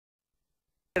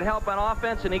help on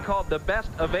offense, and he called the best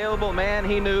available man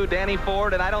he knew, Danny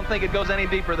Ford, and I don't think it goes any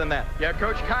deeper than that. Yeah,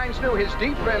 Coach Kynes knew his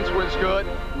defense was good.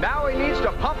 Now he needs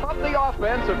to pump up the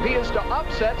offense if he is to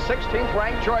upset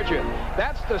 16th-ranked Georgia.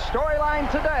 That's the storyline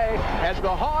today as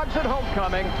the Hogs at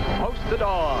homecoming host the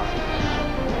Dogs.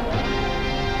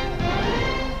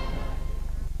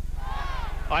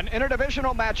 An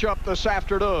interdivisional matchup this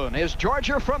afternoon as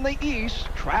Georgia from the east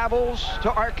travels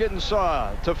to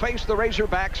Arkansas to face the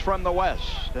Razorbacks from the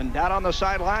west. And down on the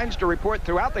sidelines to report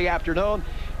throughout the afternoon,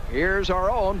 here's our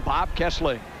own Bob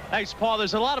Kessling. Thanks, Paul.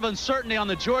 There's a lot of uncertainty on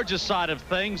the Georgia side of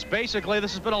things. Basically,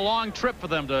 this has been a long trip for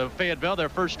them to Fayetteville, their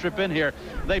first trip in here.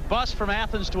 They bused from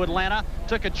Athens to Atlanta,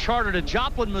 took a charter to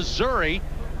Joplin, Missouri.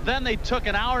 Then they took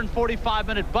an hour and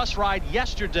 45-minute bus ride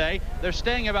yesterday. They're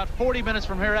staying about 40 minutes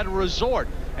from here at a resort.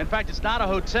 In fact, it's not a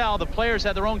hotel. The players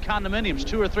had their own condominiums,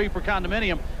 2 or 3 per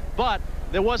condominium, but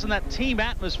there wasn't that team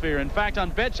atmosphere. In fact, on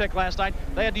bed check last night,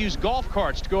 they had to use golf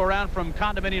carts to go around from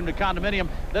condominium to condominium.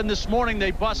 Then this morning,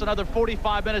 they bus another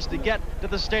 45 minutes to get to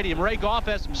the stadium. Ray Goff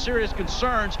has some serious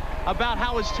concerns about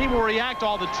how his team will react to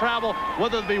all the travel,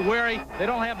 whether they'll be wary. They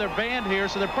don't have their band here,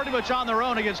 so they're pretty much on their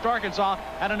own against Arkansas.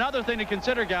 And another thing to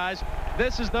consider, guys,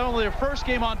 this is only their first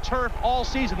game on turf all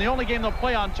season, the only game they'll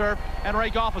play on turf, and Ray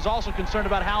Goff is also concerned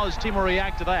about how his team will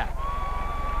react to that.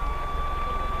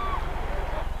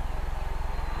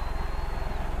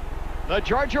 The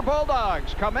Georgia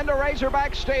Bulldogs come into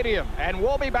Razorback Stadium, and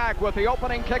we'll be back with the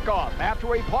opening kickoff after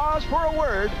we pause for a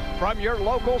word from your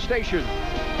local station.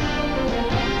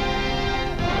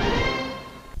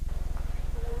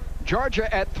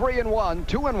 Georgia at 3-1,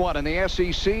 2-1 in the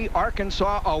SEC.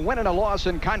 Arkansas a win and a loss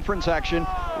in conference action.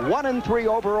 1-3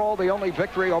 overall, the only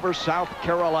victory over South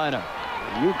Carolina.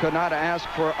 You could not ask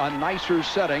for a nicer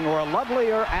setting or a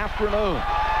lovelier afternoon.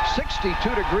 62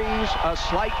 degrees, a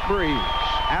slight breeze.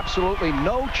 Absolutely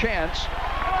no chance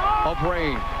of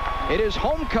rain. It is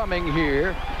homecoming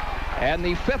here, and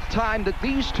the 5th time that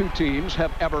these two teams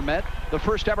have ever met. The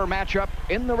first ever matchup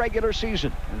in the regular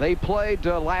season. They played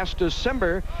last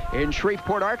December in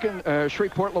Shreveport,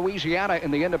 Louisiana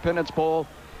in the Independence Bowl,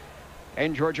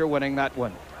 and Georgia winning that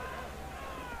one.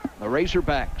 The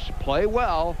Razorbacks play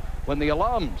well when the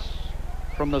alums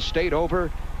from the state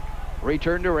over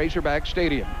return to Razorback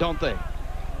Stadium, don't they?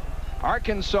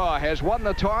 Arkansas has won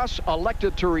the toss,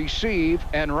 elected to receive,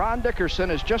 and Ron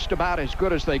Dickerson is just about as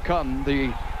good as they come,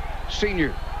 the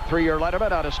senior. 3-year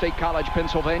letterman out of State College,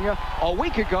 Pennsylvania. A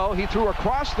week ago, he threw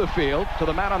across the field to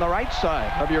the man on the right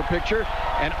side of your picture,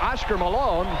 and Oscar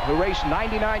Malone, who raced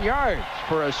 99 yards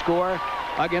for a score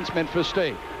against Memphis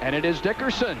State. And it is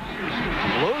Dickerson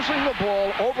losing the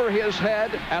ball over his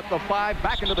head at the 5,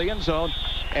 back into the end zone,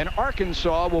 and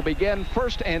Arkansas will begin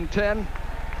 1st and 10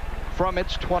 from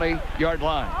its 20-yard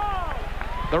line.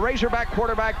 The Razorback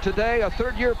quarterback today, a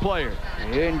 3rd-year player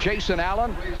in Jason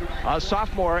Allen, a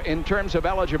sophomore in terms of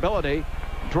eligibility,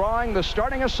 drawing the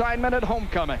starting assignment at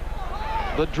homecoming.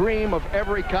 The dream of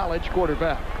every college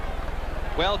quarterback.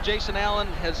 Well, Jason Allen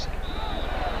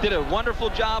did a wonderful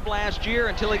job last year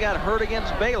until he got hurt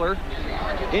against Baylor,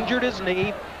 injured his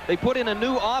knee. They put in a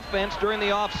new offense during the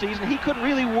offseason. He couldn't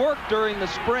really work during the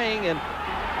spring, and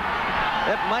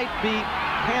that might be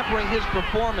hampering his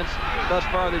performance thus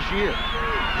far this year.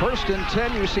 1st and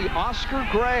 10, you see Oscar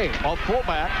Gray, a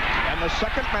fullback, and the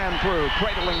second man through,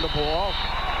 cradling the ball,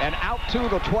 and out to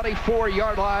the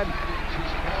 24-yard line.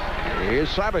 Here's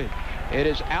Savage. It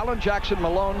is Allen, Jackson,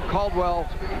 Malone, Caldwell,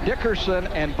 Dickerson,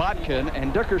 and Botkin,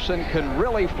 and Dickerson can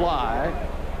really fly.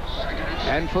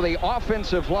 And for the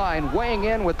offensive line, weighing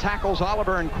in with tackles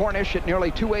Oliver and Cornish at nearly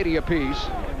 280 apiece,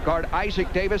 guard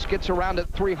Isaac Davis gets around at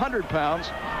 300 pounds.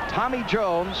 Tommy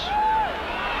Jones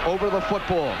over the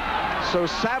football. So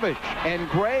Savage and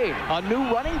Gray, a new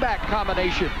running back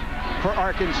combination for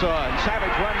Arkansas. And Savage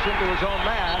runs into his own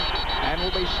man and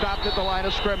will be stopped at the line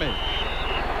of scrimmage.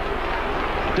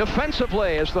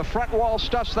 Defensively, as the front wall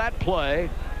stuffs that play,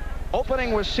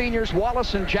 opening with seniors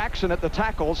Wallace and Jackson at the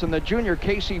tackles, and the junior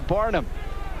Casey Barnum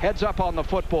heads up on the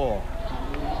football.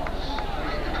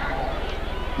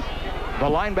 The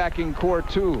linebacking core,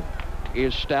 too,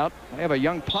 is stout. They have a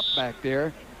young pup back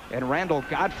there, and Randall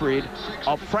Gottfried,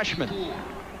 a freshman.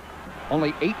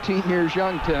 Only 18 years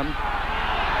young, Tim.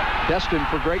 Destined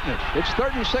for greatness. It's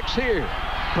 3rd and 6 here.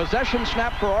 Possession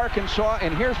snap for Arkansas,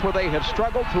 and here's where they have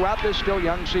struggled throughout this still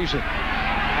young season.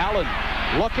 Allen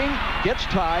looking, gets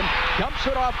time, dumps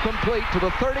it off complete to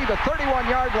the 30 to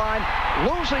 31-yard line,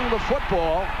 losing the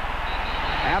football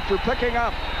after picking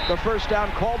up the first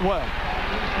down. Caldwell,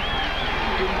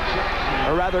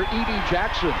 or rather E.D.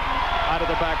 Jackson, out of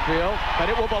the backfield, but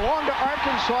it will belong to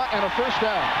Arkansas and a first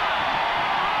down.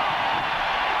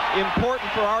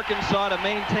 important for Arkansas to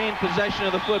maintain possession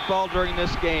of the football during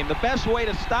this game. The best way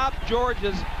to stop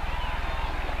Georgia's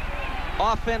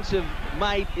offensive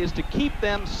might is to keep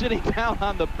them sitting down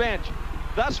on the bench.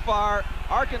 Thus far,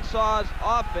 Arkansas's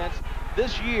offense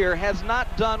this year has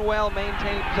not done well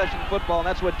maintaining possession of football, and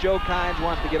that's what Joe Kynes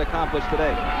wants to get accomplished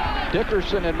today.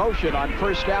 Dickerson in motion on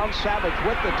first down. Savage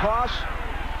with the toss.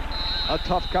 A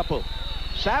tough couple.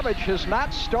 Savage has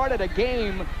not started a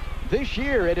game this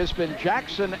year. It has been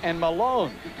Jackson and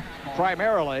Malone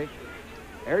primarily.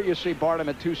 There you see Barnum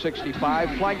at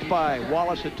 265, flanked by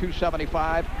Wallace at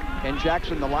 275, and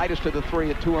Jackson, the lightest of the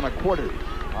three, at 2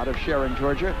 1/4 out of Sharon,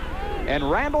 Georgia. And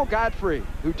Randall Godfrey,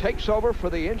 who takes over for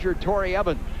the injured Torrey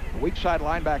Evans, weak side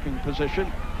linebacking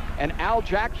position. And Al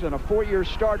Jackson, a 4-year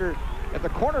starter at the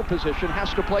corner position,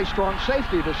 has to play strong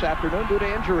safety this afternoon due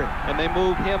to injury. And they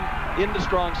move him into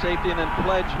strong safety, and then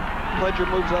Pledger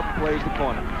moves up and plays the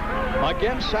corner.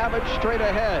 Again, Savage straight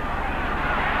ahead.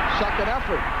 Second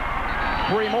effort.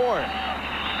 3 more.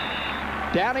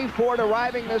 Danny Ford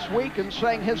arriving this week and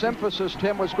saying his emphasis,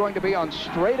 Tim, was going to be on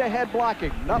straight ahead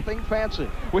blocking, nothing fancy.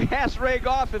 We asked Ray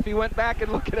Goff if he went back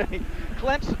and looked at any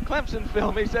Clemson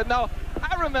film. He said, no,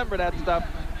 I remember that stuff.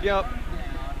 You know,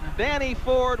 Danny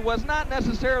Ford was not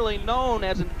necessarily known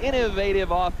as an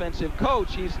innovative offensive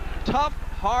coach. He's tough,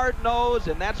 hard-nosed,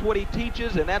 and that's what he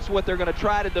teaches, and that's what they're going to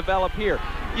try to develop here.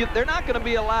 They're not going to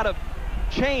be a lot of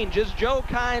changes. Joe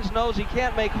Kynes knows he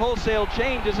can't make wholesale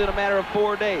changes in a matter of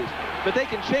 4 days. But they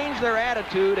can change their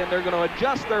attitude, and they're going to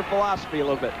adjust their philosophy a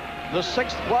little bit. The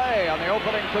 6th play on the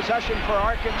opening possession for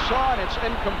Arkansas, and it's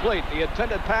incomplete. The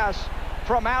intended pass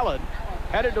from Allen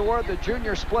headed toward the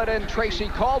junior split end Tracy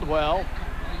Caldwell.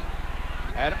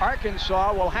 And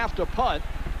Arkansas will have to punt.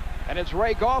 And as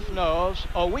Ray Goff knows,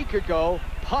 a week ago,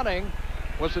 punting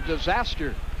was a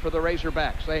disaster for the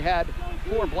Razorbacks. They had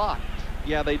 4 blocks.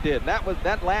 Yeah, they did.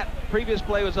 That previous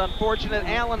play was unfortunate.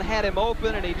 Allen had him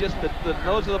open, and he just, the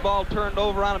nose of the ball turned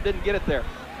over on him, didn't get it there.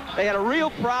 They had a real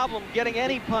problem getting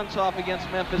any punts off against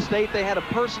Memphis State. They had a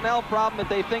personnel problem that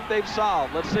they think they've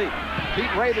solved. Let's see. Pete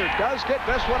Rather does get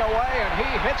this one away, and he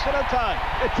hits it a ton.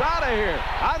 It's out of here.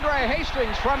 Andre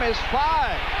Hastings from his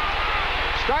 5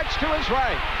 starts to his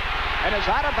right and is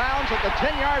out of bounds at the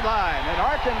 10-yard line. And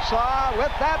Arkansas,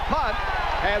 with that punt,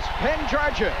 has pinned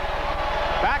Georgia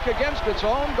back against its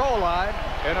own goal line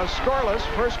in a scoreless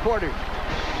first quarter.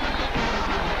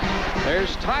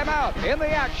 There's timeout in the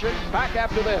action. Back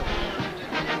after this.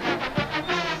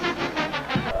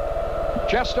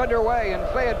 Just underway in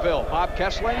Fayetteville. Bob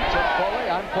Kessling, Tim Foley,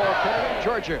 I'm Paul Kennedy.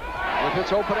 Georgia with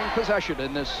its opening possession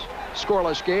in this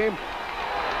scoreless game.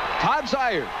 Todd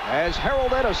Zier has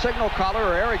heralded a signal caller,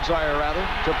 or Eric Zier rather,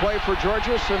 to play for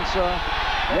Georgia since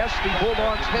yes, the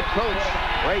Bulldogs head coach,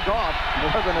 Ray Goff,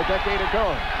 more than a decade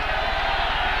ago.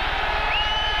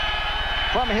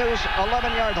 From his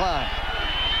 11-yard line.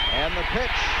 And the pitch,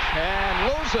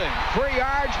 and losing 3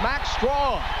 yards, Max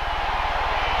Strong.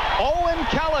 Owen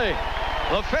Kelly,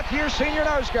 the 5th-year senior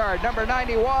nose guard, number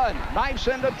 91, knifes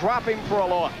in to drop him for a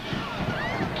loss.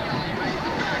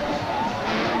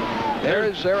 There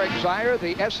is Eric Zier,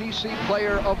 the SEC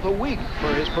Player of the Week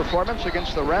for his performance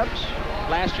against the Rebs.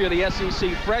 Last year, the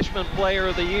SEC Freshman Player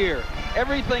of the Year.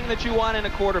 Everything that you want in a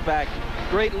quarterback.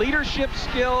 Great leadership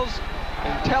skills,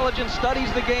 intelligent,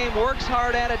 studies the game, works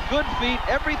hard at it, good feet.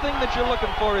 Everything that you're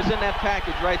looking for is in that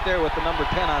package right there with the number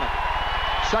 10 on it.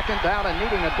 Second down and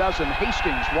needing a dozen.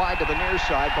 Hastings wide to the near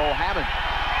side. Bohannon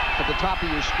at the top of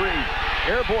your screen.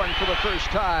 Airborne for the first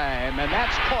time, and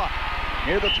that's caught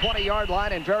near the 20-yard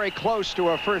line and very close to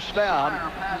a first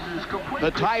down. The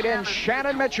tight end,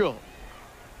 Shannon Mitchell.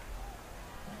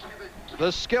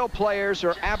 The skill players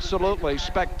are absolutely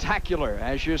spectacular,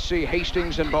 as you see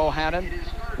Hastings and Bohannon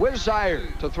with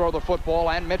Zier to throw the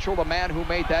football, and Mitchell, the man who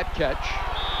made that catch.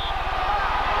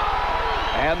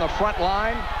 And the front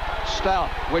line,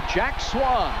 stout, with Jack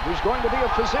Swan, who's going to be a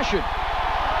physician,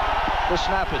 to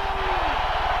snap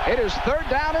it. It is 3rd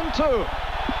down and 2.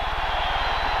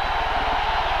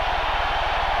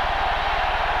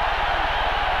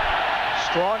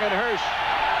 Strong and Hurst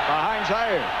behind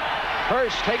Zier.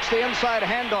 Hurst takes the inside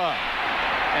handoff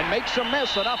and makes a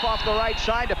miss, enough off the right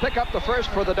side to pick up the first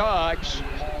for the Dogs.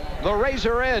 The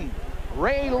Razor end,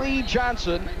 Ray Lee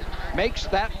Johnson, makes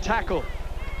that tackle.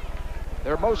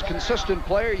 Their most consistent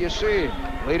player, you see,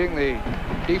 leading the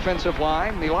defensive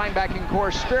line. The linebacking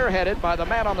core spearheaded by the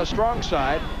man on the strong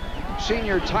side,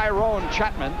 senior Tyrone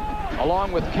Chapman,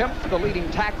 along with Kemp, the leading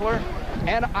tackler,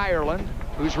 and Ireland,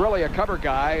 who's really a cover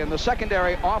guy, and the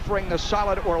secondary offering the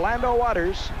solid Orlando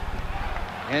Waters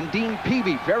and Dean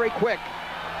Peavy, very quick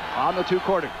on the 2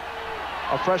 quarters.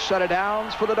 A fresh set of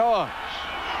downs for the Dogs.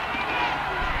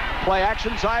 Play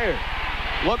action, Zaire.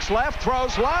 Looks left,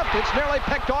 throws left. It's nearly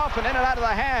picked off and in and out of the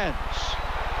hands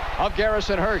of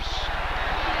Garrison Hearst.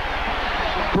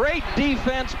 Great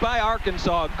defense by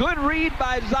Arkansas. Good read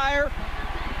by Zaire.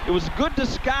 It was good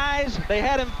disguise. They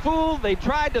had him fooled. They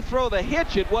tried to throw the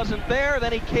hitch. It wasn't there.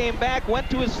 Then he came back, went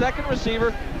to his second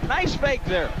receiver. Nice fake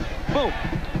there. Boom.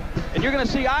 And you're going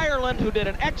to see Ireland, who did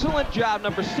an excellent job,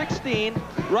 number 16,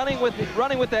 running with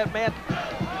that man.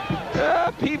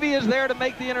 Peavy is there to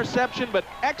make the interception, but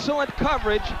excellent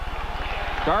coverage.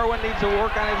 Darwin needs to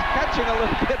work on his catching a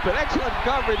little bit, but excellent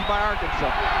coverage by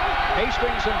Arkansas.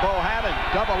 Hastings and Bohannon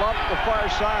double up the far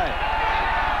side.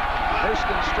 Hurst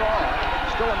and Straw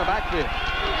still in the backfield.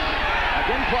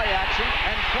 Again, play action,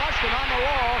 and flushed and on the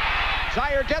wall.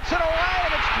 Zaire gets it away,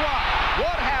 and it's dropped.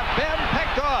 Would have been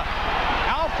picked up.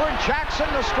 Alfred Jackson,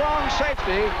 the strong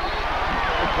safety.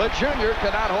 The junior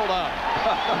cannot hold on.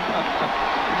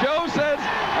 Joe says,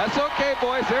 that's okay,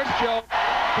 boys. There's Joe.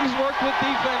 He's worked with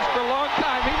defense for a long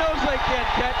time. He knows they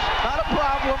can't catch. Not a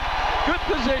problem. Good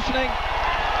positioning.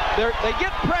 They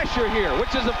get pressure here,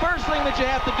 which is the first thing that you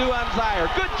have to do on Zaire.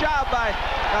 Good job by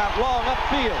Long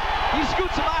upfield. He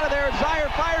scoots him out of there.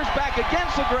 Zaire fires back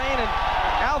against the grain, and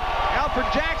Alfred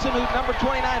Jackson, who's number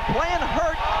 29, playing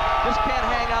hurt, just can't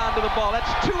hang on to the ball. That's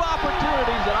two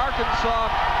opportunities that Arkansas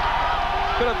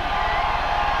could have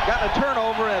gotten a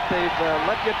turnover that they've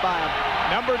let get by him.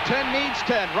 Number 10 needs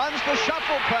 10. Runs the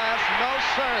shuffle pass. No,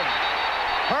 sir.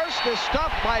 Hurst is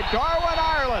stuffed by Darwin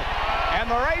Ireland. And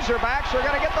the Razorbacks are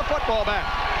going to get the football back.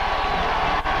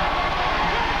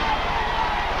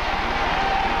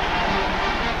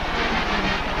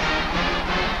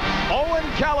 Owen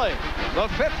Kelly, the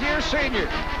fifth-year senior,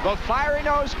 the fiery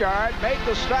nose guard, made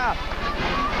the stop.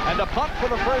 And to punt for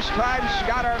the first time,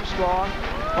 Scott Armstrong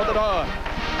for the Dogs.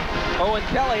 Owen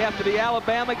Kelly, after the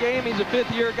Alabama game, he's a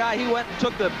fifth-year guy. He went and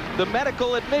took the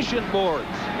medical admission boards.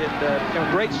 And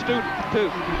a great student, too,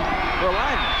 for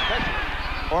linemen, especially.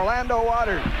 Orlando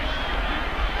Waters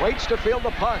waits to field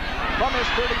the punt from his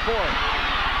 34.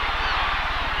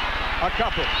 A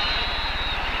couple.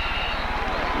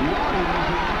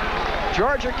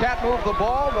 Georgia can't move the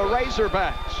ball. The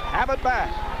Razorbacks have it back.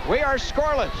 We are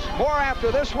scoreless. More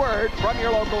after this word from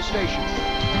your local station.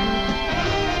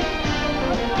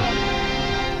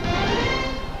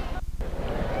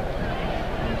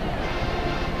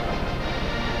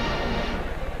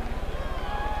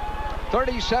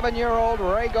 "37-year-old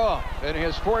Ray Goff, in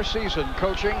his fourth season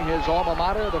coaching his alma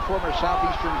mater, the former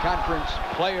Southeastern Conference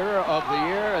Player of the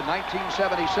Year in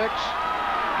 1976,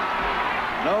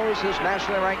 knows his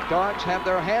nationally ranked Dogs have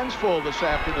their hands full this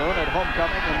afternoon at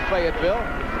homecoming in Fayetteville.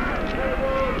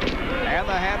 And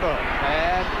the handoff,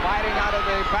 and fighting out of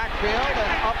the backfield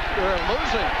and up there,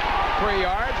 losing 3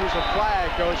 yards as a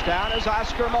flag goes down, is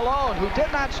Oscar Malone, who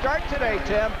did not start today,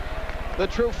 Tim. The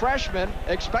true freshman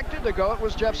expected to go. It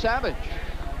was Jeff Savage.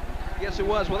 Yes, it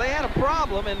was. Well, they had a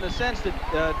problem in the sense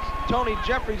that Tony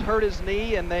Jeffries hurt his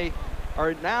knee, and they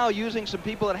are now using some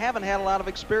people that haven't had a lot of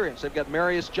experience. They've got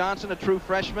Marius Johnson, a true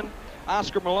freshman.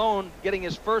 Oscar Malone getting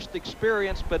his first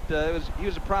experience, but he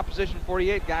was a Proposition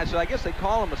 48 guy, so I guess they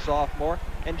call him a sophomore.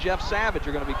 And Jeff Savage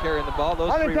are going to be carrying the ball.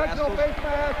 Those three rascals. Face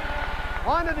mask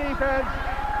on the defense.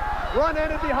 Run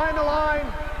ended behind the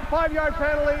line. 5-yard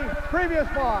penalty. Previous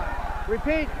mark.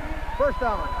 Repeat, first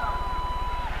down.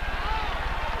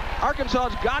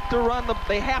 Arkansas's got to run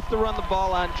they have to run the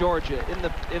ball on Georgia.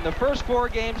 In the first 4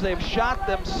 games, they've shot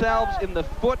themselves in the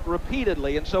foot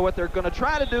repeatedly, and so what they're going to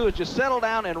try to do is just settle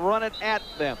down and run it at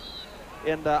them.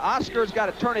 And Oscar's got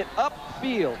to turn it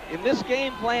upfield. In this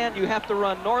game plan, you have to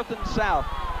run north and south.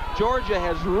 Georgia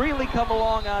has really come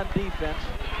along on defense.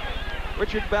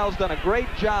 Richard Bell's done a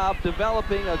great job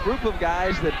developing a group of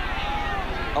guys that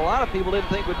a lot of people didn't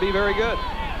think would be very good.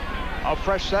 A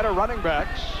fresh set of running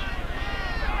backs.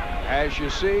 As you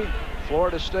see,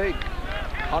 Florida State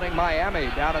hunting Miami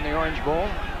down in the Orange Bowl.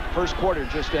 First quarter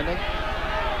just ending.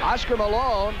 Oscar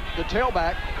Malone, the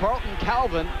tailback. Carlton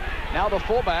Calvin, now the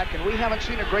fullback. And we haven't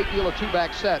seen a great deal of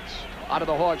 2-back sets out of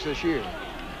the Hogs this year.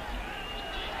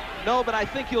 No, but I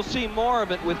think you'll see more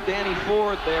of it with Danny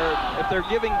Ford there. If they're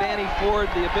giving Danny Ford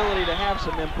the ability to have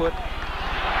some input.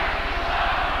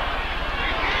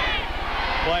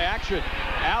 Play action.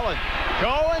 Allen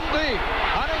going deep.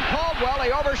 Hunting Caldwell.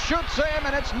 He overshoots him,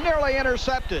 and it's nearly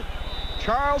intercepted.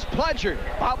 Charles Pledger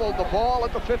bobbled the ball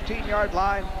at the 15-yard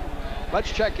line.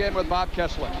 Let's check in with Bob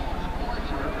Kessler.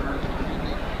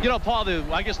 You know, Paul,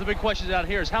 I guess the big question out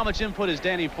here is how much input is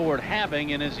Danny Ford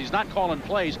having, and he's not calling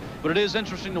plays, but it is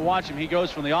interesting to watch him. He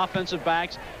goes from the offensive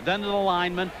backs, then to the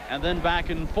linemen, and then back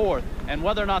and forth. And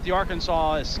whether or not the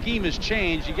Arkansas scheme has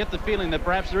changed, you get the feeling that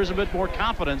perhaps there is a bit more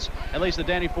confidence, at least that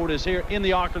Danny Ford is here in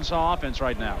the Arkansas offense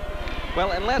right now.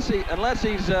 Well, unless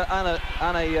he's on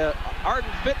a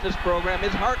ardent fitness program,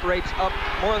 his heart rate's up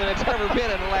more than it's ever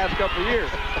been in the last couple of years.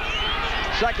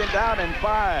 2nd down and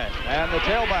 5. And the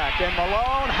tailback, and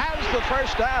Malone has the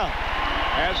first down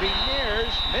as he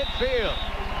nears midfield.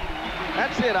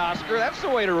 That's it, Oscar. That's the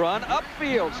way to run.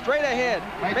 Upfield, straight ahead.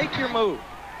 Make your move.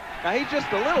 Now, he's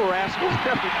just a little rascal.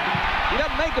 He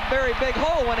doesn't make a very big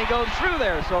hole when he goes through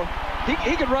there, so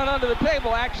he could run under the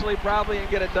table, actually, probably, and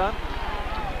get it done.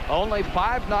 Only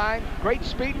 5'9", great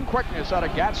speed and quickness out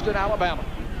of Gadsden, Alabama.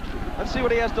 Let's see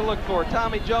what he has to look for.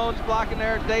 Tommy Jones blocking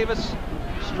there. Davis,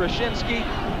 Strashinsky.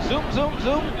 Zoom, zoom,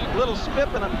 zoom. Little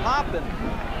spipping and popping.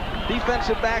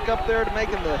 Defensive back up there to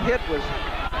making the hit was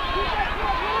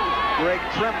Greg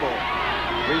Trimble.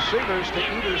 Receivers to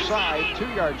either side, 2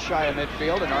 yards shy of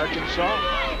midfield in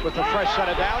Arkansas with a fresh set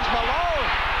of downs. Malone,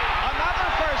 another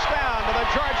first down to the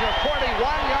Georgia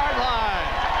 41-yard line.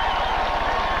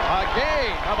 A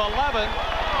gain of 11,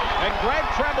 and Greg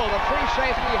Trimble, the free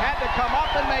safety, had to come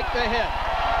up and make the hit.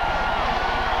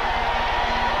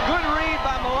 Good read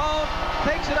by Malone,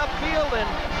 takes it upfield, and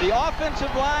the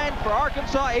offensive line for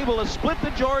Arkansas able to split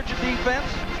the Georgia defense.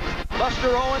 Buster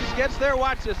Owens gets there.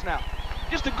 Watch this now.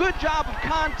 Just a good job of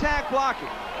contact blocking.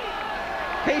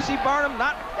 Casey Barnum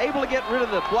not able to get rid of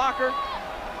the blocker.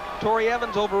 Torrey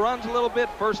Evans overruns a little bit.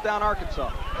 First down, Arkansas.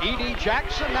 E.D.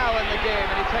 Jackson now in the game,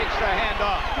 and he takes the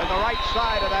handoff. And the right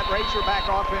side of that Razorback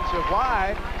offensive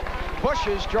line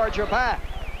pushes Georgia back.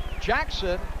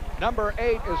 Jackson, number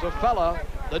 8, is a fella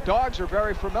the Dogs are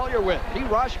very familiar with. He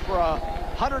rushed for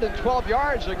 112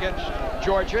 yards against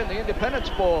Georgia in the Independence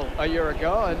Bowl a year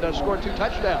ago and scored 2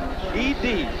 touchdowns.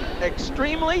 E.D.,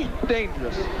 extremely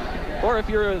dangerous. Or if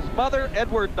you're his mother,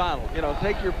 Edward Donald. You know,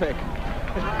 take your pick.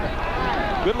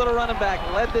 Good little running back.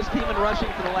 Led this team in rushing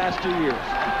for the last 2 years.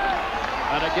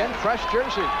 And again, fresh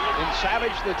jersey in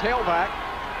Savage, the tailback,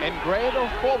 and Gray, the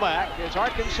fullback, as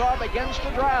Arkansas begins to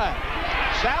drive.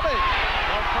 Savage,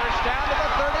 the first down to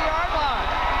the 30-yard line.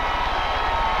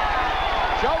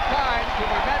 Joe Pines, who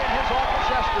we met in his office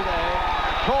yesterday,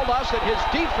 told us that his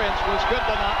defense was good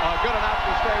enough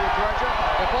to stay with Georgia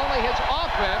if only his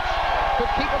offense could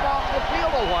keep him off the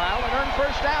field a while and earn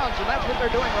first downs, and that's what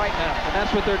they're doing right now. And that's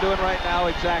what they're doing right now,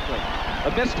 exactly.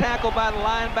 A missed tackle by the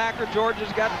linebacker. Georgia's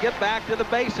got to get back to the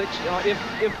basics. You know,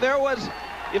 if there was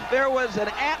an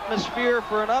atmosphere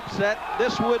for an upset,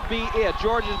 this would be it.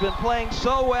 Georgia's been playing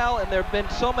so well, and there have been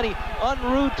so many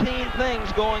unroutine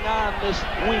things going on this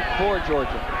week for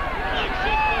Georgia.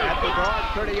 At the broad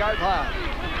 30-yard line.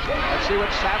 Let's see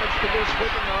what Savage can do,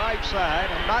 sweeping the right side,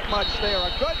 and not much there.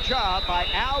 A good job by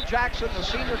Al Jackson, the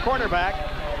senior cornerback,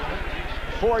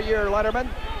 4-year letterman,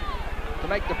 to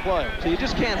make the play. So you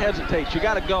just can't hesitate. You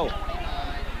got to go.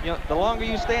 You know, the longer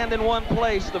you stand in one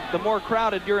place, the more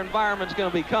crowded your environment's going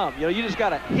to become. You know, you just got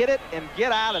to hit it and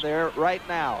get out of there right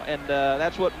now. And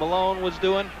that's what Malone was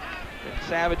doing. And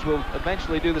Savage will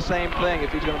eventually do the same thing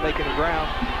if he's going to make any ground.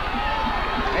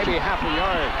 Maybe half a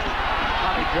yard.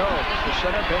 Tommy Jones, the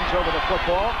center, bends over the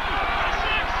football.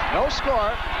 No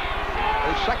score.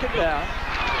 There's second down.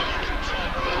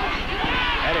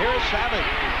 And here's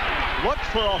Savage. Looks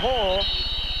for a hole.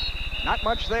 Not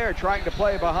much there, trying to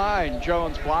play behind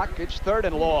Jones' block. It's 3rd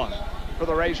and long for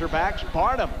the Razorbacks.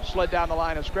 Barnum slid down the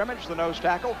line of scrimmage, the nose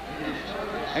tackle,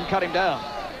 and cut him down.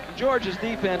 Georgia's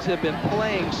defense have been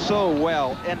playing so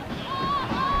well, and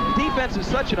defense is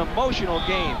such an emotional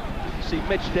game. You see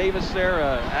Mitch Davis there,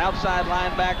 an outside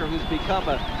linebacker who's become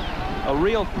a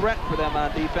real threat for them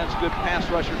on defense. Good pass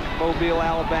rusher from Mobile,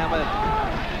 Alabama.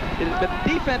 But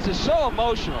defense is so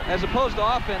emotional, as opposed to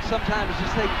offense sometimes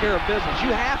just take care of business. You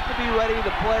have to be ready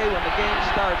to play when the game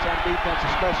starts on defense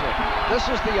especially. This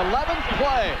is the 11th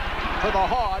play for the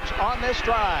Hogs on this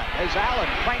drive as Allen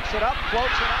cranks it up,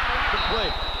 floats it up,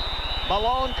 incomplete.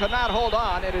 Malone could not hold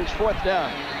on. It is 4th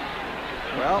down.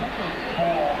 Well,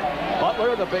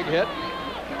 Butler, the big hit.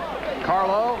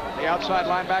 Carlo, the outside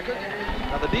linebacker.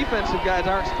 Now the defensive guys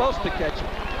aren't supposed to catch it.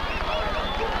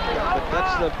 But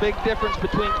that's the big difference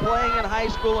between playing in high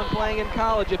school and playing in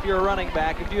college if you're a running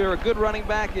back. If you're a good running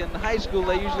back in high school,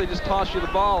 they usually just toss you the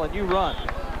ball and you run.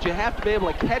 But you have to be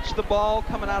able to catch the ball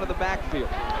coming out of the backfield.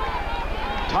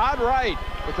 Todd Wright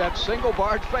with that single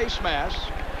barred face mask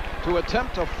to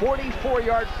attempt a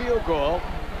 44-yard field goal.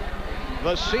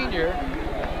 The senior,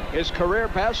 his career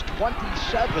best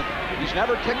 27. He's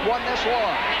never kicked one this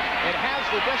long. It has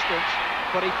the distance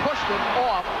but he pushed it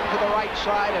off to the right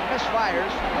side and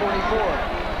misfires 44.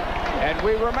 And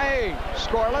we remain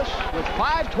scoreless with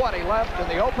 5:20 left in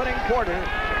the opening quarter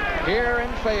here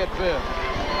in Fayetteville.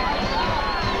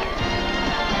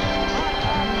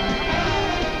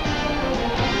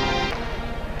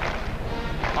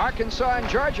 Arkansas and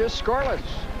Georgia scoreless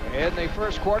in the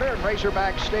first quarter in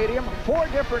Razorback Stadium. 4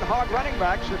 different Hog running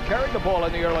backs have carried the ball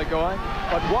in the early going,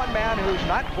 but one man who's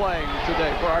not playing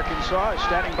today for Arkansas is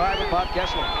standing by with Bob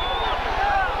Kessler.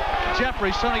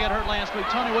 Jeffrey, Sonny got hurt last week.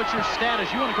 Tony, what's your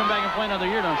status? You want to come back and play another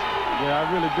year, don't you? Yeah,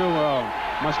 I really do.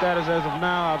 My status as of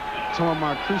now, I've torn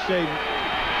my anterior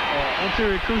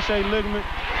cruciate ligament.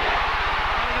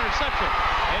 Interception.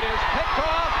 It is picked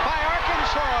off by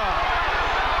Arkansas.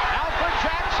 Alfred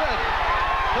Jackson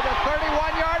to the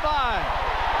 31-yard line.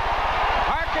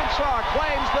 Arkansas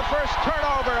claims the first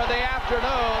turnover of the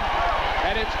afternoon,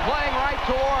 and it's playing right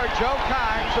toward Joe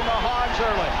Kimes and the Hogs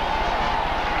early.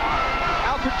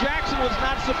 Alfred Jackson was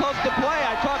not supposed to play.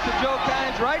 I talked to Joe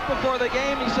Kimes right before the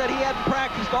game. He said he hadn't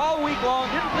practiced all week long,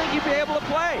 didn't think he'd be able to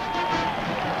play.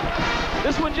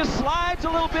 This one just slides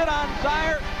a little bit on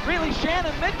Zaire. Really,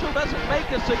 Shannon Mitchell doesn't make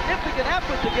a significant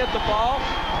effort to get the ball.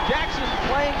 Jackson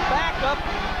playing backup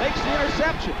makes the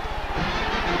interception.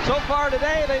 So far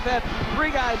today, they've had 3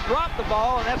 guys drop the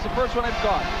ball, and that's the first one they've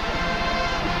caught.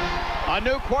 A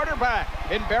new quarterback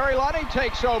in Barry Lunny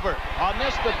takes over on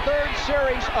this, the 3rd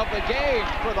series of the game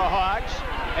for the Hogs,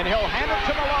 and he'll hand it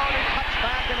to Malone, who cuts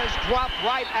back and is dropped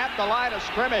right at the line of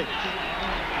scrimmage.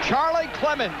 Charlie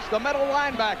Clemens, the middle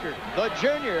linebacker, the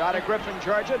junior out of Griffin,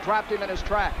 Georgia, dropped him in his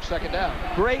track, 2nd down.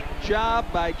 Great job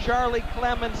by Charlie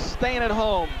Clemens staying at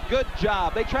home. Good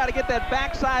job. They try to get that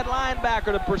backside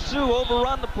linebacker to pursue,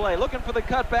 overrun the play. Looking for the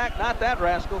cutback, not that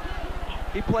rascal.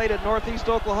 He played at Northeast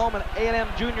Oklahoma and A&M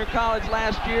Junior College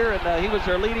last year, and he was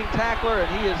their leading tackler, and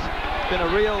he has been a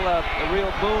real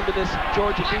boon to this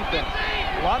Georgia defense.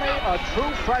 Lunny, a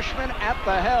true freshman at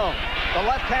the helm. The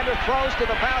left-hander throws to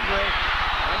the boundary,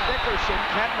 and Dickerson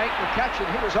can't make the catch,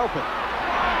 and he was open.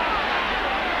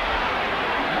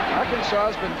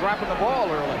 Arkansas has been dropping the ball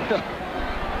early.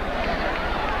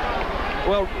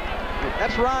 Well,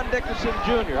 that's Ron Dickerson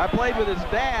Jr. I played with his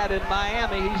dad in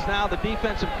Miami. He's now the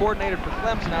defensive coordinator for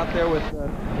Clemson out there with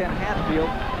Ken Hatfield.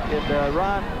 And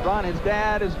Ron, his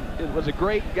dad was a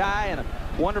great guy and a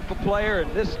wonderful player.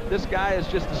 And this guy is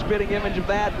just the spitting image of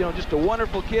that. You know, just a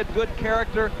wonderful kid, good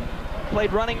character.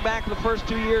 Played running back the first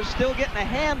 2 years, still getting a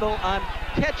handle on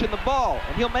catching the ball.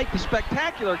 And he'll make the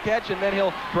spectacular catch, and then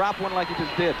he'll drop one like he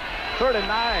just did. 3rd and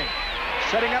 9.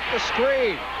 Setting up the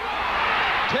screen.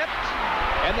 Tipped.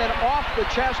 And then off the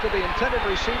chest of the intended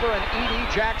receiver and E.D.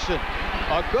 Jackson.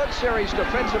 A good series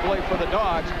defensively for the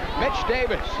Dogs. Mitch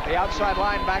Davis, the outside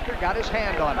linebacker, got his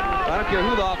hand on it. I don't care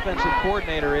who the offensive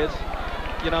coordinator is.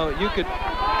 You know, you could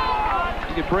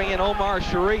bring in Omar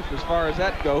Sharif as far as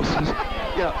that goes.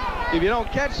 You know, if you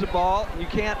don't catch the ball, you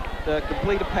can't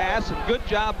complete a pass. And good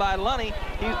job by Lunny.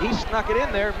 He snuck it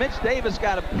in there. Mitch Davis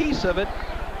got a piece of it,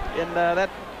 and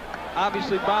that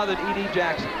obviously bothered E.D.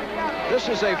 Jackson. This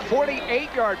is a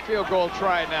 48-yard field goal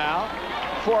try now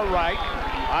for Wright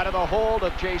out of the hold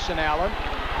of Jason Allen.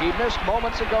 He missed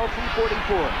moments ago from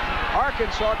 44.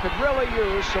 Arkansas could really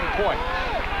use some points.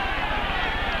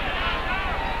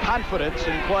 Confidence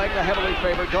in playing the heavily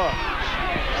favored Dogs.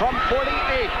 From 48,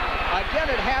 again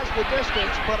it has the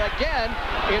distance, but again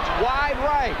it's wide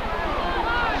right.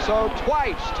 So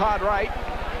twice Todd Wright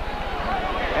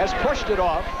has pushed it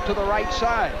off to the right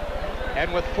side.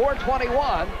 And with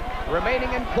 4:21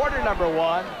 remaining in quarter number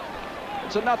 1,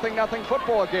 it's a 0-0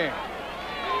 football game.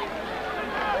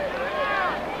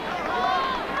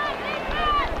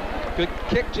 Good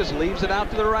kick, just leaves it out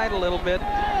to the right a little bit.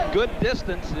 Good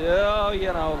distance. Oh,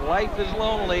 you know, life is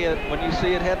lonely when you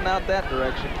see it heading out that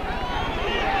direction.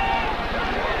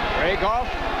 Ray Goff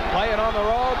playing on the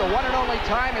road. The one and only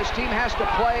time his team has to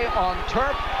play on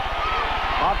turf.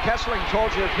 Bob Kessling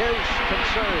told you of his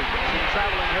concerns in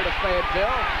traveling here to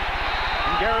Fayetteville.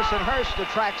 And Garrison Hurst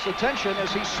attracts attention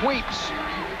as he sweeps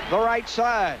the right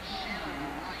side.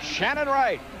 Shannon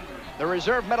Wright, the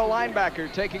reserve middle linebacker,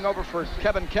 taking over for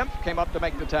Kevin Kemp, came up to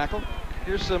make the tackle.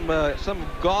 Here's some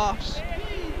Goff's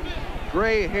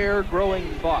gray hair growing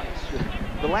thoughts.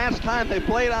 The last time they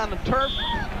played on the turf,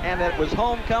 and it was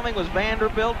homecoming, was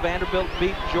Vanderbilt. Vanderbilt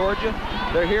beat Georgia.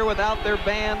 They're here without their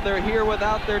band. They're here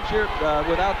without their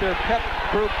without their pep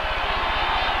group.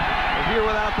 They're here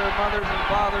without their mothers and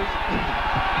fathers.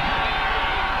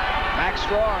 Max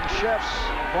Strong shifts,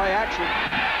 play action.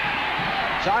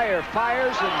 Zaire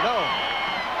fires and no.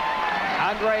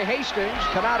 Andre Hastings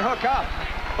cannot hook up.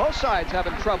 Both sides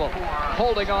having trouble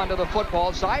holding on to the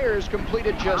football. Zires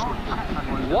completed just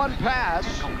one pass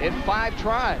in 5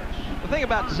 tries. The thing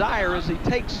about Zaire is he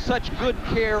takes such good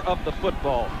care of the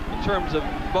football in terms of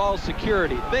ball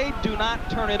security. They do not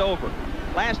turn it over.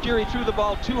 Last year he threw the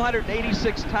ball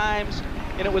 286 times,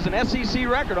 and it was an SEC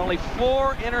record, only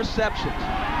 4 interceptions.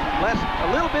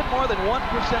 A little bit more than 1%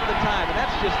 of the time, and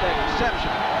that's just that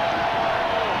exception.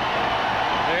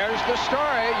 There's the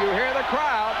story. You hear the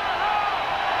crowd.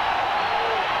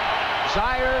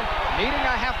 Zaire, needing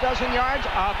a half dozen yards,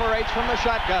 operates from the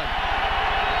shotgun.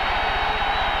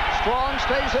 Strong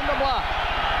stays in the block.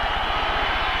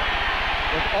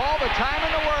 With all the time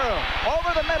in the world.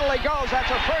 Over the middle he goes. That's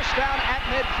a first down at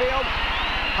midfield.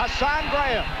 Hassan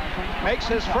Graham makes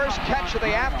his first catch of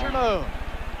the afternoon.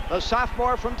 The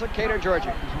sophomore from Decatur,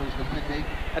 Georgia.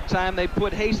 That time they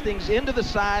put Hastings into the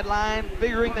sideline,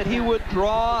 figuring that he would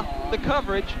draw the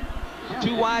coverage.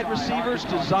 2 wide receivers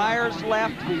to Zaire's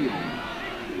left.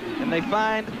 And they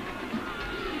find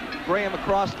Graham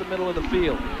across the middle of the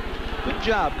field. Good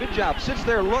job, good job. Sits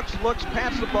there, looks,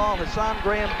 pats the ball. Hassan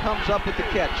Graham comes up with the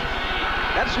catch.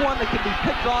 That's one that can be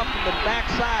picked off from the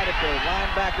backside if the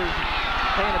linebackers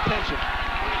paying attention.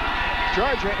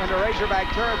 Georgia into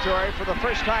Razorback territory for the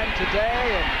first time today,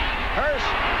 and Hurst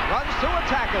runs through a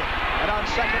tackle, and on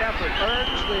second effort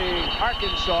earns the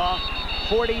Arkansas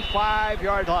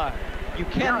 45-yard line. You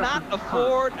cannot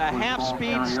afford a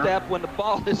half-speed step when the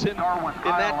ball is in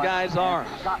that guy's arms.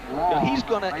 He's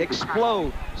going to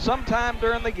explode sometime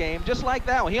during the game, just like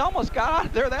that one. He almost got out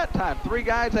of there that time. 3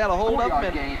 guys had a hold of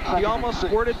him, and he almost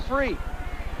squirted free.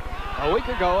 A week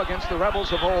ago against the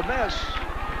Rebels of Ole Miss,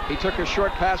 he took a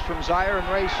short pass from Zaire and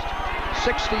raced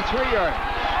 63 yards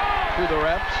through the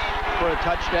reps for a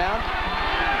touchdown.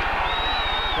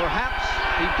 Perhaps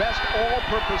the best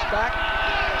all-purpose back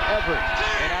ever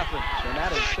in Athens, and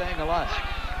that is saying a lot.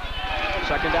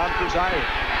 Second down for Zaire.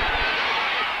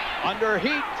 Under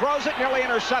heat, throws it, nearly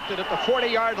intercepted at the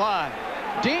 40-yard line.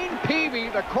 Dean Peavy,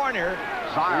 the corner,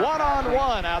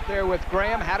 one-on-one out there with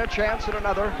Graham, had a chance at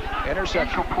another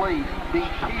interception.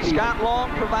 Scott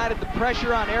Long provided the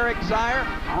pressure on Eric Zaire.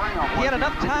 He had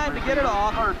enough time to get it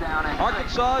off.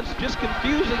 Arkansas is just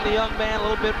confusing the young man a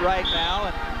little bit right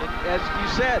now. And as you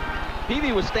said,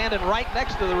 Peavy was standing right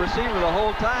next to the receiver the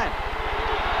whole time.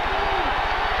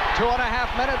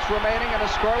 2.5 minutes remaining in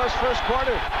a scoreless first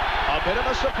quarter. A bit of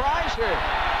a surprise here.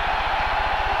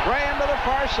 Graham to the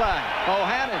far side.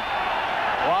 Bohannon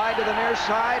wide to the near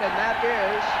side, and that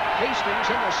is Hastings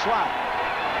in the slot.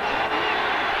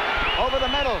 Over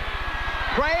the middle.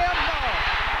 Graham, no.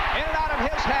 In and out of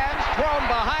his hands, thrown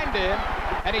behind him,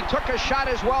 and he took a shot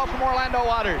as well from Orlando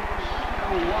Waters.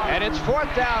 And it's 4th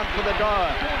down for the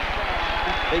Dogs.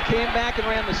 They came back and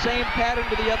ran the same pattern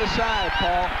to the other side,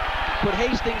 Paul. Put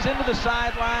Hastings into the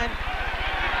sideline,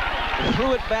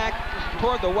 threw it back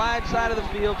toward the wide side of the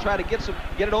field, try to get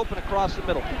it open across the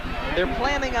middle. They're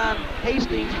planning on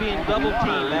Hastings being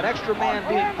double-teamed, that extra man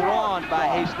being drawn by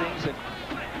Hastings, and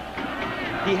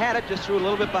he had it, just threw a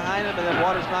little bit behind him, and then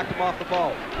Waters knocked him off the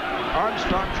ball.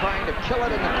 Armstrong trying to kill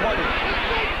it in the corner.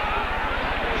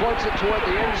 Floats it toward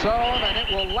the end zone, and it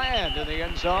will land in the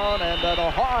end zone, and the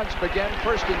Hogs begin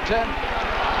 1st and 10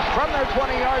 from their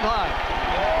 20-yard line.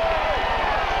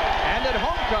 And at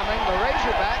homecoming, the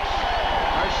Razorbacks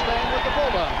are staying with the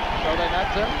Bulldogs. So they met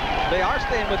them. They are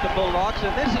staying with the Bulldogs,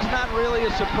 and this is not really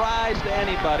a surprise to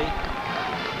anybody,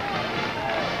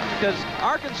 because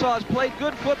Arkansas has played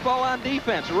good football on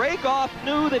defense. Ray Goff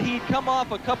knew that he'd come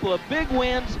off a couple of big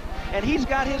wins, and he's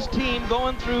got his team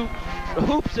going through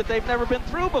hoops that they've never been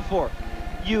through before.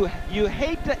 You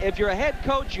hate to, if you're a head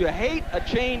coach, you hate a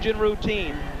change in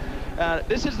routine.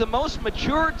 This is the most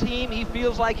mature team he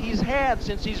feels like he's had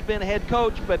since he's been head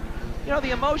coach, but you know,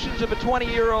 the emotions of a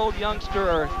 20-year-old youngster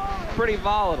are pretty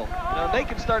volatile. You know, they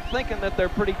can start thinking that they're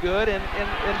pretty good and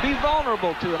be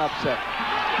vulnerable to an upset.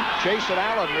 Jason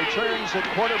Allen returns at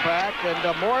quarterback, and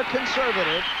a more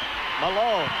conservative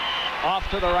Malone off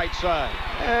to the right side.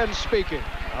 And speaking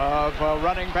of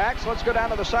running backs, let's go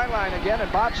down to the sideline again,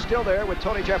 and Bob's still there with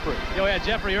Tony Jeffrey. Oh, yeah,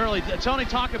 Jeffrey early. Tony,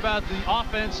 talk about the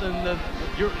offense and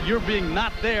you're being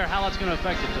not there, how that's going to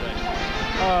affect it today.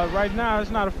 Right now,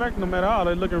 it's not affecting them at all.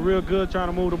 They're looking real good trying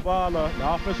to move the ball. The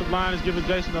offensive line is giving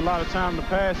Jason a lot of time to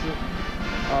pass it.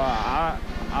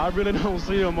 I really don't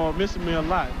see them missing me a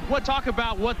lot. Talk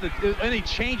about any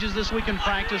changes this week in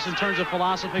practice in terms of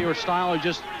philosophy or style, or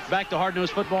just back to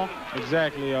hard-nosed football?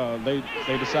 Exactly.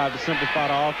 They decided to simplify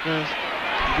the offense,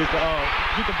 get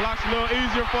the blocks a little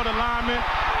easier for the linemen,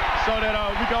 so that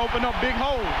we can open up big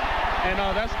holes. And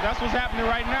that's what's happening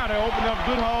right now. They're opening up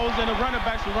good holes, and the running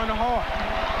backs are running hard.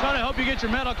 Tony, I hope you get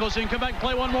your medical so you can come back and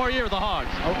play one more year with the Hogs.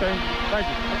 Okay, thank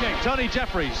you. Okay, Tony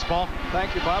Jeffries, Paul.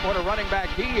 Thank you, Bob. What a running back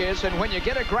he is. And when you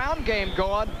get a ground game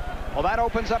going, well, that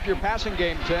opens up your passing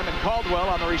game, Tim, and Caldwell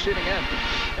on the receiving end.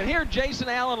 And here Jason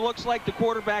Allen looks like the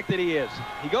quarterback that he is.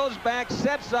 He goes back,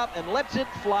 sets up, and lets it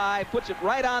fly, puts it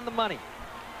right on the money.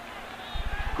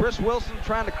 Chris Wilson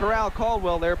trying to corral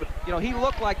Caldwell there, but, you know, he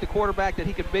looked like the quarterback that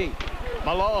he could be.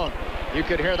 Malone, you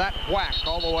could hear that whack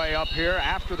all the way up here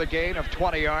after the gain of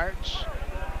 20 yards.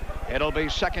 It'll be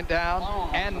 2nd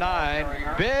down and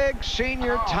 9. Big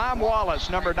senior Tom Wallace,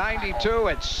 number 92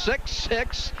 at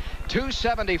 6'6",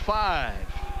 275.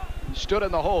 Stood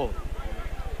in the hole.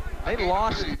 They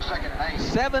lost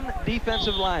 7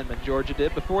 defensive linemen, Georgia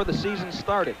did, before the season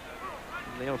started.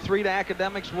 You know, 3 to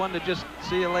academics, 1 to just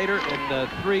see you later, and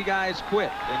 3 guys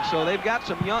quit. And so they've got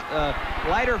some young,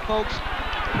 lighter folks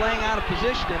playing out of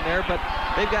position in there, but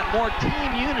they've got more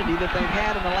team unity that they've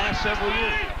had in the last several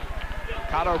years.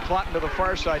 Cotto Clotton to the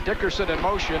far side, Dickerson in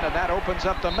motion, and that opens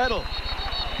up the middle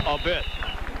a bit.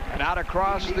 And out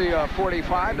across the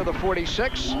 45 to the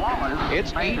 46,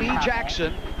 it's E.D.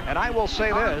 Jackson. And I will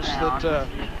say this, that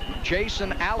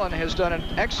Jason Allen has done an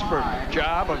expert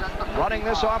job of running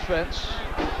this offense,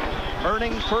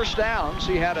 earning first downs.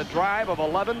 He had a drive of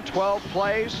 11, 12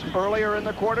 plays earlier in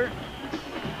the quarter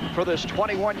for this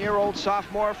 21-year-old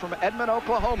sophomore from Edmond,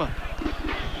 Oklahoma.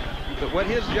 But what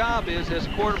his job is as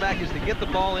a quarterback is to get the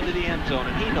ball into the end zone,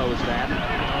 and he knows that.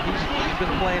 He's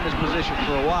been playing this position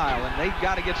for a while, and they've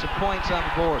got to get some points on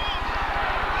the board.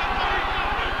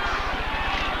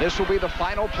 This will be the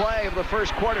final play of the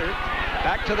first quarter.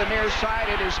 Back to the near side,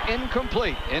 it is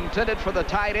incomplete. Intended for the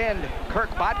tight end,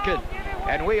 Kirk Botkin.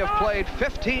 And we have played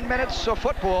 15 minutes of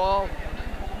football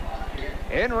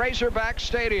in Razorback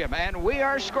Stadium, and we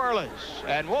are scoreless.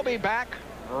 And we'll be back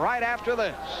right after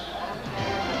this.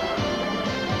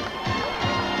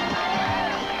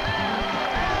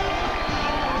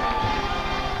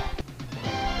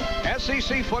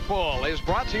 SEC football is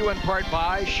brought to you in part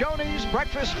by Shoney's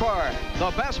Breakfast Bar,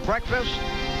 the best breakfast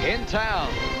in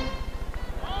town.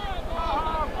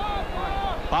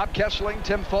 Bob Kessling,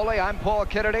 Tim Foley, I'm Paul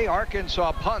Kennedy.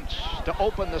 Arkansas punts to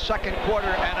open the second quarter,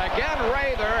 and again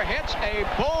Rather hits a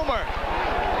boomer.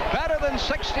 Better than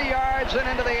 60 yards and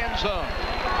into the end zone.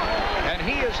 And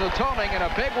he is atoning in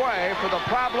a big way for the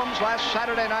problems last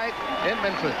Saturday night in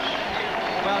Memphis.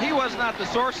 Well, he was not the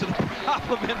source of the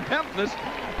problem in Memphis.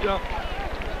 You know,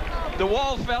 the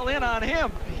wall fell in on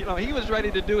him. You know, he was ready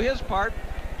to do his part,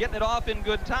 getting it off in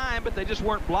good time, but they just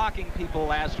weren't blocking people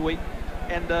last week.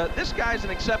 And this guy's an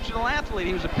exceptional athlete.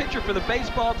 He was a pitcher for the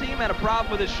baseball team, had a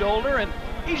problem with his shoulder, and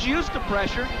he's used to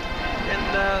pressure.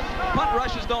 And punt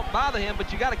rushes don't bother him,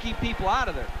 but you got to keep people out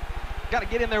of there. Got to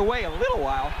get in their way a little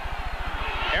while.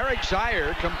 Eric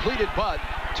Zier completed but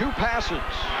 2 passes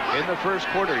in the first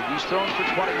quarter. He's thrown for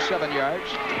 27 yards.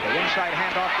 The inside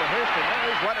handoff to Hurst, and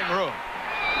there's running room.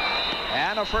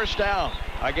 And a first down.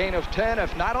 A gain of 10,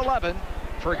 if not 11,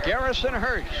 for Garrison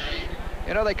Hurst.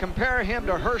 You know, they compare him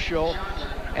to Herschel,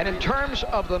 and in terms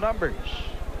of the numbers,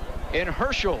 in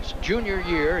Herschel's junior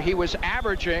year, he was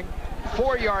averaging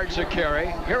 4 yards a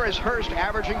carry. Here is Hurst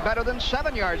averaging better than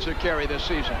 7 yards a carry this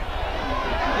season.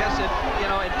 Yes, you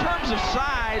know, in terms of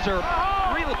size or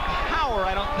real power,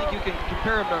 I don't think you can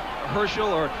compare him to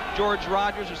Herschel or George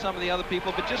Rogers or some of the other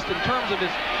people, but just in terms of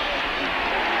his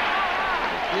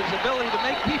ability to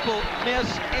make people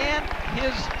miss and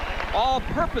his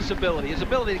all-purpose ability, his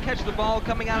ability to catch the ball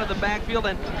coming out of the backfield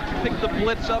and pick the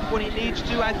blitz up when he needs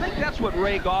to. I think that's what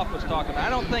Ray Goff was talking about. I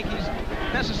don't think he's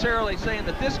necessarily saying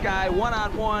that this guy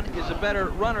one-on-one is a better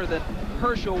runner than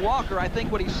Herschel Walker. I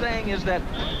think what he's saying is that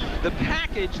the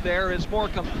package there is more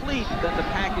complete than the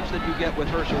package that you get with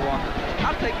Herschel Walker.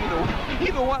 I'll take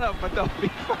either one of them, but they'll be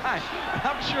fine.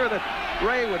 I'm sure that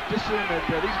Ray would assume that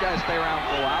these guys stay around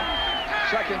for a while.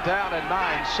 2nd down and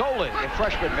 9. Soley, a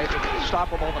freshman, made the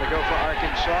stop a moment ago for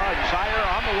Arkansas. And Zier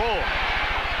on the roll.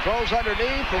 Throws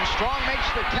underneath, and Strong makes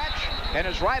the catch and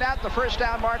is right at the first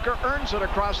down marker, earns it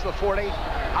across the 40,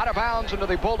 out of bounds into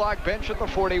the Bulldog bench at the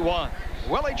 41.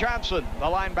 Willie Johnson, the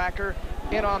linebacker,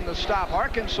 in on the stop.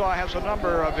 Arkansas has a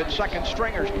number of its second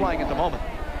stringers playing at the moment.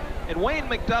 And Wayne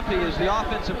McDuffie is the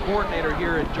offensive coordinator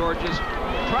here at Georgia's,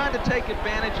 trying to take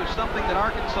advantage of something that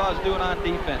Arkansas is doing on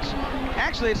defense.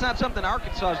 Actually, it's not something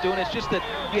Arkansas is doing. It's just that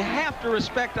you have to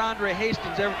respect Andre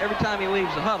Hastings every time he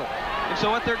leaves the huddle. And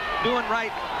so what they're doing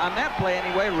right on that play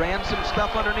anyway, ran some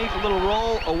stuff underneath, a little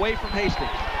roll away from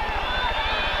Hastings.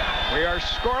 We are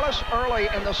scoreless early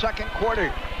in the second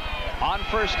quarter. On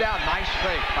first down, nice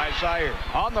fake by Zaire.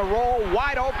 On the roll,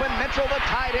 wide open, Mitchell the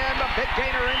tight end, a big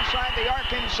gainer inside the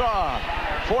Arkansas.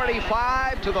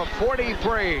 45 to the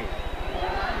 43.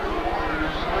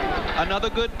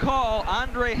 Another good call.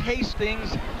 Andre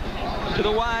Hastings to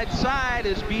the wide side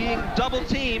is being double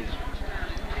teamed.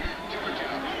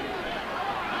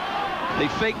 They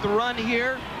fake the run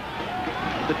here.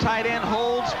 The tight end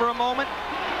holds for a moment,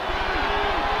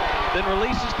 then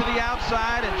releases to the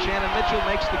outside, and Shannon Mitchell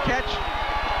makes the catch.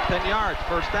 10 yards,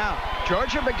 first down.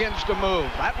 Georgia begins to move.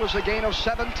 That was a gain of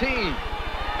 17.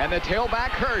 And the tailback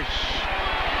Hurst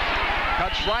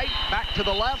cuts right, back to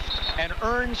the left, and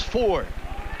earns 4.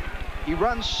 He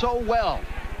runs so well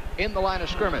in the line of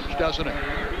scrimmage, doesn't he?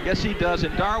 Yes, he does.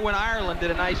 And Darwin Ireland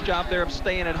did a nice job there of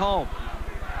staying at home.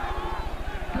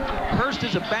 Hurst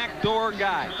is a backdoor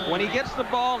guy. When he gets the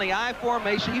ball in the I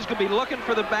formation, he's going to be looking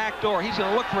for the back door. He's going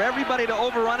to look for everybody to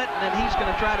overrun it, and then he's going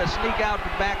to try to sneak out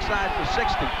the backside for 60.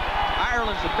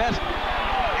 Ireland's the best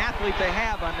athlete they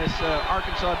have on this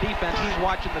Arkansas defense. He's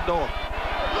watching the door.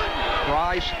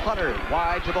 Bryce Hunter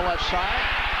wide to the left side.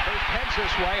 Hurst heads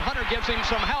this way. Hunter gives him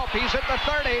some help. He's at the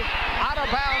 30, out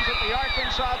of bounds at the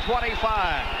Arkansas 25.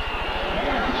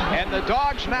 And the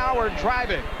Dogs now are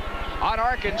driving on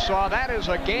Arkansas. That is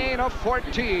a gain of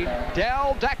 14.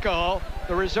 Del Deco,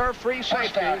 the reserve free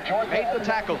safety, made the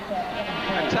tackle.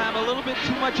 That time a little bit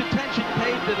too much attention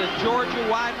paid to the Georgia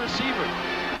wide receiver.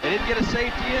 They didn't get a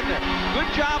safety in there. Good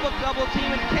job of double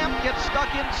teaming. Kemp gets stuck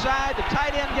inside. The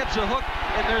tight end gets a hook,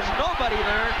 and there's nobody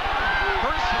there.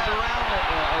 Hurst is around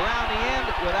the end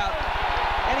without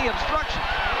any obstruction.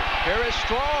 Here is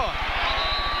Strong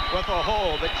with a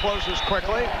hole that closes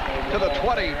quickly to the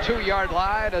 22-yard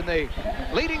line, and the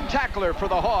leading tackler for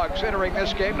the Hogs entering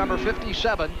this game, number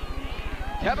 57,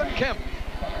 Kevin Kemp,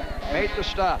 made the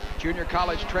stop. Junior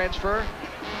college transfer.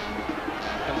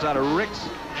 Comes out of Ricks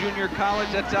Junior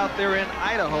College. That's out there in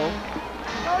Idaho.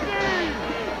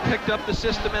 Picked up the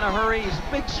system in a hurry. He's a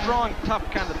big, strong, tough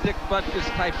kind of Dick Butkus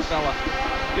type fella.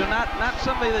 You know, not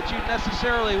somebody that you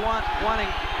necessarily wanting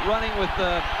running with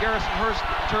Garrison Hurst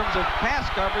in terms of pass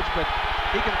coverage, but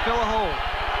he can fill a hole.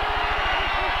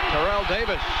 Terrell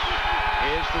Davis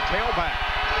is the tailback.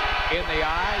 In the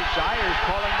eye, Zaire's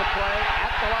calling the play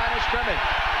at the line of scrimmage.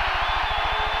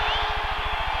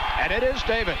 And it is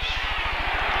Davis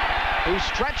who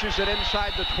stretches it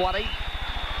inside the 20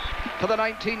 to the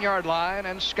 19-yard line,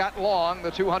 and Scott Long, the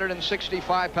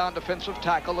 265-pound defensive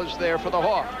tackle, is there for the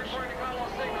Hawks.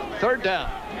 Third down.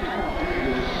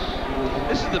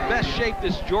 This is the best shape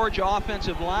this Georgia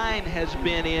offensive line has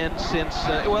been in since,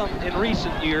 well, in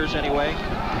recent years anyway.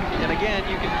 And again,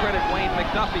 you can credit Wayne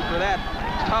McDuffie for that.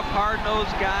 Tough,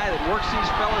 hard-nosed guy that works these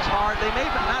fellas hard. They may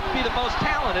not be the most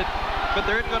talented, but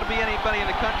there isn't going to be anybody in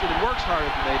the country that works harder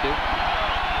than they do.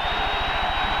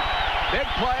 Big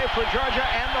play for Georgia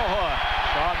and the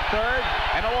Hawks on third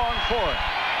and a long 4.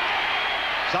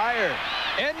 Zaire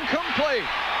incomplete.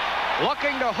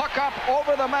 Looking to hook up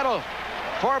over the middle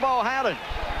for Bohannon.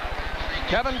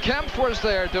 Kevin Kemp was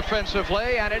there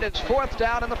defensively, and it is fourth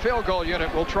down, and the field goal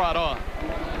unit will trot on.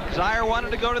 Zaire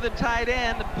wanted to go to the tight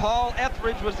end. Paul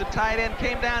Etheridge was the tight end,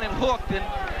 came down and hooked. And,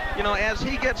 you know, as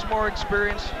he gets more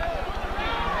experience,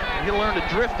 he'll learn to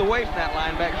drift away from that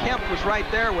linebacker. Kemp was right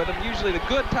there with him. Usually the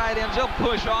good tight ends, they'll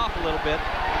push off a little bit.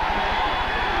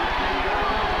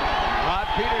 Todd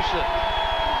Peterson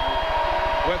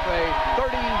with a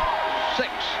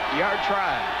 36-yard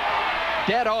try.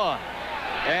 Dead on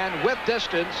and with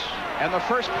distance. And the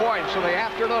first points of the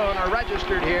afternoon are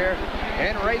registered here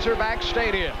in Razorback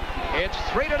Stadium. It's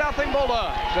 3-0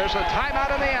 Bulldogs. There's a timeout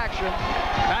in the action.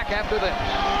 Back after this.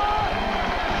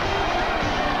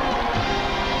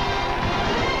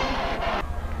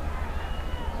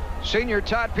 Senior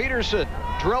Todd Peterson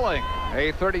drilling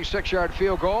a 36-yard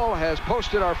field goal has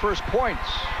posted our first points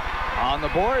on the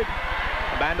board.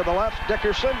 The man to the left,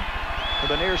 Dickerson, to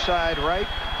the near side right.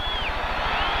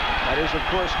 That is, of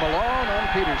course, Malone and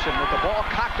Peterson with the ball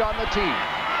cocked on the tee.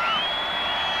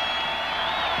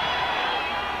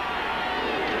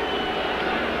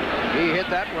 He hit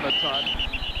that one a ton.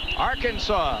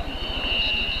 Arkansas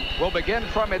will begin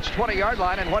from its 20-yard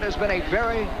line in what has been a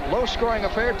very low-scoring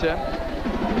affair, Tim.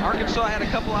 Arkansas had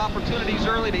a couple of opportunities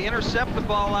early to intercept the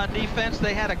ball on defense.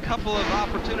 They had a couple of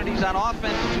opportunities on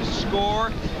offense to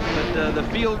score, but the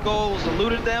field goals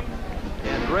eluded them,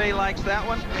 and Ray likes that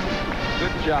one.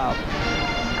 Good job.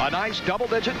 A nice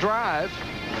double-digit drive,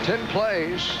 10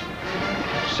 plays,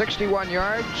 61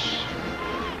 yards,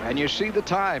 and you see the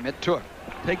time it took.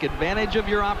 Take advantage of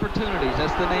your opportunities.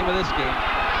 That's the name of this game.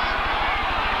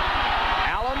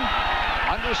 Allen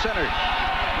under center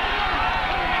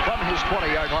from his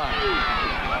 20-yard line.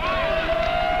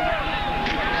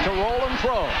 to roll and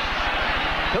throw.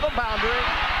 To the boundary.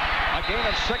 A gain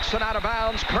of 6 and out of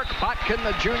bounds. Kirk Botkin,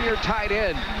 the junior tight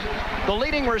end. The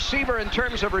leading receiver in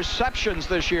terms of receptions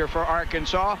this year for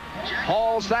Arkansas.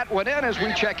 Hauls that one in as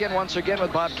we check in once again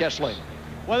with Bob Kessling.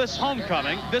 Well, this is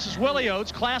homecoming. This is Willie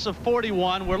Oates, class of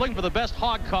 41. We're looking for the best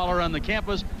hog caller on the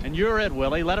campus, and you're it,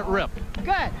 Willie. Let it rip.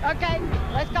 Good. Okay,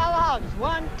 let's call the hogs.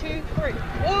 1, 2, 3. Ooh!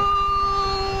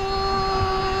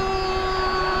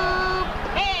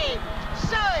 Hey!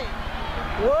 Sully!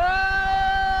 Whoa!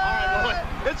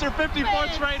 It's her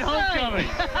 54th straight homecoming.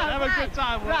 Have a good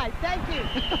time, Will. Right, thank you.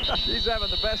 She's having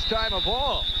the best time of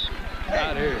all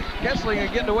out here. Kessling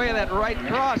getting away with that right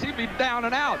cross. He'd be down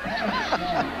and out.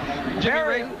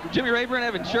 Jimmy Rayburn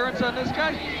have insurance on this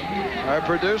guy? Our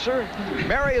producer,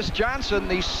 Marius Johnson,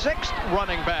 the 6th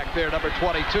running back there, number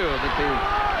 22, that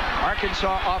the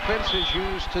Arkansas offense has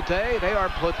used today. They are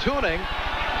platooning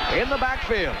in the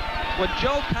backfield. What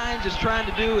Joe Kynes is trying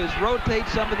to do is rotate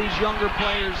some of these younger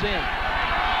players in.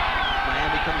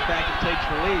 Miami comes back and takes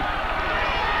the lead.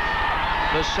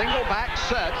 The single back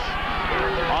set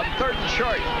on 3rd and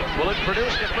short. Will it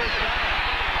produce the first down?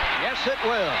 Yes, it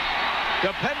will.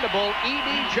 Dependable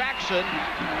E.D. Jackson,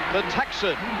 the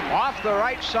Texan, off the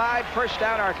right side, first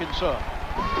down Arkansas.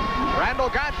 Randall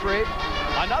Godfrey,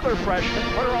 another freshman.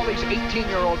 What are all these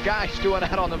 18-year-old guys doing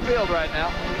out on the field right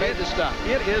now? Made the stuff.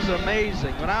 It is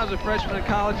amazing. When I was a freshman in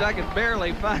college, I could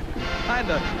barely find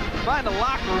a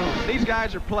locker room. These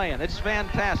guys are playing. It's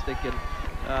fantastic. And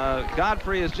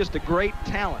Godfrey is just a great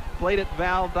talent. Played at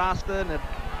Valdosta and a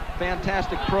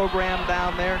fantastic program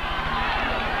down there.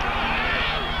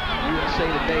 USA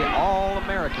Today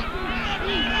All-American.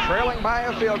 Trailing by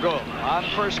a field goal on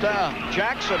first down.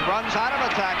 Jackson runs out of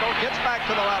a tackle, gets back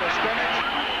to the line of scrimmage,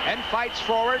 and fights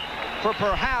forward for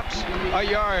perhaps a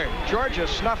yard. Georgia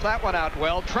snuffed that one out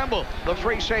well. Tremble, the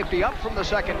free safety, up from the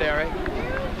secondary,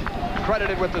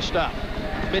 credited with the stop.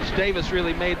 Mitch Davis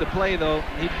really made the play, though.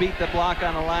 He beat the block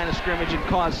on the line of scrimmage and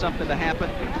caused something to happen.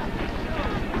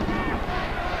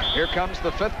 Here comes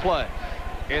the 5th play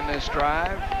in this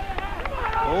drive.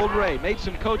 Old Ray made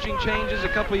some coaching changes a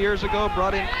couple years ago,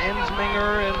 brought in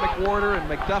Ensminger and McWhorter and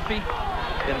McDuffie,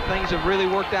 and things have really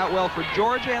worked out well for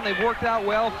Georgia, and they've worked out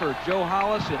well for Joe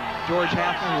Hollis and George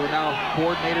Hafner, who are now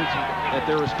coordinators at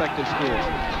their respective schools.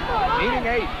 Needing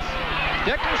 8.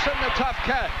 Dickerson, the tough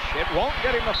catch. It won't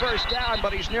get him the first down,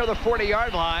 but he's near the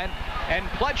 40-yard line, and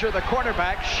Pledger, the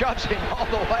cornerback, shoves him all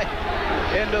the way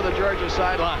into the Georgia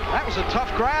sideline. That was a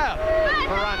tough grab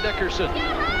for Ron Dickerson.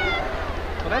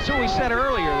 Well, that's what we said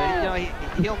earlier. That,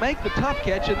 he'll make the tough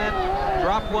catch and then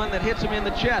drop one that hits him in the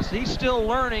chest. He's still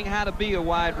learning how to be a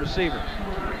wide receiver.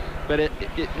 But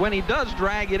when he does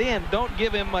drag it in, don't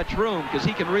give him much room, because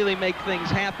he can really make things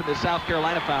happen, as South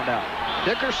Carolina found out.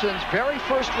 Dickerson's very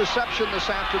first reception this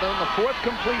afternoon, the 4th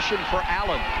completion for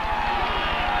Allen,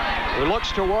 who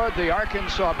looks toward the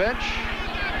Arkansas bench,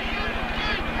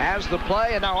 has the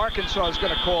play, and now Arkansas is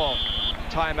going to call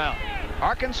timeout.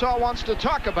 Arkansas wants to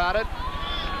talk about it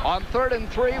on 3rd and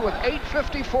 3 with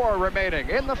 8:54 remaining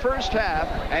in the first half,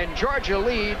 and Georgia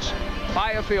leads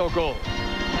by a field goal.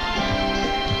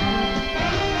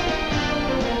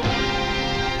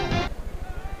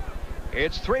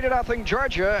 It's 3-0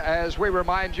 Georgia, as we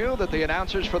remind you that the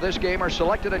announcers for this game are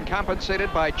selected and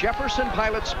compensated by Jefferson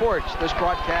Pilot Sports. This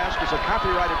broadcast is a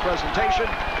copyrighted presentation.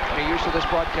 Any use of this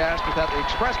broadcast without the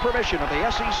express permission of the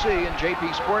SEC and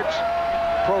JP Sports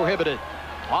prohibited.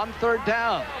 On 3rd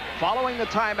down, following the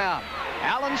timeout,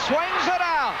 Allen swings it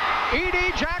out.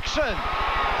 E.D. Jackson,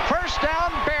 first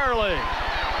down barely.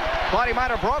 Thought he might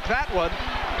have broke that one.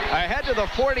 Ahead to the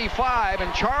 45,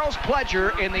 and Charles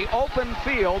Pledger in the open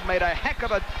field made a heck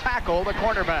of a tackle, the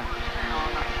cornerback.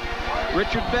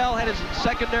 Richard Bell had his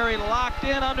secondary locked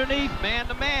in underneath,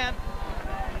 man-to-man.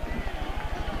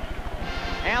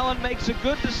 Allen makes a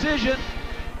good decision,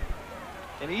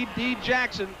 and E.D.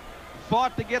 Jackson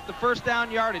fought to get the first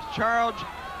down yardage.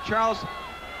 Charles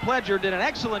Pledger did an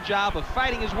excellent job of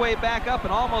fighting his way back up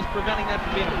and almost preventing that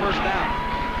from being a first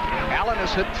down. Allen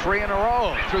has hit 3 in a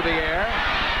row through the air.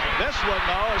 This one,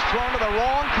 though, is thrown to the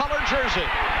wrong color jersey,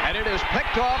 and it is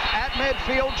picked off at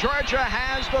midfield. Georgia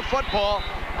has the football.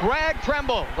 Greg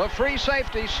Tremble, the free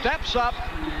safety, steps up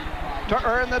to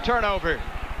earn the turnover.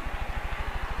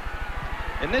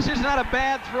 And this is not a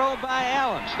bad throw by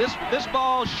Allen. This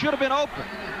ball should have been open.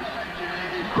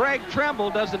 Greg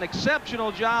Tremble does an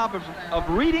exceptional job of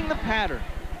reading the pattern.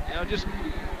 Just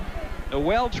a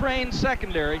well-trained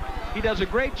secondary. He does a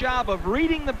great job of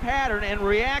reading the pattern and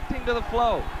reacting to the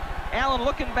flow. Allen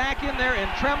looking back in there, and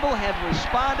Tremble had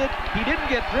responded. He didn't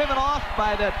get driven off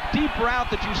by that deep route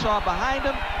that you saw behind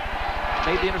him.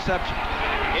 Made the interception.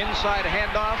 Inside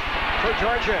handoff for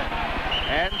Georgia.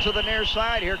 And to the near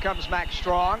side, here comes Max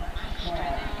Strong.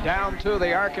 Down to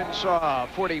the Arkansas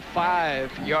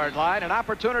 45-yard line. An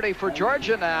opportunity for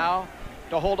Georgia now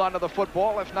to hold on to the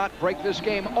football, if not break this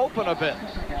game open a bit.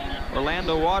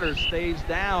 Orlando Waters stays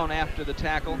down after the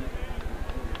tackle.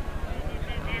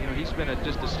 You know, he's been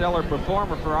just a stellar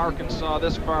performer for Arkansas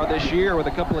this far this year with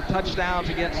a couple of touchdowns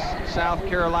against South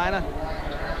Carolina.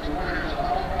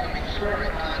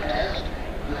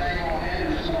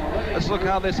 Let's look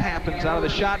how this happens. Out of the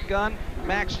shotgun,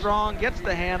 Max Strong gets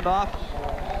the handoff,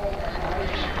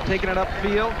 taking it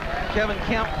upfield. Kevin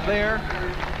Kemp there,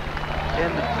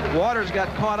 and Waters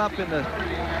got caught up in the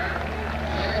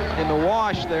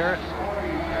wash there.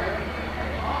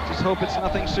 Just hope it's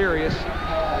nothing serious.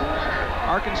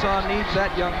 Arkansas needs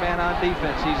that young man on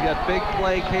defense. He's got big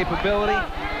play capability,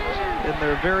 and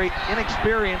they're very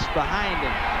inexperienced behind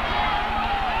him.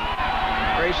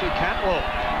 Gracie Cantwell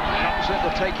comes in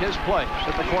to take his place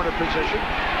at the corner position.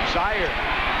 Zaire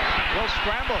will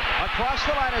scramble across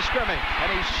the line of scrimmage,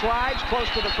 and he slides close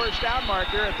to the first down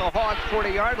marker at the Hawks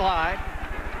 40-yard line.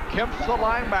 Kemp, the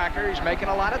linebacker, he's making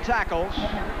a lot of tackles.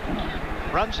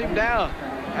 Runs him down.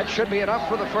 That should be enough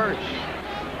for the first.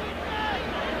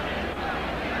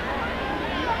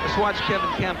 Let's watch Kevin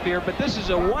Kemp here, but this is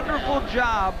a wonderful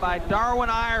job by Darwin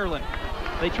Ireland.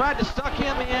 They tried to suck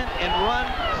him in and run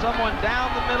someone down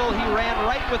the middle. He ran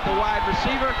right with the wide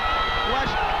receiver,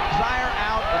 flushed Zaire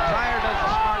out, and Zaire does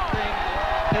the smart thing,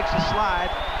 takes a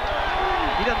slide.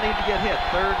 He doesn't need to get hit,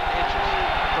 3rd inches.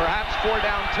 Perhaps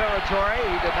 4-down territory.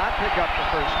 He did not pick up the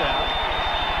first down.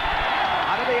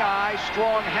 Out of the eye,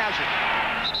 Strong has it.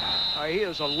 He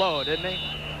is a load, isn't he?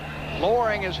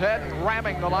 Lowering his head and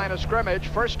ramming the line of scrimmage.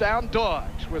 First down,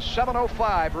 Dogs, with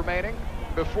 7:05 remaining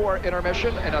before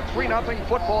intermission, and a 3-0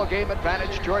 football game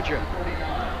advantage, Georgia.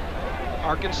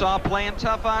 Arkansas playing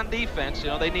tough on defense.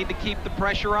 You know, they need to keep the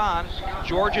pressure on.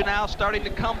 Georgia now starting to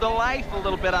come to life a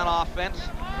little bit on offense.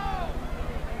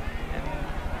 And,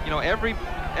 you know, every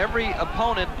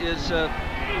opponent is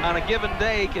on a given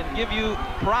day can give you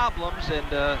problems,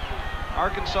 and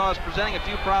Arkansas is presenting a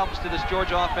few problems to this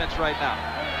Georgia offense right now.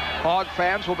 Hog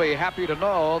fans will be happy to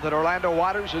know that Orlando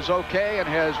Waters is okay and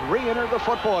has re-entered the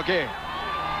football game.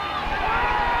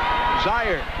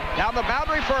 Zaire down the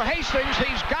boundary for Hastings.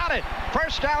 He's got it.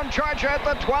 First down, Georgia at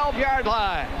the 12-yard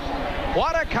line.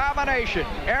 What a combination.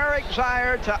 Eric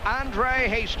Zaire to Andre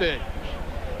Hastings.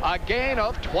 A gain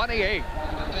of 28.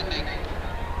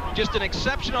 Just an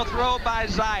exceptional throw by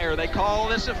Zaire. They call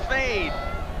this a fade.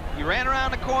 He ran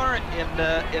around the corner, and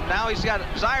now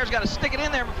Zaire's got to stick it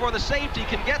in there before the safety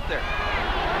can get there.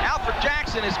 Alfred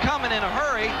Jackson is coming in a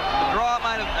hurry. The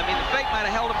fake might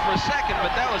have held him for a second,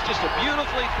 but that was just a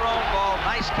beautifully thrown ball.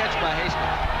 Nice catch by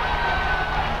Hastings.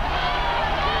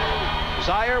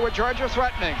 Zaire with Georgia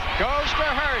threatening. Goes to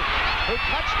Hurst, who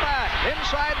cuts back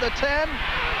inside the 10,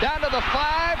 down to the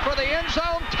 5 for the end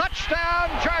zone. Touchdown,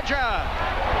 Georgia.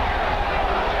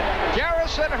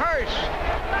 Garrison Hurst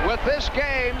with this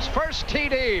game's first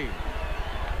TD.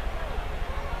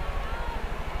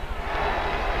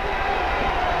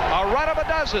 A run of a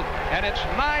dozen, and it's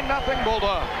 9-0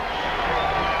 Bulldogs.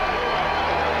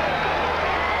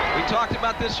 We talked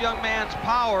about this young man's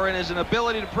power and his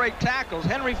inability to break tackles.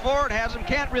 Henry Ford has him,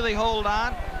 can't really hold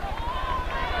on.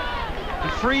 He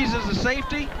freezes the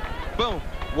safety. Boom.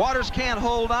 Waters can't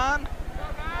hold on.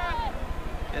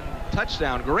 And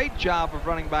touchdown. Great job of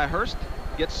running by Hurst.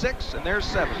 Gets 6, and there's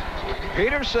 7.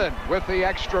 Peterson with the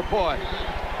extra point.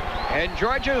 And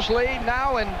Georgia's lead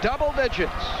now in double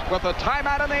digits with a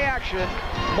timeout in the action.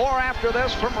 More after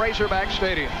this from Razorback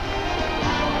Stadium.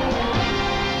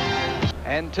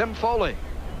 And Tim Foley,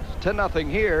 10-0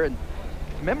 here. And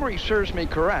if memory serves me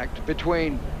correct,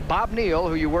 between Bob Neal,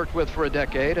 who you worked with for a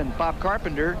decade, and Bob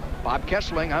Carpenter, Bob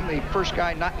Kessling, I'm the first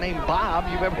guy not named Bob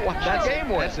you've ever watched that game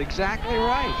with. That's exactly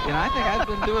right. And I think I've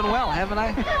been doing well, haven't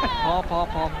I?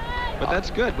 Paul. But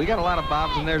that's good. We got a lot of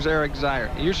Bobs, and there's Eric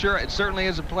Zaire. You're sure? It certainly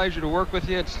is a pleasure to work with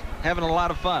you. It's having a lot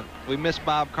of fun. We miss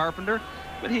Bob Carpenter,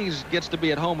 but he gets to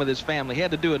be at home with his family. He had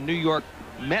to do a New York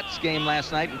Mets game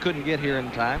last night and couldn't get here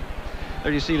in time.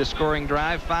 There you see the scoring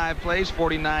drive. 5 plays,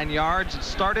 49 yards. It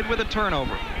started with a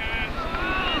turnover.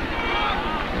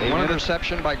 One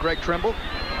interception by Greg Trimble.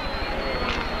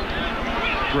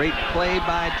 Great play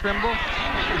by Trimble.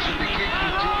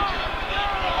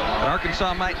 But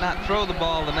Arkansas might not throw the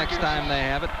ball the next time they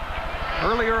have it.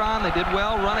 Earlier on, they did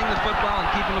well running the football and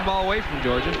keeping the ball away from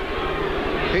Georgia.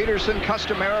 Peterson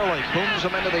customarily booms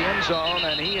him into the end zone,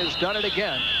 and he has done it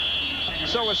again.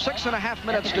 So with 6.5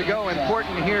 minutes to go,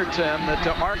 important here, Tim, that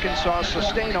Arkansas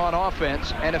sustain on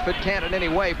offense, and if it can in any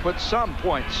way, put some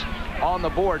points on the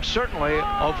board. Certainly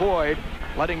avoid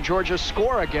letting Georgia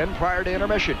score again prior to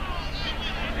intermission.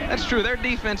 That's true. Their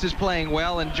defense is playing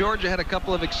well, and Georgia had a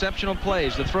couple of exceptional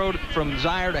plays. The throw from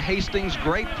Zaire to Hastings,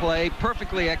 great play,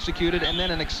 perfectly executed, and then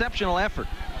an exceptional effort.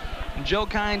 And Joe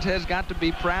Kynes has got to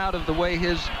be proud of the way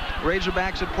his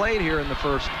Razorbacks have played here in the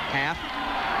first half,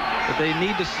 but they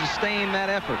need to sustain that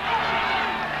effort.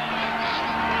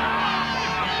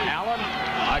 Allen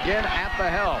again at the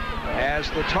helm as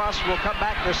the toss will come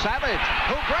back to Savage,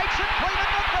 who breaks it clean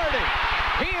at the 30.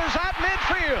 He is at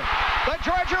midfield. The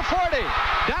Georgia 40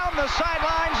 down the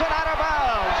sidelines and out of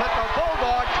bounds at the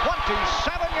Bulldog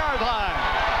 27-yard line.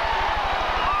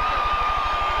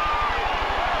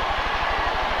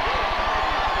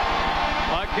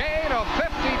 A gain of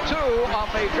 52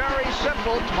 off a very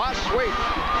simple toss sweep.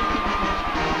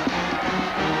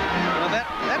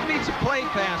 That beats a play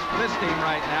pass for this team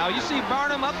right now. You see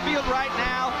Barnum upfield right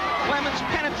now. Clemens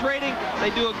penetrating. They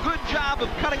do a good job of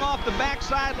cutting off the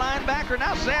backside linebacker.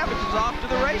 Now Savage is off to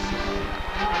the races.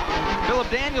 Philip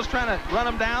Daniels trying to run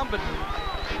him down, but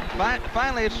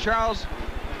finally it's Charles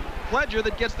Pledger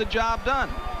that gets the job done.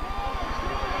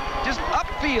 Just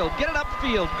upfield, get it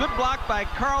upfield. Good block by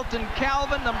Carlton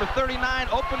Calvin. Number 39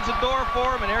 opens the door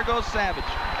for him, and there goes Savage.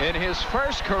 In his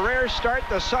first career start,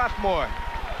 the sophomore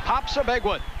pops a big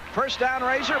one. First down,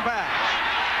 Razorbacks.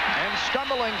 And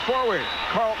stumbling forward,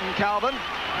 Carlton Calvin,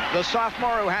 the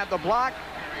sophomore who had the block.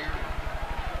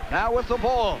 Now with the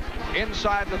ball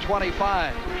inside the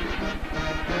 25.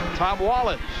 Tom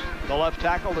Wallace, the left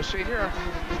tackle, the senior,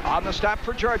 on the stop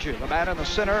for Georgia, the man in the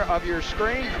center of your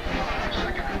screen.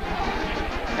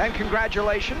 And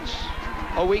congratulations,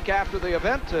 a week after the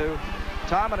event, to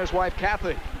Tom and his wife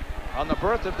Kathy on the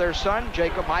birth of their son,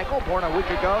 Jacob Michael, born a week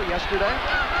ago yesterday.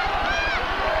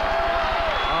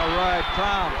 All right,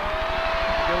 Tom.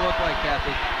 You'll look like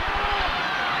Kathy.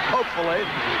 Hopefully.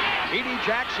 Edie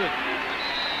Jackson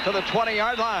to the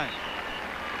 20-yard line.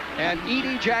 And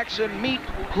Edie Jackson meet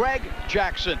Greg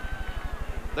Jackson,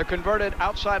 the converted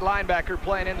outside linebacker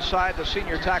playing inside, the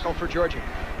senior tackle for Georgia.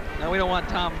 Now, we don't want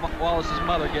Tom Wallace's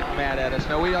mother getting mad at us.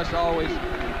 No, we just always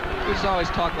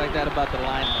talk like that about the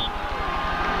linemen.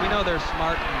 We know they're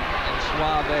smart and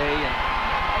suave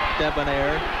and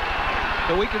debonair,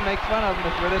 but we can make fun of them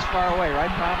if we're this far away,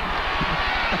 right, Tom?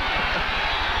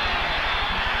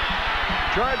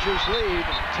 Georgia's lead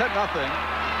 10-0,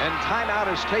 and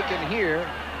timeout is taken here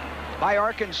by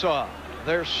Arkansas.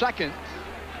 Their second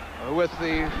with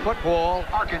the football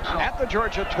at the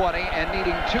Georgia 20 and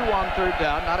needing 2 on third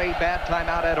down. Not a bad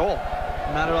timeout at all.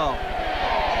 Not at all.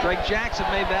 Greg Jackson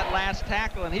made that last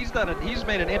tackle, and he's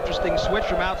made an interesting switch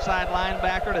from outside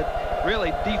linebacker to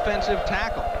really defensive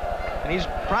tackle. And he's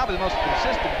probably the most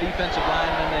consistent defensive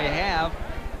lineman they have.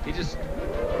 He just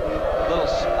a little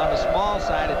on the small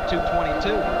side at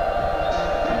 222.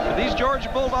 But these Georgia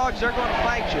Bulldogs, they're going to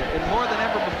fight you. And more than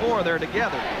ever before, they're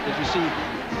together. As you see,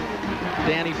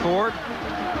 Danny Ford,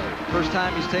 first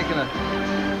time he's taken a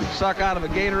suck out of a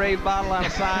Gatorade bottle on the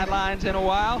sidelines in a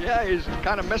while. Yeah, he's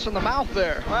kind of missing the mouth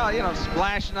there. Well, you know,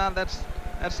 splashing on, that's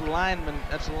the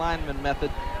lineman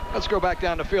method. Let's go back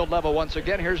down to field level once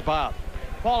again. Here's Bob.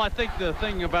 Paul, I think the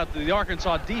thing about the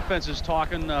Arkansas defense is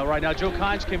talking right now. Joe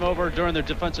Kynes came over during their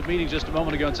defensive meeting just a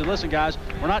moment ago and said, listen, guys,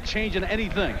 we're not changing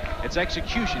anything. It's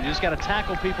execution. You just got to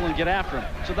tackle people and get after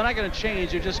them. So they're not going to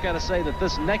change. You just got to say that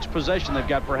this next possession they've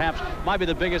got perhaps might be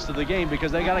the biggest of the game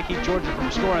because they got to keep Georgia from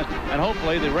scoring. And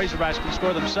hopefully the Razorbacks can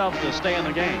score themselves to stay in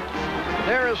the game.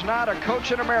 There is not a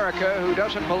coach in America who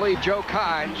doesn't believe Joe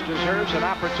Kynes deserves an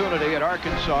opportunity at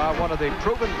Arkansas, one of the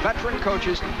proven veteran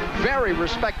coaches, very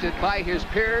respected by his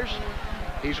peers.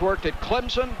 He's worked at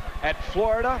Clemson, at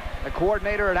Florida, a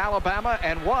coordinator at Alabama,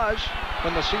 and was,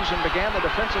 when the season began, the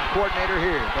defensive coordinator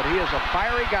here. But he is a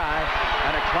fiery guy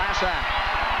and a class act.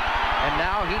 And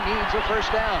now he needs a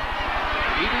first down.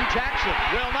 Edie Jackson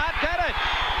will not get it.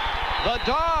 The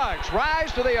Dogs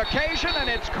rise to the occasion, and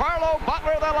it's Carlo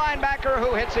Butler, the linebacker,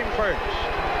 who hits him first.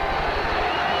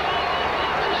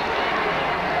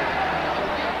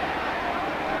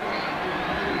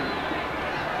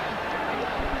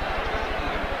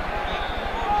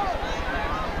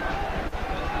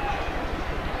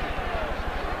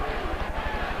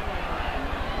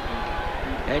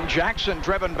 And Jackson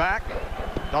driven back,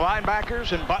 the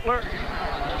linebackers and Butler.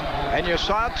 And you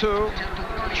saw, too,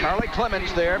 Charlie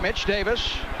Clemens there, Mitch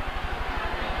Davis.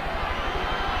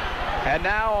 And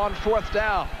now on fourth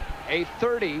down, a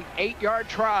 38-yard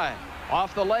try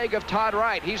off the leg of Todd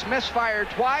Wright. He's misfired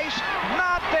twice,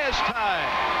 not this time.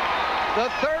 The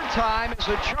third time is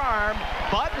a charm,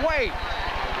 but wait,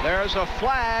 there's a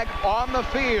flag on the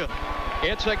field.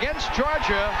 It's against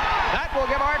Georgia, That will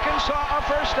give Arkansas a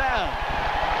first down.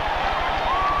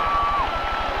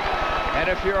 And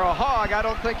if you're a Hog, I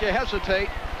don't think you hesitate,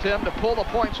 Tim, to pull the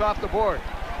points off the board.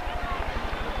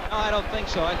 No, I don't think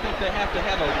so. I think they have to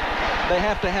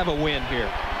have a win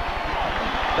here.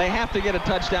 They have to get a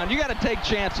touchdown. You got to take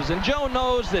chances. And Joe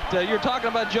knows that you're talking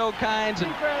about Joe Kynes,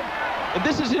 and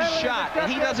this is his shot.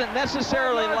 And he doesn't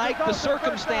necessarily like the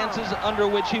circumstances under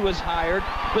which he was hired,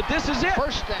 but this is it.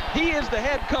 First down. He is the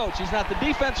head coach. He's not the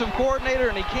defensive coordinator,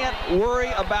 and he can't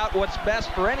worry about what's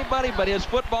best for anybody but his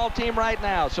football team right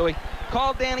now. So he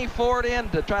called Danny Ford in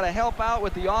to try to help out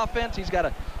with the offense. He's got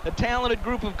a talented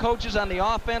group of coaches on the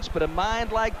offense, but a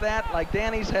mind like that, like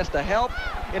Danny's, has to help.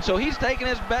 And so he's taking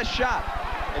his best shot.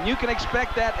 And you can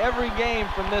expect that every game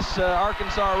from this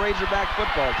Arkansas Razorback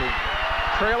football team.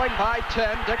 Trailing by 10,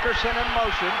 Dickerson in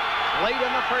motion. Late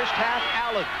in the first half,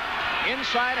 Allen.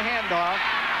 Inside handoff,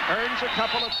 earns a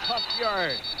couple of tough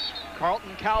yards.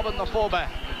 Carlton Calvin, the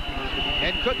fullback.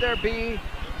 And could there be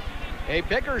a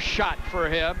bigger shot for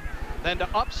him than to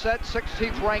upset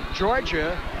 16th ranked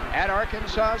Georgia at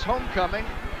Arkansas's homecoming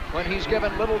when he's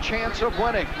given little chance of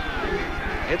winning?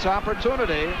 It's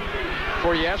opportunity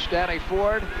for, yes, Danny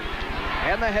Ford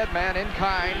and the head man in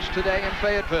Kynes today in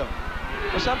Fayetteville.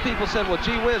 Well, some people said, well,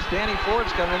 gee whiz, Danny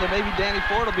Ford's coming in, then maybe Danny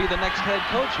Ford will be the next head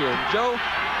coach here. And Joe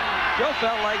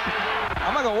felt like,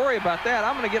 I'm not going to worry about that.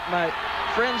 I'm going to get my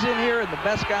friends in here and the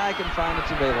best guy I can find that's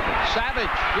available.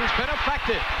 Savage, who's been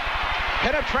effective,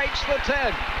 penetrates the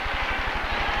 10.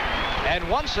 And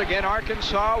once again,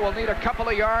 Arkansas will need a couple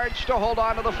of yards to hold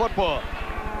on to the football.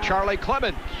 Charlie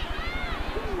Clemens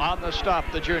on the stop,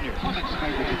 the junior.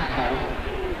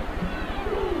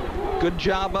 Good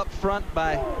job up front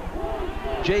by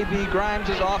J.B. Grimes'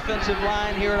 offensive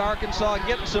line here at Arkansas,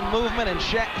 getting some movement, and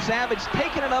Savage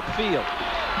taking it upfield.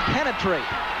 Penetrate.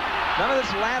 None of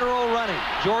this lateral running.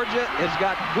 Georgia has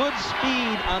got good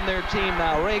speed on their team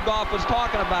now. Ray Goff was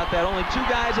talking about that. Only two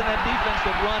guys in that defense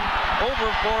that run over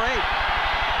 4.8.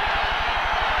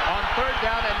 On third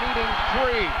down and needing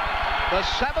 3. The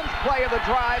 7th play of the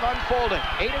drive unfolding,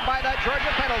 aided by that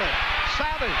Georgia penalty.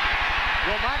 Savage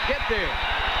will not get there.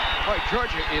 Boy,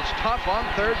 Georgia is tough on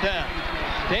third down.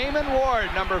 Damon Ward,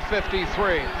 number 53.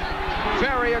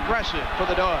 Very aggressive for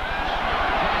the Dogs.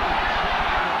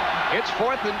 It's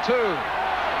 4th and 2.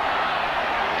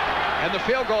 And the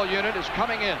field goal unit is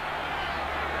coming in.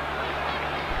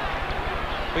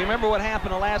 We remember what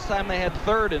happened the last time they had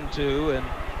 3rd and 2, and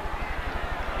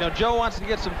you know, Joe wants to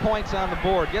get some points on the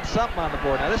board, get something on the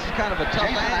board. Now, this is kind of a tough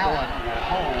Jason angle. Allen will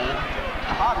hold.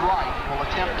 Todd Wright will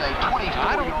attempt a 24.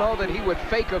 I don't know that he would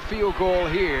fake a field goal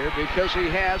here because he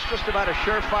has just about a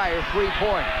surefire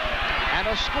 3-point and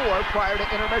a score prior to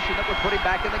intermission that would put him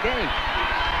back in the game.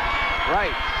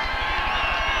 Right.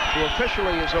 Who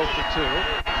officially is 0 for 2.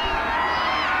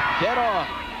 Dead on.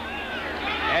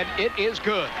 And it is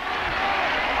good.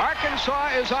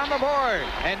 Arkansas is on the board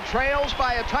and trails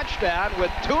by a touchdown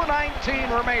with 2:19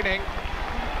 remaining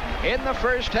in the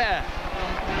first half.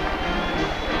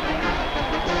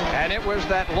 And it was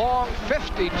that long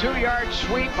 52-yard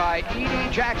sweep by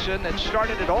E.D. Jackson that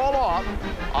started it all off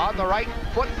on the right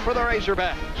foot for the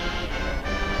Razorbacks.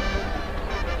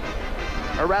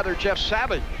 Or rather, Jeff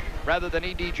Savage, rather than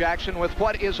E.D. Jackson, with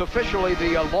what is officially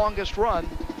the longest run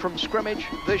from scrimmage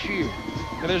this year.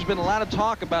 Now, there's been a lot of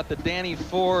talk about the Danny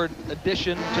Ford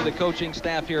addition to the coaching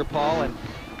staff here, Paul. And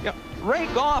you know, Ray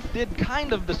Goff did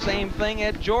kind of the same thing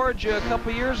at Georgia a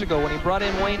couple years ago when he brought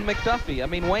in Wayne McDuffie. I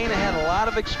mean, Wayne had a lot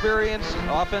of experience,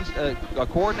 offense, a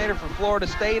coordinator for Florida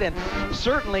State, and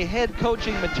certainly head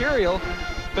coaching material.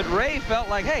 But Ray felt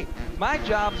like, hey, my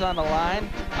job's on the line.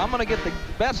 I'm going to get the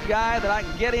best guy that I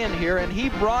can get in here, and he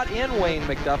brought in Wayne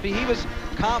McDuffie. He was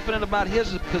confident about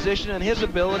his position and his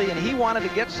ability, and he wanted to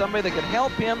get somebody that could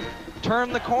help him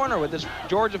turn the corner with this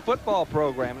Georgia football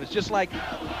program. And it's just like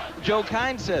Joe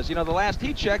Kynes says, you know, the last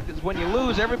he checked is when you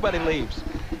lose, everybody leaves.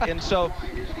 And so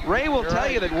Ray will tell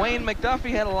you that Wayne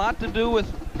McDuffie had a lot to do with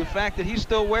the fact that he's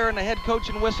still wearing the head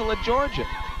coaching whistle at Georgia.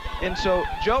 And so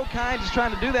Joe Kynes is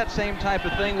trying to do that same type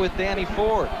of thing with Danny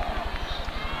Ford,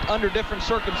 under different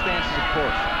circumstances, of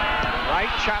course.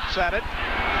 Wright chops at it.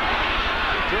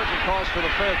 Georgia calls for the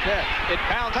fair catch. It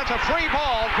bounds. That's a free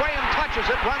ball. Graham touches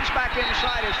it, runs back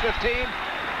inside his 15,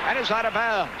 and is out of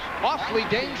bounds. Awfully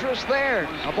dangerous there.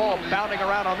 A ball bounding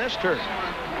around on this turf.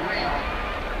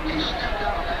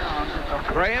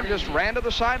 Graham just ran to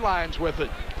the sidelines with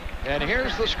it. And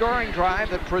here's the scoring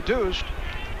drive that produced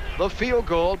the field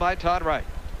goal by Todd Wright.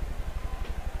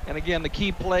 And again, the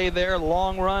key play there,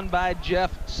 long run by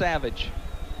Jeff Savage.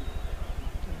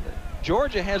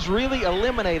 Georgia has really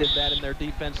eliminated that in their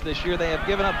defense this year. They have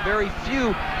given up very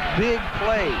few big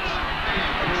plays.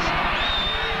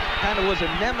 Kind of was a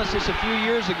nemesis a few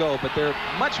years ago, but they're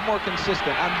much more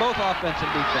consistent on both offense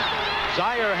and defense.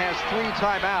 Zaire has 3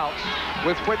 timeouts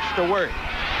with which to work.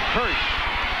 Hurst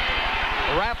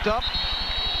wrapped up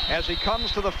as he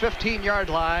comes to the 15-yard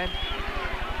line,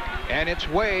 and it's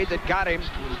Wade that got him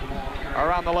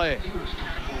around the leg.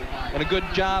 And a good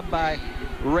job by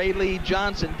Ray Lee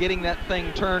Johnson getting that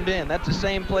thing turned in. That's the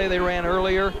same play they ran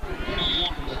earlier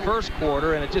the first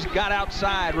quarter, and it just got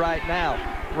outside right now.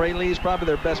 Ray Lee's probably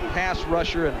their best pass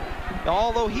rusher, and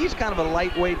although he's kind of a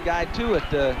lightweight guy too at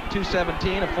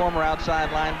 217, a former outside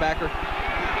linebacker,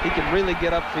 he can really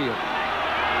get upfield.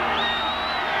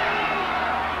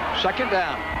 2nd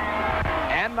down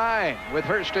and 9 with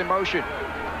Hurst in motion.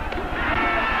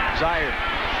 Zaire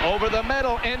over the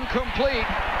middle, incomplete,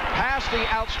 past the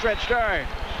outstretched arm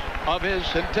of his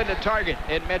intended target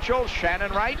in Mitchell.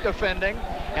 Shannon Wright defending,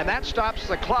 and that stops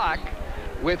the clock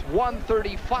with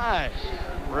 1:35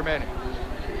 remaining.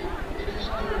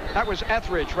 That was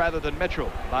Etheridge rather than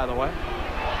Mitchell, by the way.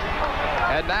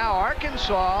 And now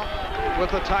Arkansas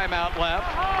with the timeout left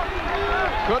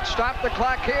could stop the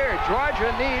clock here.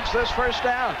 Georgia needs this first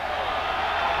down.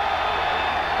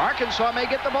 Arkansas may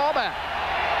get the ball back.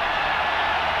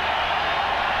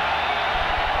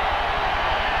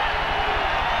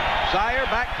 Zaire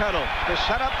backpedal to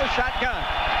set up the shotgun.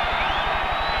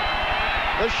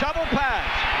 The shovel pass.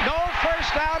 No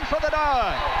first down for the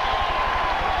Dogs.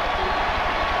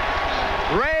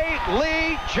 Ray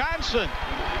Lee Johnson,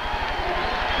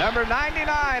 number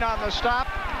 99 on the stop.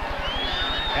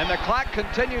 And the clock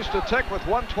continues to tick with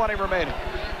 1:20 remaining.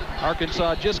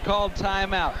 Arkansas just called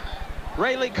timeout.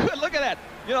 Ray Lee, good, look at that.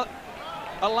 You know,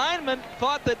 a lineman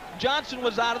thought that Johnson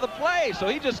was out of the play, so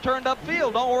he just turned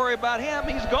upfield. Don't worry about him,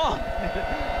 he's gone.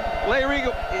 Ray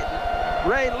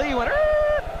Lee went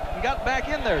and got back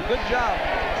in there. Good job.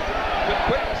 Good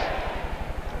quickness.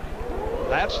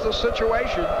 That's the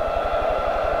situation.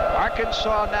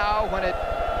 Arkansas now, when it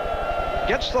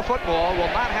gets the football,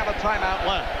 will not have a timeout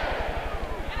left.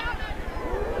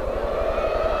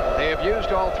 They have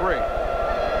used all 3.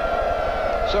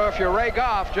 So if you're Ray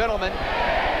Goff, gentlemen,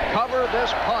 cover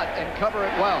this punt and cover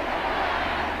it well.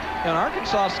 And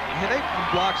Arkansas, they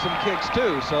block some kicks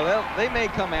too, so they may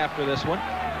come after this one.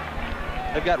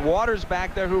 They've got Waters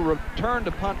back there who returned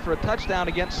to punt for a touchdown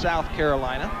against South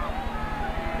Carolina.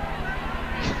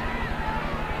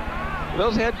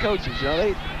 Those head coaches, you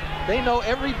know, they know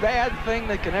every bad thing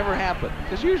that can ever happen,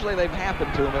 because usually they've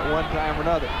happened to them at one time or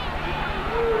another.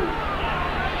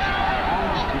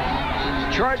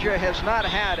 Georgia has not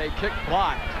had a kick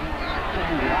blocked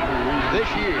this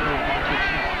year,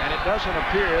 and it doesn't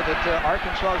appear that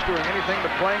Arkansas is doing anything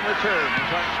but playing return.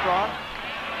 Armstrong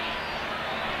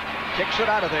kicks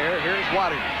it out of there. Here's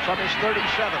Waters from his 37.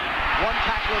 One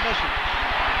tackler missing.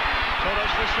 So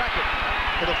does the second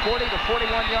to the 40 to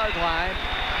 41-yard line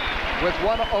with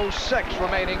 1:06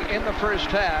 remaining in the first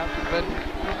half. But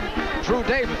Drew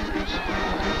Davis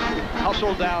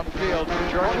hustled downfield for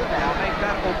Georgia, and will make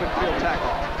that open field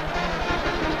tackle.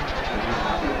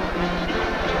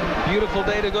 Beautiful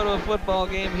day to go to a football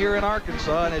game here in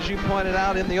Arkansas, and as you pointed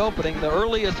out in the opening, the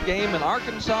earliest game in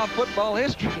Arkansas football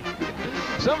history.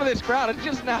 Some of this crowd is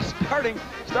just now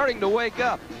starting to wake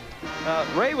up.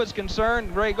 Ray was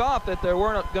concerned, Ray Goff, that there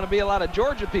weren't going to be a lot of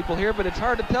Georgia people here, but it's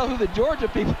hard to tell who the Georgia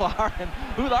people are and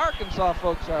who the Arkansas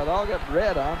folks are. They all got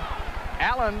red on.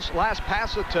 Allen's last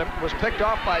pass attempt was picked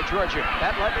off by Georgia.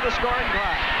 That led to the scoring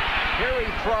drive. Here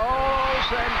he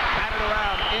throws and batted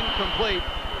around, incomplete.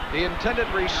 The intended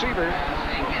receiver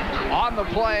on the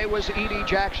play was E.D.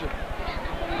 Jackson.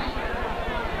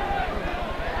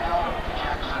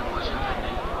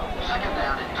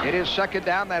 It is 2nd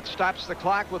down. That stops the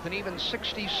clock with an even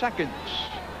 60 seconds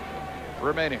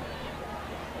remaining.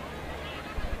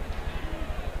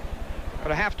 Going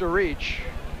to have to reach,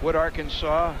 would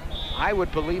Arkansas, I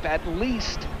would believe, at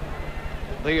least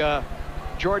the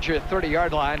Georgia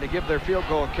 30-yard line to give their field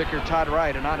goal kicker Todd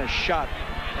Wright an honest shot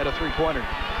at a 3-pointer.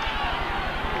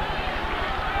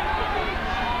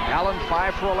 Allen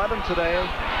 5 for 11 today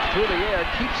through the air,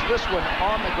 keeps this one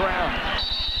on the ground.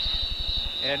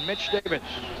 And Mitch Davis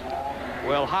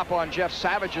will hop on Jeff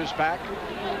Savage's back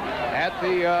at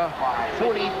the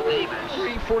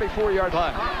 44-yard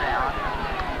line.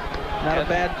 Not a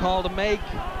bad call to make.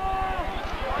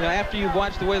 You know, after you've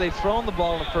watched the way they've thrown the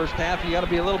ball in the first half, you got to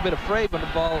be a little bit afraid when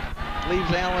the ball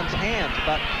leaves Allen's hands.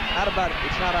 Not about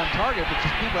it's not on target, but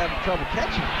just people having trouble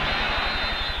catching it.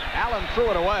 Allen threw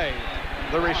it away.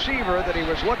 The receiver that he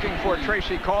was looking for,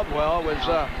 Tracy Caldwell, was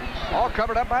all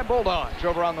covered up by Bulldogs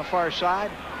over on the far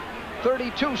side.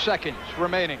 32 seconds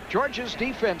remaining. Georgia's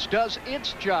defense does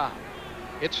its job.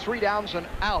 It's 3 downs and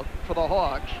out for the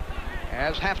Hogs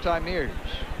as halftime nears.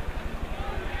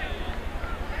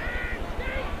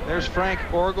 There's Frank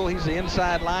Orgel. He's the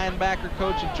inside linebacker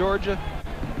coach at Georgia.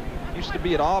 Used to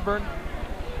be at Auburn.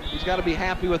 He's got to be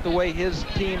happy with the way his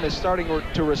team is starting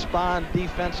to respond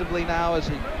defensively now as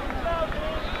he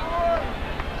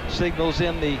signals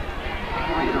in the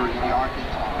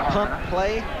punt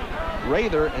play.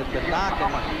 Rather has been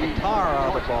knocking the tar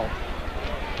out of the ball.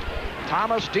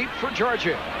 Thomas deep for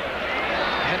Georgia.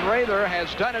 And Rather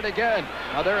has done it again.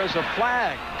 Now there is a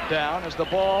flag down as the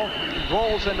ball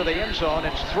rolls into the end zone.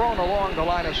 It's thrown along the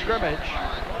line of scrimmage.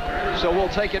 So we'll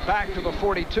take it back to the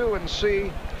 42 and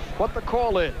see what the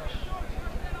call is.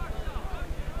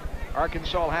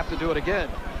 Arkansas will have to do it again.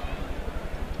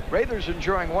 Rather's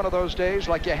enjoying one of those days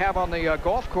like you have on the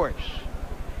golf course,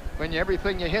 when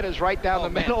everything you hit is right down the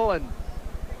middle and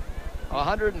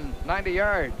 190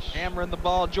 yards. Hammering the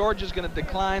ball. Georgia's going to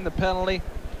decline the penalty.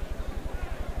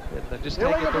 Just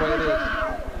take it the way it is.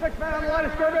 6 men on the line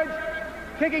of scrimmage.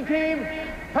 Kicking team.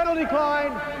 Penalty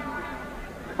decline.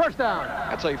 First down.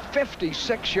 That's a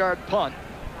 56-yard punt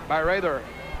by Rather.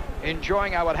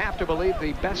 Enjoying, I would have to believe,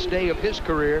 the best day of his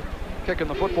career kicking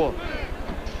the football.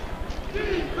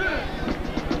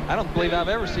 I don't believe I've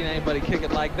ever seen anybody kick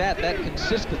it like that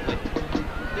consistently.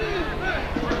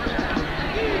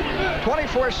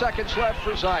 24 seconds left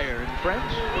for Zaire and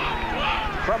friends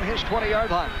from his 20-yard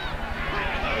line.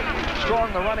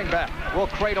 Strong, the running back, will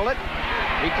cradle it.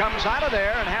 He comes out of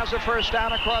there and has a first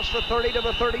down across the 30 to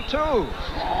the 32.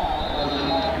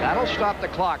 That'll stop the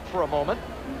clock for a moment.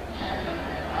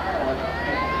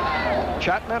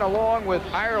 Chapman along with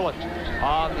Ireland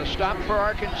on the stop for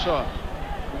Arkansas.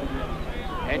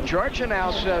 And Georgia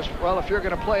now says, well, if you're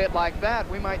going to play it like that,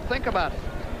 we might think about it.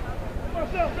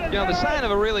 You know, the sign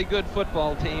of a really good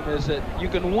football team is that you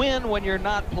can win when you're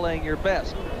not playing your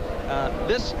best.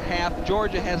 This half,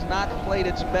 Georgia has not played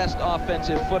its best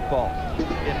offensive football.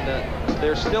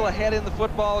 They're still ahead in the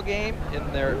football game,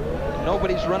 and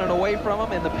nobody's running away from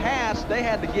them. In the past, they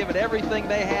had to give it everything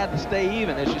they had to stay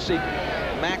even. As you see,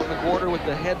 Mac McWhorter with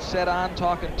the headset on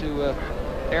talking to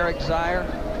Eric Zaire.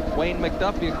 Wayne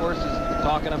McDuffie, of course, is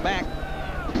talking to Mac.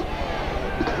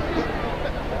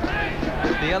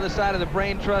 The other side of the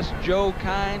Brain Trust, Joe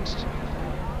Kynes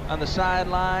on the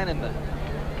sideline, and the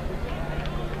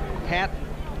hat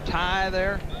tie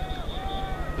there.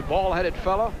 The ball-headed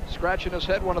fellow scratching his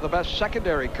head, one of the best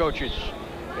secondary coaches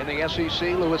in the SEC,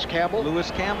 Lewis Campbell. Lewis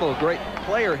Campbell, a great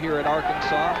player here at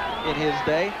Arkansas in his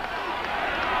day.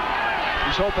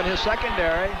 He's hoping his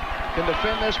secondary can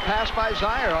defend this pass by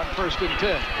Zaire on 1st and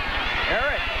 10.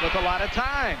 Eric with a lot of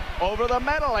time over the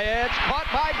middle edge, caught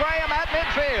by Graham at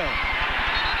midfield.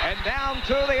 And down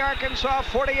to the Arkansas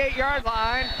 48-yard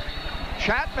line.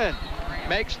 Chapman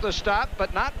makes the stop,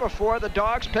 but not before the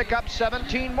Dogs pick up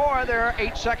 17 more. There are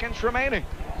 8 seconds remaining.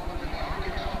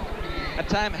 That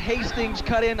time Hastings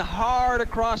cut in hard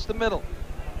across the middle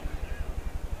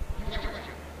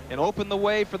and opened the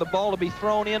way for the ball to be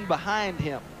thrown in behind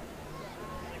him.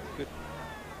 Good.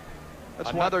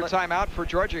 That's another timeout for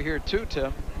Georgia here too,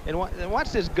 Tim. And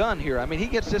watch this gun here. I mean, he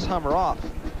gets this Hummer off.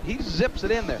 He zips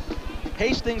it in there.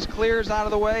 Hastings clears out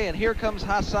of the way, and here comes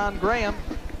Hassan Graham,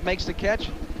 makes the catch.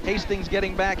 Hastings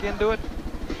getting back into it.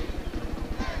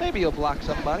 Maybe he'll block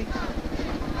somebody.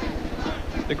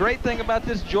 The great thing about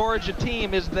this Georgia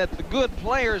team is that the good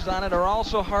players on it are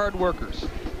also hard workers.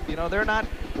 You know, they're not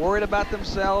worried about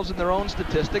themselves and their own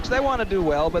statistics. They want to do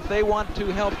well, but they want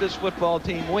to help this football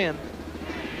team win.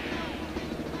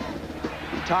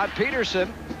 Todd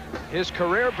Peterson, his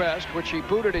career best, which he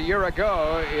booted a year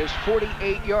ago, is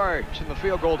 48 yards in the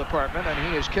field goal department, and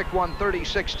he has kicked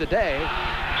 136 today.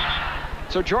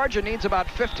 So Georgia needs about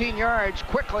 15 yards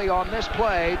quickly on this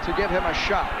play to give him a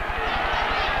shot.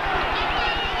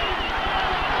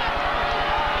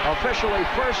 Officially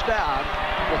first down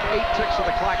with 8 ticks of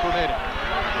the clock remaining.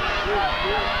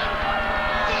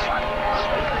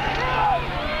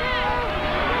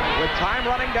 With time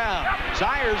running down,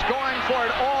 Zaire's going for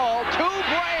it all to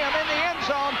Graham in the end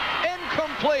zone.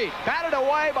 Incomplete. Batted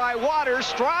away by Waters,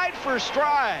 stride for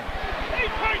stride.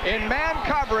 In man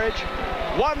coverage,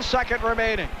 1 second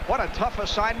remaining. What a tough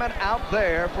assignment out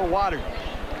there for Waters.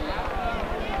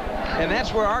 And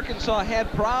that's where Arkansas had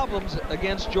problems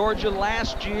against Georgia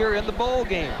last year in the bowl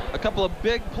game. A couple of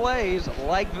big plays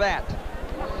like that.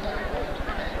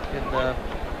 And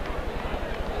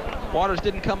Waters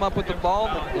didn't come up with the ball,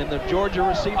 and the Georgia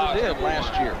receiver did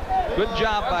last year. Good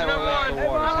job by Orlando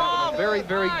Waters. a very,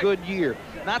 very good year.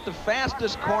 Not the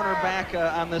fastest cornerback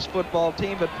on this football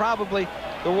team, but probably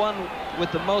the one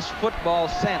with the most football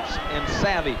sense and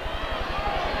savvy.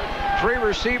 3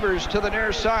 receivers to the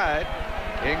near side,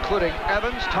 including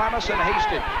Evans, Thomas, and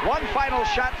Hastings. One final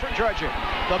shot for Georgia.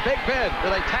 The big bend. Do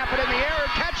they tap it in the air or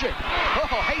catch it? Oh,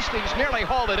 Hastings nearly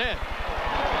hauled it in.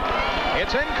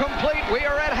 It's incomplete. We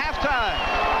are at halftime.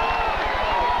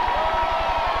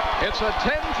 It's a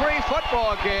 10-3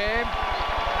 football game,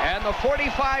 and the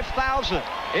 45,000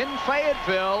 in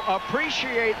Fayetteville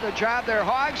appreciate the job their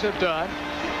Hogs have done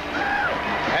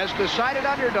as decided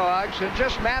underdogs and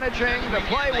just managing to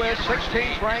play with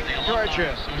 16th ranked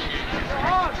Georgia.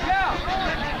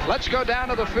 Let's go down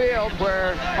to the field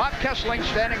where Bob Kessling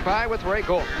standing by with Ray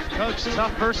Gold. Coach,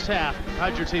 tough first half.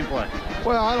 How'd your team play?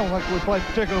 Well, I don't think we played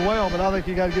particularly well, but I think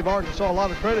you got to give Arkansas a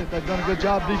lot of credit. They've done a good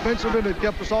job defensively. They've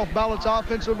kept us off balance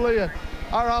offensively, and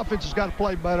our offense has got to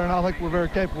play better, and I think we're very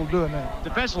capable of doing that.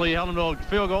 Defensively, you held them to a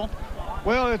field goal?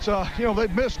 Well, it's,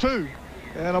 they've missed 2.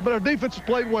 But our defense has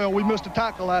played well. We missed a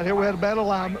tackle out here. We had a bad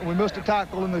alignment. We missed a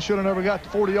tackle, and they should have never got the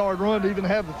 40-yard run to even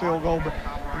have the field goal. But,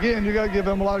 again, you got to give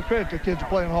them a lot of credit. The kids are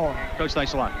playing hard. Coach,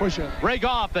 thanks a lot. Appreciate it. Ray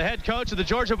Goff, the head coach of the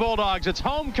Georgia Bulldogs. It's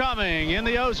homecoming in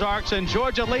the Ozarks, and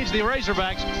Georgia leads the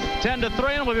Razorbacks 10-3,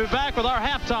 and we'll be back with our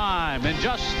halftime in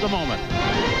just a moment.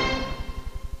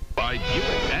 By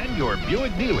Buick and your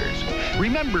Buick dealers.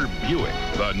 Remember Buick,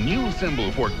 the new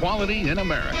symbol for quality in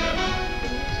America.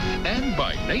 And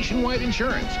by Nationwide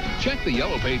Insurance. Check the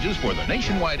yellow pages for the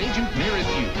Nationwide agent nearest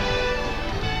you.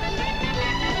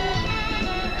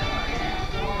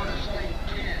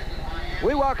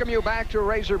 We welcome you back to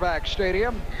Razorback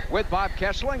Stadium with Bob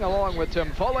Kessling along with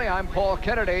Tim Foley. I'm Paul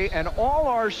Kennedy, and all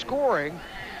our scoring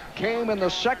came in the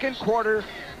second quarter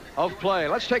of play.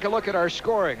 Let's take a look at our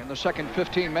scoring in the second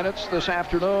 15 minutes this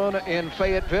afternoon in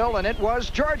Fayetteville, and it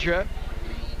was Georgia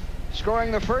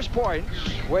scoring the first points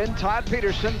when Todd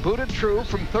Peterson booted true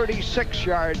from 36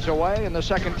 yards away in the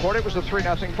second quarter. It was a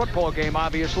 3-0 football game,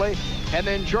 obviously. And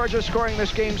then Georgia scoring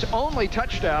this game's only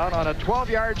touchdown on a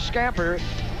 12-yard scamper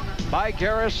by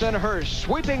Garrison Hurst,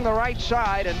 sweeping the right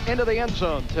side and into the end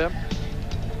zone, Tim.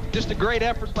 Just a great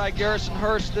effort by Garrison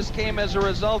Hurst. This came as a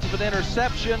result of an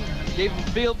interception, gave him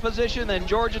field position, and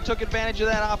Georgia took advantage of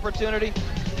that opportunity.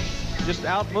 Just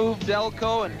outmoved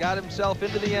Delco and got himself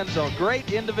into the end zone.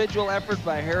 Great individual effort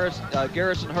by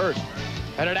Garrison Hurst.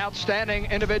 And an outstanding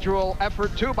individual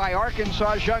effort, too, by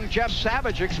Arkansas's young Jeff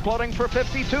Savage, exploding for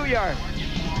 52 yards.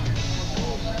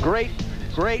 Great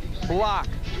block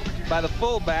by the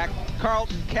fullback,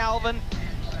 Carlton Calvin.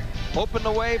 Opened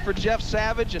the way for Jeff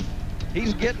Savage, and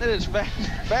he's getting it as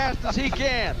fast as he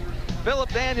can.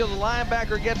 Philip Daniels, the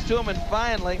linebacker, gets to him, and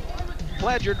finally,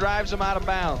 Pledger drives him out of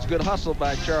bounds. Good hustle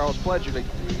by Charles Pledger.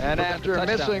 And after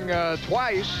missing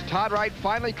twice, Todd Wright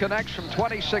finally connects from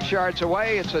 26 yards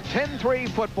away. It's a 10-3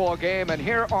 football game, and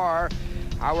here are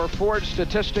our Ford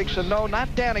statistics. And no,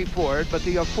 not Danny Ford, but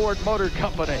the Ford Motor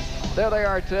Company. There they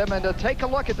are, Tim. And to take a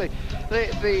look at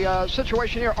the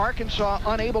situation here, Arkansas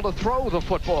unable to throw the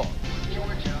football.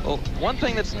 Well, one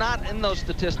thing that's not in those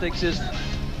statistics is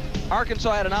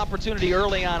Arkansas had an opportunity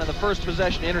early on in the first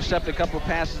possession to intercept a couple of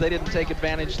passes. They didn't take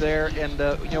advantage there, and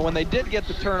when they did get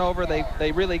the turnover,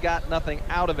 they really got nothing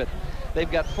out of it. They've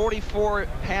got 44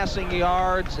 passing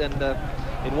yards and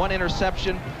in 1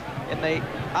 interception, and they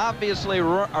obviously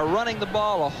are running the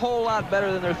ball a whole lot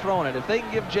better than they're throwing it. If they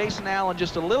can give Jason Allen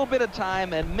just a little bit of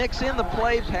time and mix in the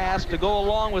play pass to go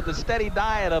along with the steady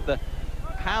diet of the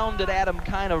hounded at him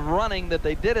kind of running that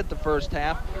they did at the first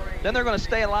half, then they're going to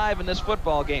stay alive in this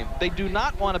football game. They do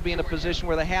not want to be in a position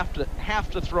where they have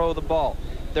to throw the ball.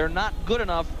 They're not good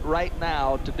enough right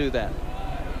now to do that.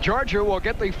 Georgia will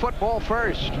get the football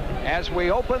first as we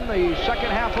open the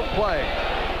second half of play.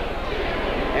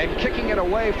 And kicking it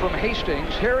away from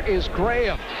Hastings, here is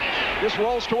Graham. This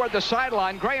rolls toward the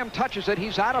sideline. Graham touches it.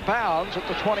 He's out of bounds at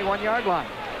the 21-yard line.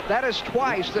 That is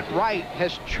twice that Wright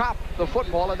has chopped the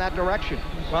football in that direction.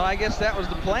 Well, I guess that was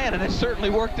the plan, and it certainly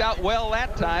worked out well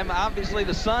that time. Obviously,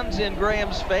 the sun's in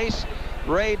Graham's face.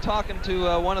 Ray talking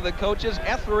to one of the coaches.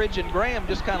 Etheridge and Graham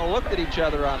just kind of looked at each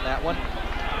other on that one.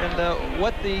 And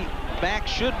what the back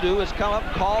should do is come up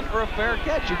and call for a fair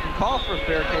catch. You can call for a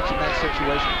fair catch in that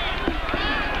situation.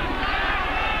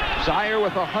 Zaire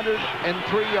with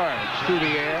 103 yards through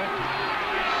the air.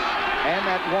 And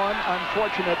that one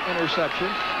unfortunate interception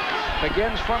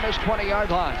begins from his 20-yard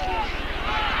line.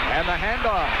 And the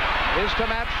handoff is to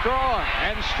Matt Strong.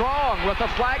 And Strong with the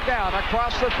flag down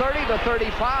across the 30 to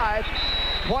 35.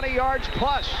 20 yards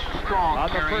plus on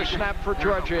the first snap for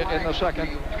Georgia in the second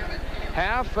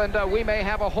half. And we may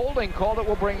have a holding call that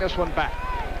will bring this one back.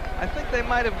 I think they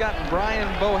might have gotten Brian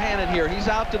Bohannon here. He's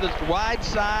out to the wide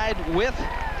side with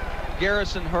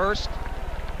Garrison Hurst.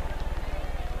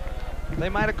 They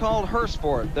might have called Hurst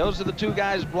for it. Those are the two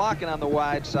guys blocking on the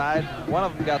wide side. One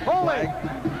of them got the flag.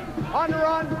 On the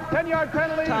run, 10-yard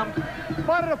penalty. Tom,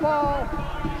 spotted a fall.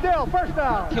 Still, first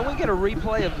down. Can we get a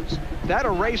replay of this? That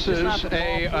erases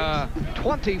a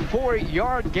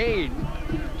 24-yard gain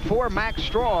for Max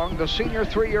Strong, the senior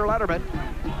 3-year letterman.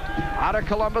 Out of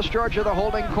Columbus, Georgia, the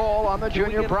holding call on the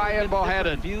junior Brian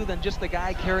Bohannon. View than just the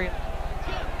guy carrying.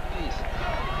 Please.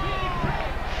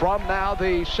 From now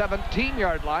the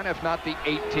 17-yard line, if not the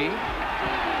 18.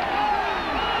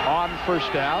 On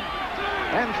first down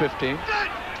and 15.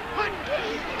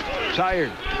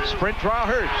 Zaire, sprint draw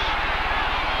Hurts.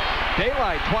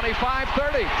 Daylight,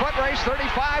 25-30. Foot race,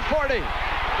 35-40.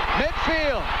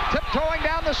 Midfield, tiptoeing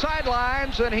down the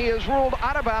sidelines, and he is ruled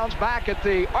out of bounds back at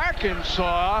the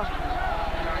Arkansas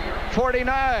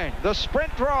 49. The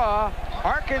sprint draw,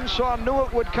 Arkansas knew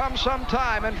it would come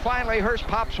sometime, and finally Hurst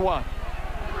pops one.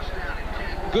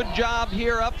 Good job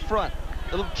here up front.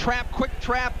 Little trap, quick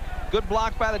trap, good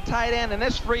block by the tight end, and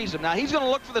this frees him. Now he's going to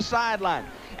look for the sideline.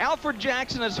 Alfred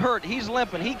Jackson is hurt. He's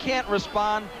limping. He can't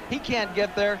respond. He can't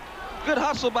get there. Good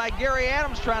hustle by Gary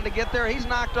Adams trying to get there. He's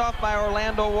knocked off by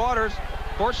Orlando Waters.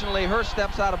 Fortunately, Hurst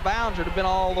steps out of bounds. It would have been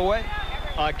all the way.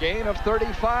 A gain of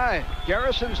 35.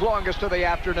 Garrison's longest of the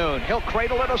afternoon. He'll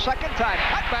cradle it a second time.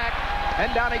 Cut back,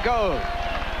 and down he goes.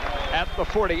 At the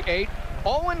 48,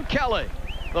 Owen Kelly,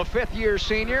 the 5th-year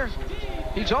senior.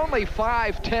 He's only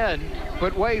 5'10",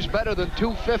 but weighs better than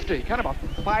 250. Kind of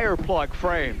a fire plug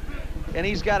frame. And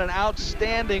he's got an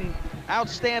outstanding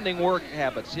work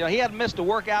habits. You know, he hadn't missed a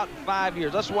workout in 5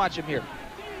 years. Let's watch him here.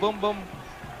 Boom, boom.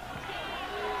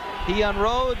 He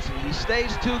unroads, he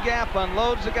stays two gap,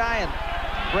 unloads the guy,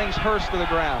 and brings Hurst to the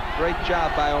ground. Great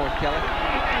job by Owen Kelly.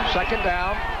 Second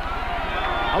down.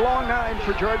 A long 9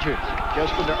 for Georgia.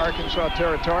 Just into Arkansas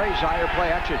territory. Zaire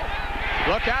play action.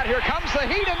 Look out, here comes the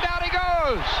heat, and down he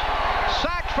goes.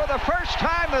 Sacked for the first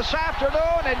time this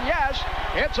afternoon, and yes,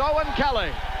 it's Owen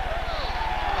Kelly.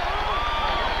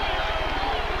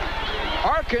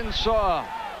 Arkansas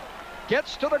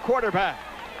gets to the quarterback.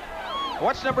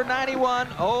 What's number 91?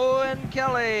 Owen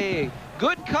Kelly.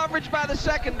 Good coverage by the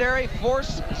secondary.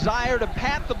 Forced Zaire to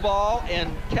pat the ball,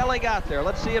 and Kelly got there.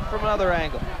 Let's see it from another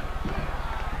angle.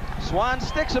 Swan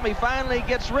sticks him. He finally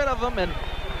gets rid of him, and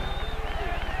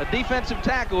a defensive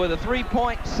tackle with a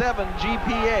 3.7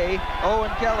 GPA.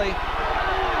 Owen Kelly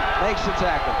makes the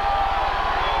tackle.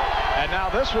 And now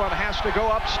this one has to go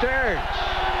upstairs.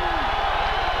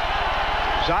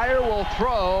 Zaire will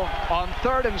throw on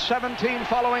 3rd and 17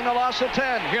 following the loss of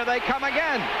 10. Here they come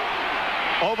again.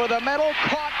 Over the middle,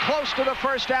 caught close to the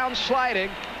first down, sliding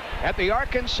at the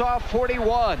Arkansas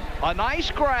 41. A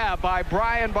nice grab by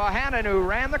Brian Bohannon, who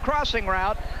ran the crossing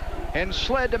route and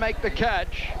slid to make the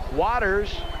catch.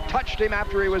 Waters touched him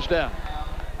after he was down.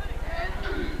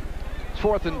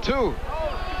 4th and 2.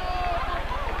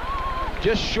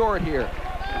 Just short here.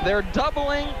 They're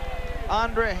doubling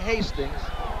Andre Hastings.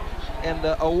 And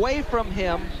away from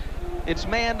him, it's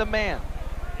man-to-man.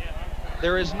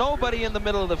 There is nobody in the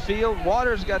middle of the field.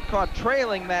 Waters got caught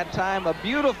trailing that time. A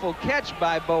beautiful catch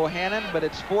by Bohannon, but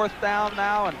it's 4th down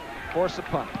now and force a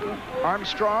punt.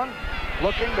 Armstrong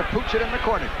looking to pooch it in the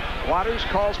corner. Waters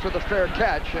calls for the fair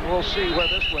catch, and we'll see where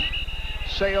this one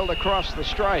sailed across the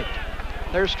stripe.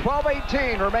 There's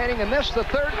 12:18 remaining in this, the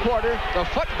 3rd quarter. The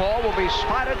football will be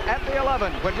spotted at the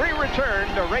 11 when we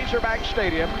return to Razorback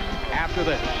Stadium after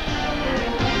this.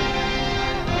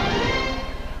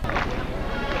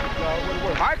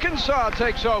 Arkansas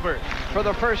takes over for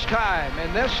the first time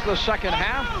in this, the second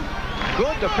half.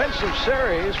 Good defensive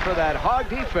series for that Hog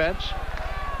defense.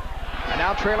 And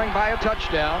now trailing by a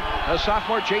touchdown. The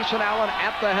sophomore Jason Allen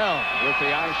at the helm with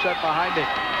the eye set behind it.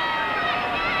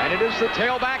 And it is the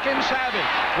tailback in Savage,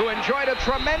 who enjoyed a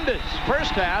tremendous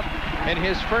first half in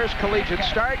his first collegiate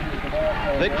start,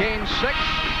 that gained 6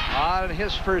 on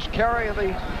his first carry of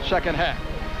the second half.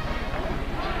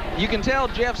 You can tell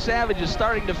Jeff Savage is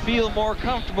starting to feel more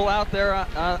comfortable out there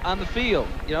on the field,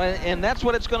 you know, and that's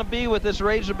what it's going to be with this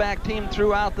Razorback team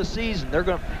throughout the season. They're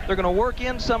going to work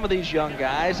in some of these young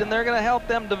guys, and they're going to help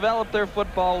them develop their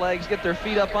football legs, get their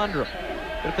feet up under them.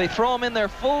 But if they throw them in there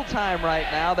full time right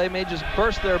now, they may just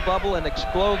burst their bubble and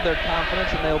explode their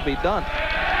confidence, and they'll be done.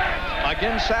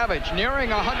 Again, Savage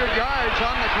nearing 100 yards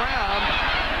on the ground.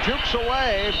 Jukes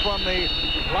away from the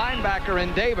linebacker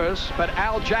in Davis, but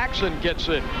Al Jackson gets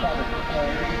it.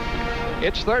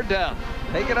 It's 3rd down.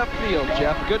 Take it upfield,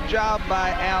 Jeff. Good job by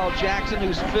Al Jackson,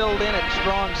 who's filled in at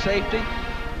strong safety.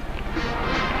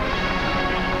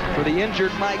 for the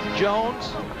injured Mike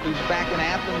Jones, who's back in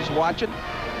Athens watching.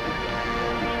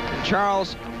 And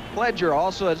Charles Pledger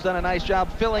also has done a nice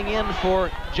job filling in for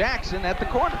Jackson at the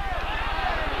corner.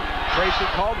 Tracy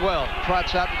Caldwell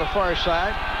trots out to the far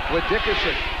side with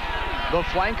Dickerson. The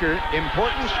flanker,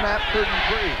 important snap, 3rd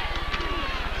and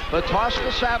 3. The toss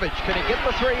to Savage. Can he get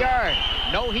the 3-yard?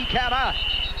 No, he cannot.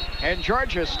 And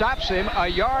Georgia stops him a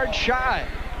yard shy.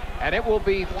 And it will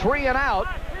be 3 and out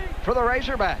for the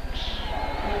Razorbacks.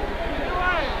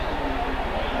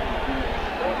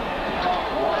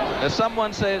 Now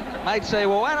someone might say,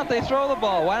 well, why don't they throw the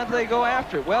ball? Why don't they go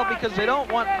after it? Well, because they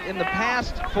don't want, in the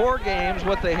past 4 games,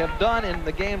 what they have done in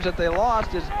the games that they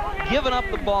lost is given up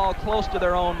the ball close to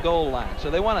their own goal line.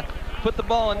 So they want to put the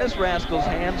ball in this rascal's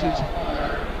hands, who's,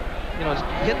 you know,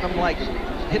 hitting them like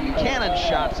hitting cannon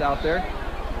shots out there.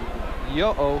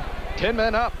 Yo-oh. 10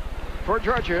 men up for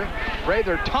Georgia.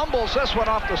 Rather tumbles this one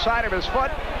off the side of his foot.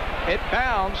 It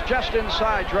bounds just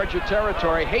inside Georgia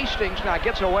territory. Hastings now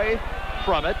gets away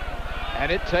from it,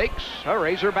 and it takes a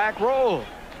Razorback roll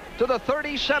to the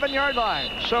 37-yard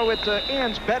line. So it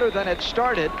ends better than it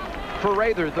started for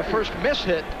Rather, the first miss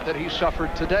hit that he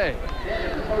suffered today.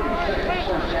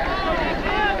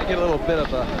 Get a little bit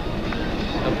of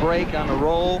a break on the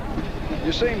roll.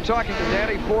 You see him talking to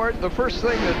Danny Ford. The first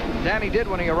thing that Danny did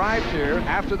when he arrived here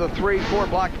after the 3-4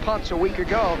 blocked punts a week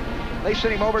ago, they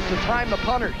sent him over to time the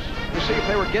punters to see if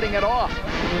they were getting it off.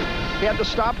 He had the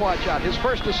stopwatch out. His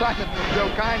first assignment from Joe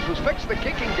Kynes was fix the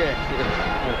kicking game.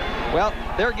 Well,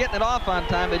 they're getting it off on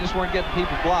time. They just weren't getting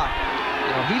people blocked.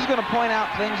 You know, he's going to point out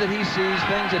things that he sees,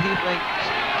 things that he thinks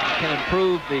can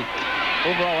improve the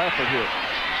overall effort here.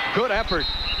 Good effort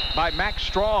by Max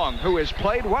Strong, who has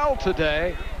played well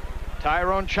today.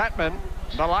 Tyrone Chapman,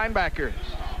 the linebacker,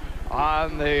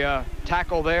 on the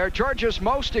tackle there. Georgia's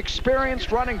most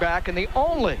experienced running back and the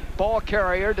only ball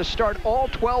carrier to start all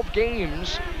 12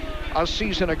 games a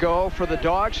season ago for the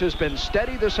Dogs has been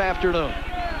steady this afternoon.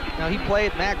 Now,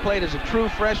 Mac played as a true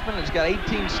freshman. He's got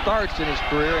 18 starts in his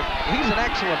career. He's an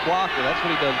excellent blocker. That's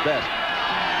what he does best.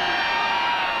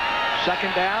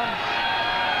 2nd down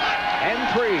and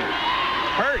 3.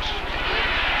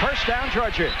 First down,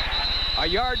 Georgia. A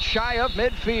yard shy of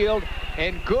midfield,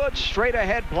 and good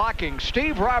straight-ahead blocking.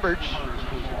 Steve Roberts,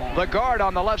 the guard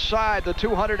on the left side, the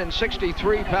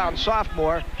 263-pound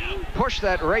sophomore, pushed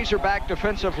that Razorback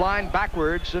defensive line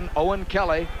backwards, and Owen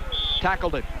Kelly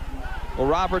tackled it. Well,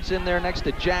 Roberts in there next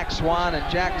to Jack Swan,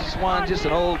 and Jack Swan just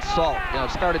an old salt. You know,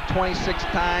 started 26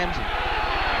 times.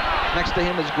 Next to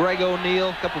him is Greg O'Neill,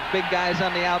 a couple big guys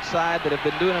on the outside that have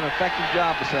been doing an effective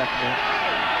job this afternoon.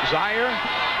 Zaire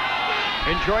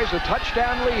enjoys a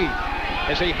touchdown lead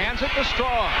as he hands it to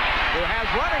Strong, who has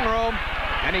running room,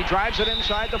 and he drives it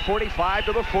inside the 45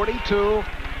 to the 42.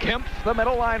 Kemp, the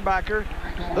middle linebacker,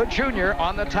 the junior,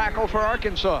 on the tackle for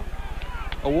Arkansas.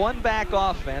 A one-back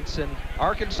offense, and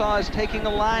Arkansas is taking a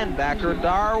linebacker,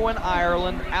 Darwin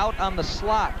Ireland, out on the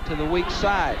slot to the weak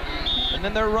side. And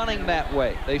then they're running that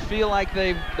way. They feel like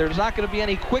there's not going to be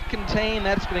any quick contain.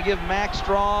 That's going to give Max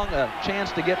Strong a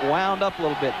chance to get wound up a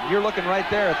little bit. You're looking right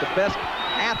there at the best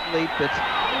athlete that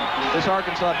this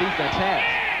Arkansas defense has.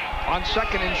 On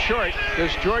 2nd and short,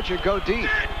 does Georgia go deep?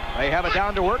 They have it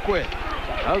down to work with.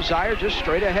 Oh, Zaire just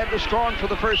straight ahead to Strong for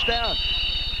the first down.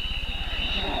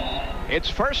 It's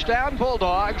first down,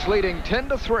 Bulldogs, leading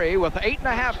 10-3 with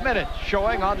 8.5 minutes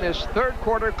showing on this 3rd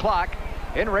quarter clock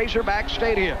in Razorback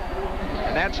Stadium.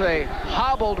 And that's a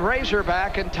hobbled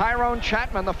Razorback and Tyrone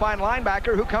Chapman, the fine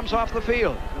linebacker, who comes off the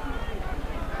field.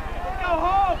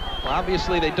 Well,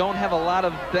 obviously, they don't have a lot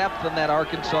of depth in that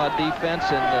Arkansas defense,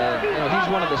 and you know, he's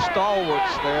one of the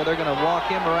stalwarts there. They're going to walk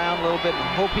him around a little bit and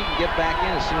hope he can get back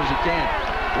in as soon as he can.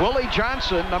 Willie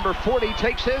Johnson, number 40,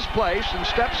 takes his place and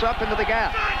steps up into the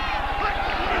gap.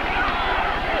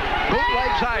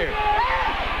 Bootleg Zaire.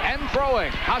 And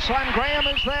throwing. Hassan Graham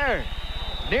is there.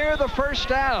 Near the first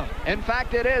down. In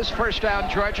fact, it is first down,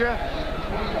 Georgia.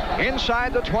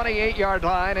 Inside the 28-yard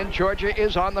line, and Georgia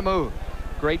is on the move.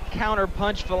 Great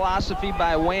counter-punch philosophy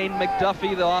by Wayne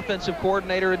McDuffie, the offensive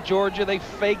coordinator at Georgia. They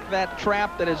fake that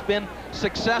trap that has been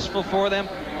successful for them.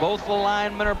 Both the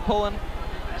linemen are pulling.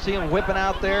 See them whipping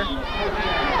out there.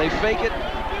 They fake it.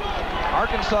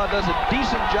 Arkansas does a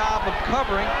decent job of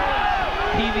covering.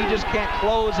 Peavy just can't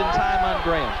close in time on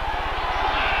Graham.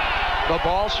 The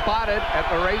ball spotted at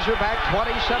the Razorback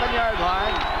 27-yard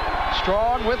line.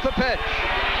 Strong with the pitch.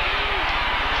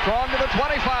 Strong to the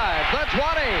 25, the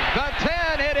 20, the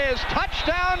 10. It is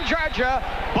touchdown, Georgia.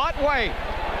 But wait,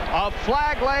 a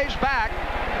flag lays back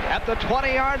at the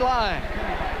 20-yard line.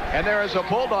 And there is a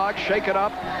Bulldog shaken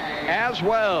up as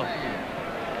well.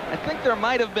 I think there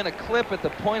might have been a clip at the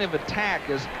point of attack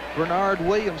as Bernard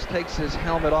Williams takes his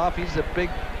helmet off. He's a big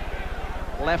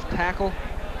left tackle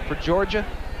for Georgia.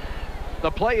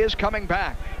 The play is coming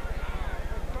back.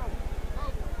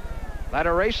 That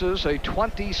erases a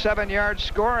 27-yard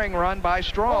scoring run by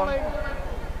Strong. Rolling.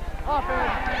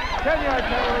 Offense. 10-yard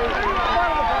penalty.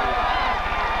 Bottom of the field.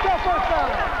 Go first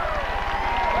down.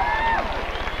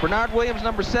 Bernard Williams,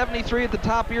 number 73 at the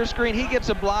top of your screen. He gets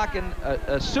a block, and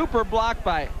a super block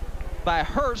by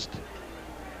Hurst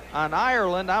on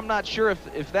Ireland. I'm not sure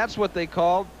if that's what they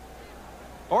called.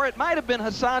 Or it might have been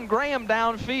Hassan Graham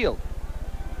downfield.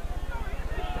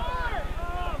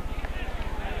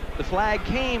 The flag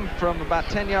came from about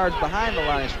 10 yards behind the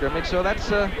line of scrimmage, so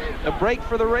that's a break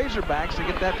for the Razorbacks to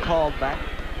get that called back.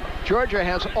 Georgia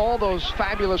has all those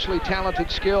fabulously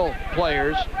talented skill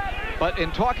players, but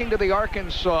in talking to the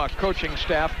Arkansas coaching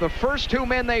staff, the first two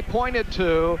men they pointed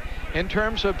to in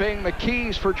terms of being the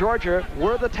keys for Georgia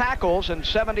were the tackles, and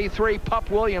 73 Pup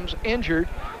Williams injured,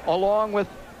 along with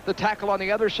the tackle on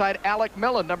the other side, Alec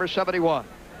Millen, number 71.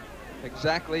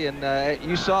 Exactly, and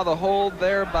you saw the hold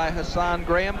there by Hassan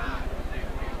Graham.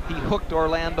 He hooked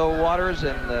Orlando Waters,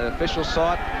 and the officials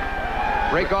saw it.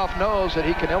 Rakoff knows that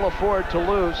he can ill afford to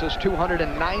lose this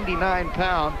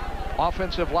 299-pound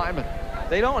offensive lineman.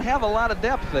 They don't have a lot of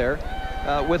depth there.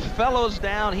 With Fellows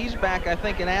down, he's back, I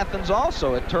think, in Athens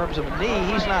also in terms of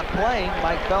knee. He's not playing.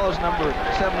 Mike Fellows, number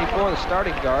 74, the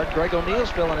starting guard. Greg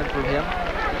O'Neill's filling in for him.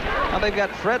 Now they've got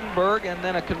Fredenberg and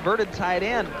then a converted tight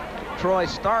end, Troy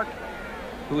Stark,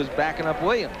 who is backing up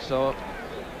Williams. So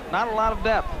not a lot of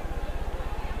depth.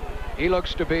 He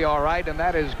looks to be all right, and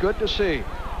that is good to see.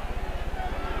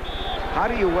 How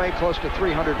do you weigh close to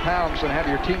 300 pounds and have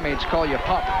your teammates call you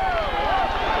Pup?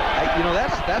 You know,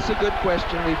 that's a good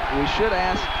question. We should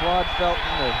ask Claude Felton,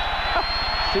 the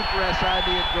Super SID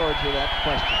at Georgia, that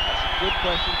question. That's a good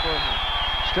question for him.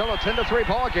 Still a 10-3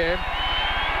 ball game.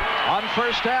 On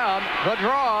first down, the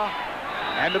draw,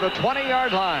 and to the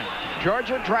 20-yard line.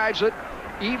 Georgia drives it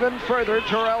even further.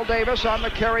 Terrell Davis on the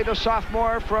carry, the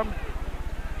sophomore from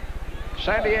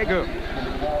San Diego.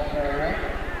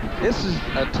 This is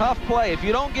a tough play. If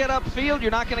you don't get upfield,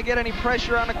 you're not going to get any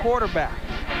pressure on the quarterback.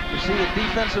 You see a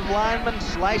defensive lineman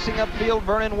slicing upfield,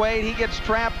 Vernon Wade. He gets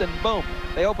trapped, and boom,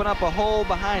 they open up a hole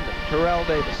behind him. Terrell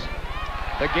Davis.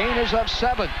 The gain is of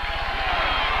 7.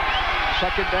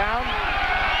 Second down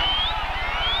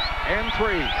and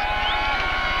 3.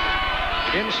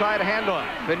 Inside handoff.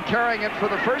 Been carrying it for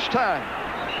the first time.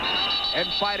 And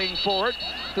fighting for it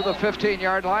to the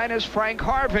 15-yard line is Frank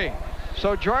Harvey.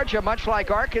 So Georgia, much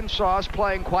like Arkansas, is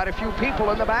playing quite a few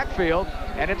people in the backfield,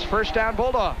 and it's first down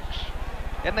Bulldogs.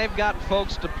 And they've got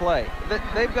folks to play.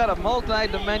 They've got a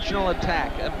multi-dimensional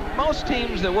attack. Most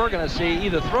teams that we're going to see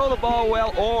either throw the ball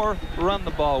well or run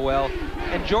the ball well,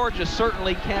 and Georgia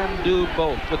certainly can do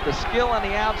both. With the skill on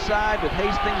the outside, with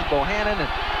Hastings, Bohannon, and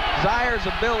Zaire's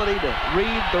ability to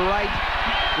read the right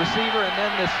receiver, and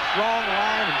then this strong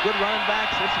line and good running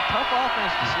backs, it's a tough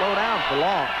offense to slow down for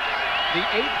long. The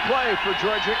 8th play for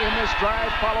Georgia in this drive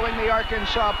following the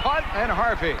Arkansas punt, and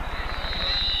Harvey.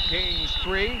 Kings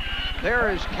 3.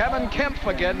 There is Kevin Kempf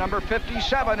again, number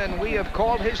 57, and we have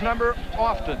called his number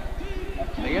often.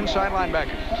 The inside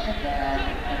linebacker.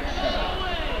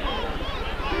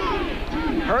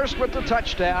 Hurst with the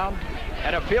touchdown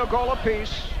and a field goal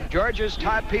apiece. Georgia's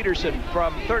Todd Peterson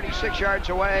from 36 yards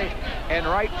away and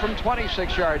Wright from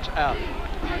 26 yards out.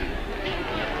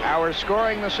 Our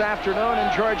scoring this afternoon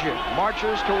in Georgia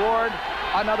marches toward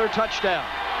another touchdown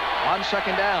on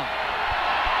second down.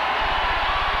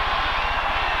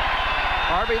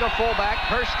 Harvey the fullback,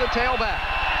 Hurst the tailback.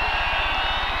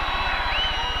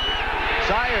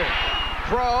 Zaire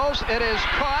throws, it is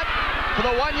caught for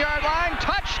the 1-yard line.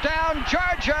 Touchdown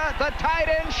Georgia, the tight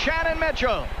end Shannon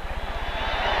Mitchell.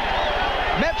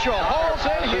 Mitchell holds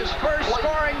in his first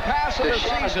scoring pass of the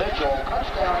season.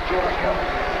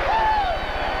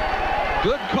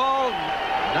 Good call,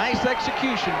 nice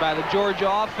execution by the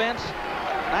Georgia offense.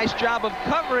 Nice job of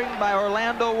covering by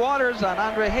Orlando Waters on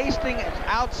Andre Hastings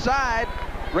outside.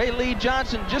 Ray Lee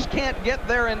Johnson just can't get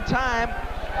there in time.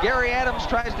 Gary Adams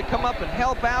tries to come up and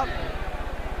help out.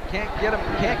 Can't get him,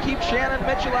 can't keep Shannon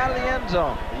Mitchell out of the end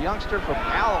zone. The youngster from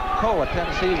Alcoa,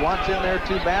 Tennessee, wants in there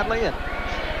too badly, and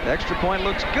the extra point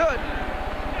looks good.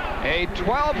 A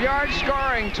 12-yard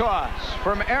scoring toss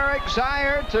from Eric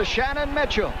Zaire to Shannon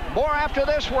Mitchell. More after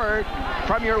this word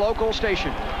from your local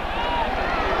station.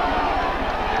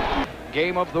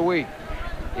 Game of the week.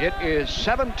 It is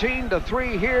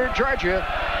 17-3 here, Georgia,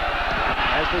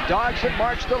 as the Dogs have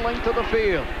marched the length of the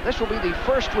field. This will be the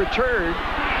first return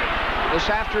this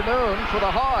afternoon for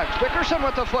the Hogs. Dickerson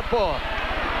with the football.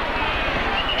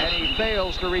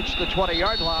 fails to reach the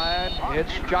 20-yard line.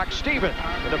 It's Jock Stevens,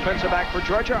 the defensive back for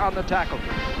Georgia, on the tackle.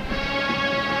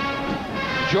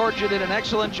 Georgia did an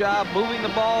excellent job moving the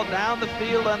ball down the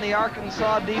field on the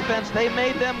Arkansas defense. They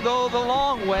made them go the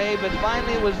long way, but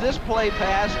finally it was this play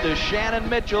pass to Shannon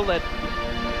Mitchell that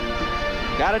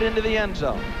got it into the end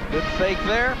zone. Good fake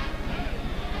there.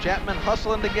 Chapman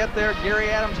hustling to get there. Gary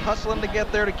Adams hustling to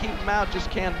get there to keep him out. Just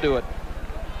can't do it.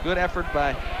 Good effort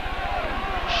by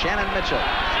Shannon Mitchell.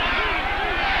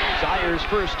 Zaire's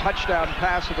first touchdown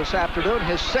pass of this afternoon,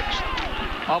 his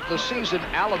 6th of the season.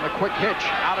 Allen, the quick hitch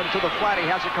out into the flat. He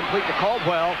has it complete to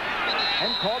Caldwell,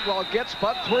 and Caldwell gets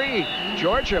but 3.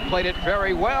 Georgia played it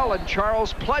very well, and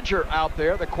Charles Pledger out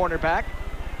there, the cornerback,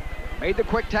 made the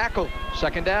quick tackle.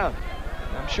 2nd down.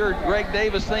 I'm sure Greg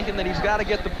Davis thinking that he's got to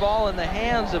get the ball in the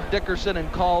hands of Dickerson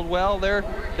and Caldwell.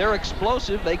 They're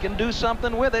explosive. They can do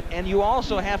something with it, and you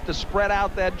also have to spread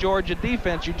out that Georgia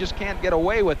defense. You just can't get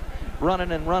away with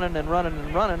running and running and running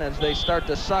and running. As they start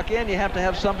to suck in, you have to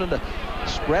have something to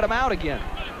spread them out again.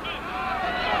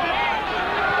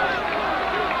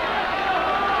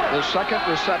 The 2nd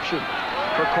reception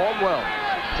for Caldwell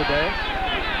today.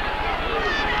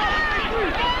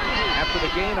 After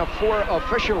the gain of 4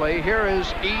 officially, here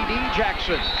is E.D.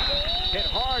 Jackson. Hit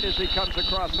hard as he comes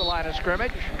across the line of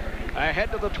scrimmage.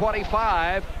 Ahead to the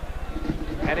 25.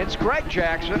 And it's Greg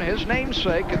Jackson, his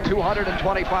namesake at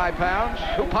 225 pounds,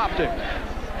 who popped him.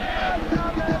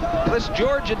 This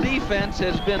Georgia defense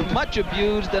has been much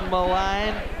abused and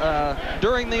maligned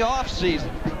during the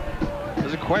offseason.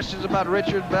 There's questions about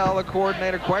Richard Bell, the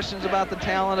coordinator, questions about the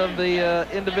talent of the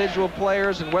individual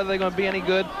players and whether they're going to be any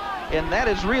good. And that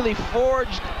has really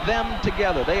forged them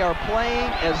together. They are playing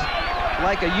as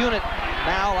like a unit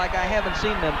now, like I haven't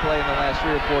seen them play in the last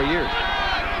 3 or 4 years.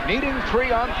 Needing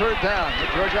 3 on 3rd down.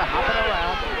 With Georgia hopping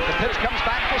around. The pitch comes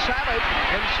back to Savage,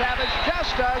 and Savage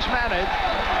just does manage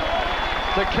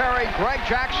to carry Greg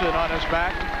Jackson on his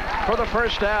back for the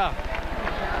 1st down.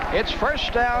 It's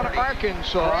 1st down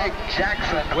Arkansas Greg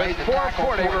Jackson with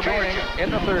 4:40 remaining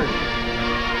in the 3rd.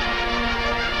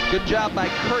 Good job by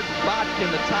Kurt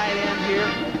Botkin, the tight end here.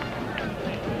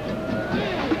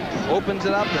 Opens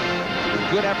it up, and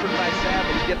good effort by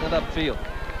Savage getting it upfield.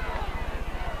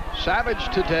 Savage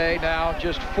today now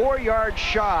just 4 yards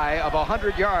shy of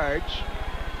 100 yards.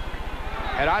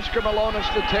 And Oscar Malonis,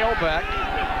 the tailback,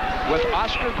 with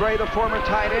Oscar Gray, the former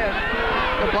tight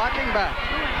end, the blocking back.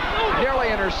 Nearly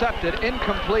intercepted,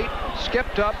 incomplete,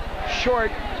 skipped up,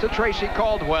 short to Tracy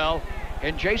Caldwell.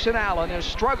 And Jason Allen is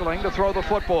struggling to throw the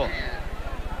football.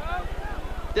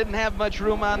 Didn't have much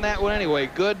room on that one anyway.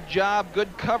 Good job,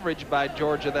 good coverage by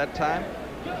Georgia that time.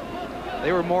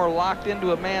 They were more locked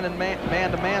into a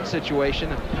man-to-man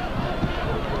situation.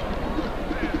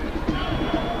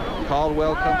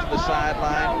 Caldwell comes to the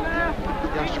sideline.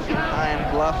 Youngster from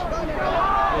Pine Bluff.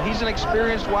 Well, he's an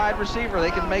experienced wide receiver.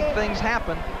 They can make things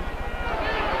happen.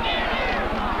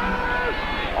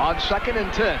 On 2nd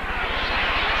and 10.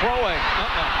 Throwing.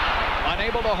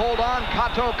 Unable to hold on,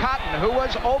 Kato Cotton, who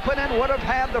was open and would have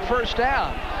had the 1st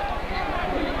down,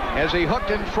 as he hooked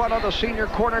in front of the senior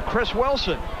corner, Chris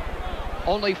Wilson.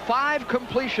 Only 5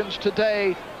 completions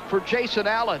today for Jason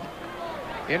Allen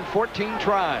in 14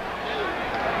 tries,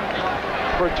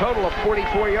 for a total of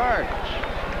 44 yards.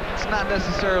 It's not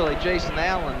necessarily Jason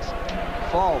Allen's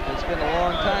fault. It's been a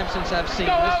long time since I've seen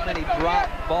this many drop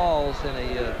balls in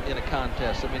a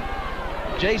contest. I mean,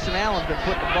 Jason Allen's been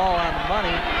putting the ball on the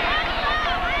money,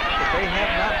 but they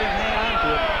have not been hanging on to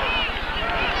it.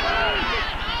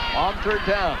 On 3rd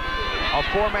down, a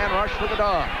 4-man rush for the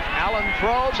Dogs. Allen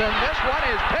throws, and this one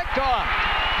is picked off.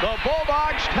 The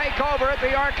Bulldogs take over at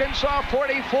the Arkansas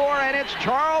 44, and it's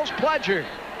Charles Pledger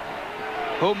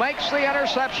who makes the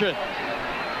interception.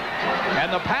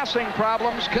 And the passing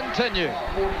problems continue.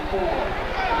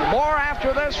 More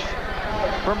after this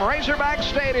from Razorback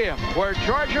Stadium, where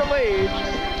Georgia leads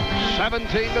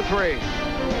 17-3.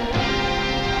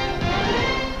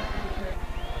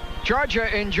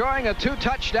 Georgia, enjoying a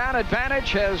 2-touchdown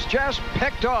advantage, has just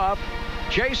picked off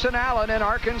Jason Allen in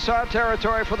Arkansas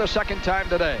territory for the 2nd time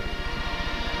today.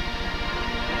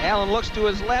 Allen looks to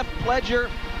his left. Pledger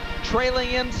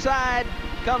trailing inside,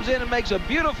 comes in and makes a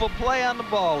beautiful play on the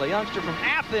ball. The youngster from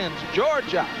Athens,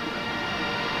 Georgia.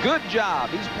 Good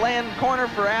job. He's playing corner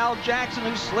for Al Jackson,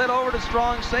 who slid over to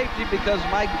strong safety because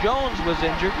Mike Jones was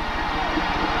injured.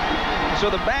 So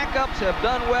the backups have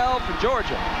done well for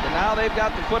Georgia. And now they've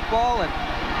got the football and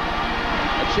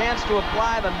a chance to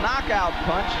apply the knockout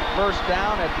punch, 1st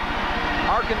down at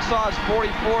Arkansas's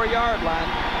 44-yard line.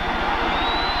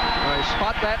 Well, they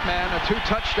spot that man, a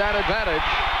 2-touchdown advantage.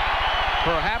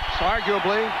 Perhaps,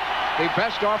 arguably, the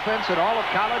best offense in all of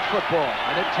college football,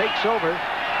 and it takes over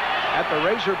at the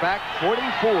Razorback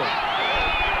 44.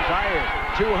 Zaire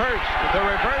to Hurst. The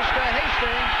reverse to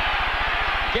Hastings.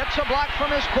 Gets a block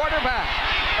from his quarterback.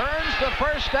 Earns the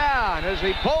first down as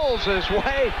he pulls his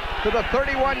way to the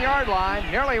 31-yard line.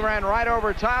 Nearly ran right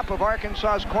over top of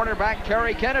Arkansas's cornerback,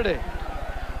 Kerry Kennedy.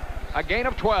 A gain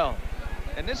of 12.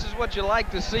 And this is what you like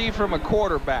to see from a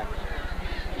quarterback.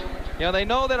 You know, they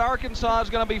know that Arkansas is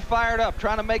going to be fired up,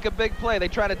 trying to make a big play. They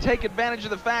try to take advantage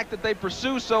of the fact that they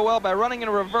pursue so well by running in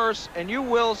reverse, and you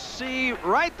will see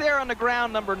right there on the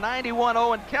ground number 91,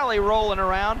 Owen Kelly, rolling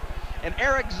around, and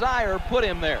Eric Zaire put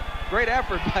him there. Great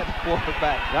effort by the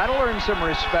quarterback. That'll earn some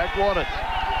respect, won't it?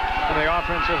 From the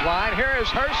offensive line. Here is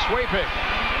Hurst sweeping.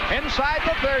 Inside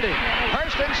the 30.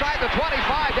 Hurst inside the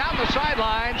 25, down the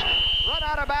sidelines. Run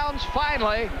out of bounds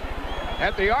finally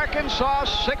at the Arkansas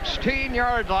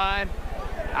 16-yard line.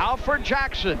 Alfred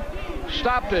Jackson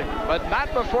stopped it, but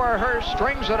not before Hurst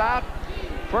strings it out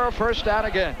for a first down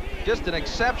again. Just an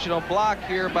exceptional block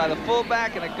here by the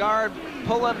fullback and a guard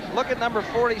pulling. Look at number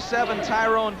 47,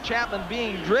 Tyrone Chapman,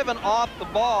 being driven off the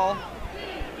ball.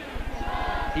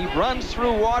 He runs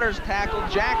through Waters' tackle.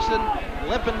 Jackson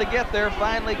limping to get there.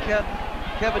 Finally,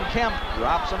 Kevin Kemp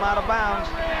drops him out of bounds.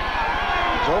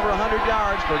 It's over 100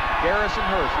 yards for Garrison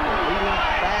Hurst, the leading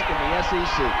back in the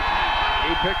SEC.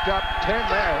 He picked up 10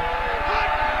 there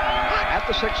at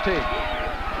the 16.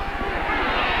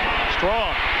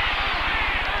 Strong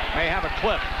may have a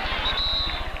clip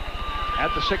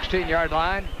at the 16-yard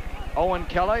line. Owen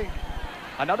Kelly.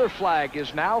 Another flag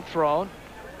is now thrown.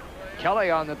 Kelly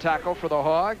on the tackle for the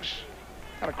Hogs.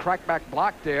 Got a crackback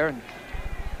block there, and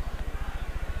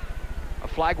a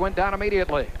flag went down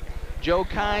immediately. Joe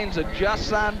Kynes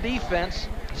adjusts on defense,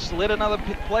 slid another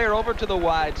player over to the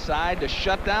wide side to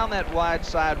shut down that wide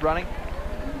side running.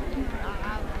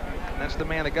 That's the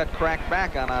man that got cracked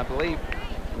back on, I believe.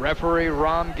 Referee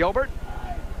Ron Gilbert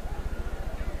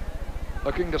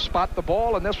looking to spot the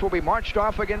ball, and this will be marched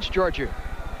off against Georgia.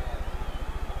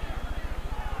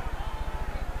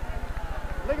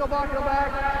 Legal block, go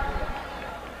back.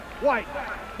 White,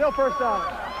 still first down.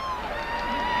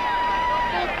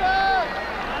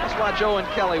 Let's watch Owen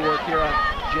Kelly work here on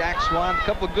Jack Swan. A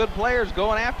couple of good players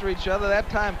going after each other. That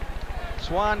time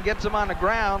Swan gets him on the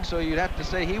ground, so you'd have to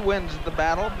say he wins the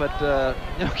battle, but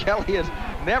you know, Kelly is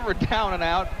never down and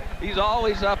out. He's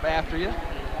always up after you.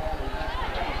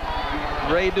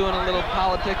 Ray doing a little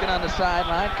politicking on the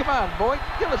sideline. Come on, boy,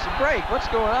 give us a break. What's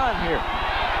going on here?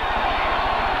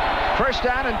 First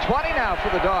down and 20 now for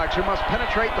the Dogs, who must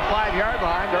penetrate the 5-yard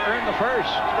line to earn the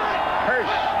first.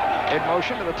 Hurst in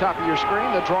motion to the top of your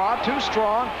screen. The draw, too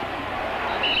strong.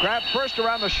 Grabbed first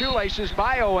around the shoelaces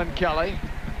by Owen Kelly,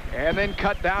 and then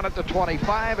cut down at the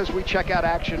 25 as we check out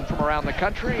action from around the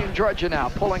country. And Georgia now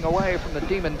pulling away from the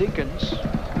Demon Deacons,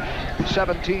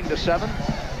 17-7.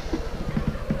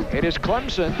 It is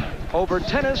Clemson over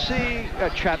Tennessee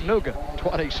at Chattanooga,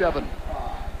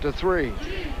 27-3.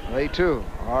 They too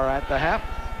are at the half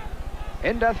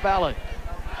in Death Valley.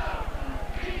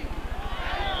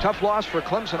 Tough loss for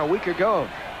Clemson a week ago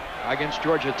against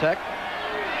Georgia Tech.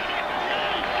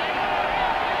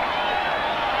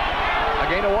 A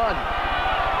gain of 1.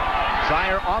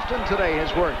 Zaire often today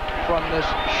has worked from this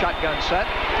shotgun set.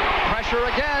 Pressure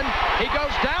again. He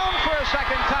goes down for a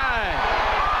second time.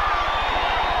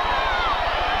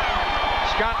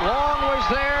 Scott Long was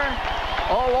there,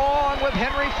 along with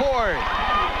Henry Ford.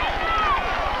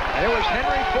 And it was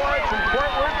Henry Ford from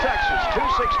Fort Worth, Texas,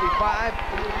 265,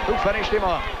 who finished him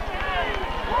off.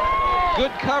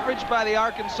 Good coverage by the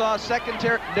Arkansas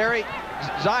secondary.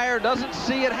 Zaire doesn't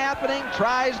see it happening,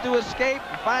 tries to escape.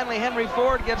 And finally, Henry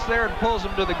Ford gets there and pulls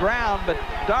him to the ground. But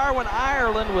Darwin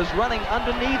Ireland was running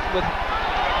underneath with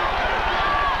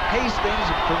Hastings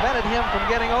and prevented him from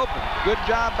getting open. Good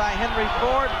job by Henry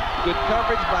Ford. Good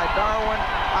coverage by Darwin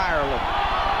Ireland.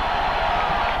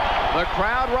 The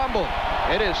crowd rumbled.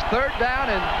 It is third down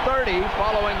and 30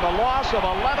 following the loss of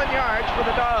 11 yards for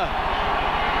the Dogs.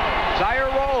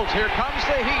 Zaire rolls. Here comes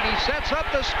the heat. He sets up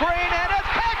the screen, and it's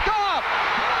picked off.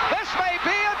 This may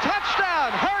be a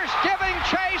touchdown. Hurst giving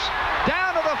chase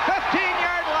down to the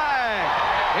 15-yard line.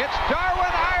 It's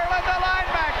Darwin Ireland, the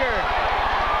linebacker.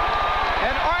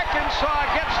 And Arkansas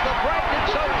gets the break it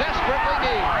so desperately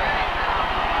needs.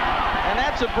 And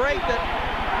that's a break that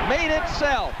made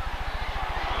itself.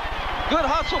 Good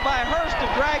hustle by Hurst to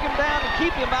drag him down and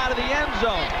keep him out of the end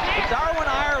zone. But Darwin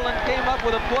Ireland came up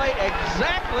with a play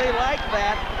exactly like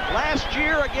that last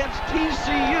year against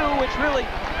TCU, which really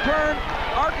turned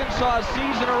Arkansas'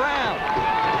 season around.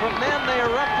 From then, they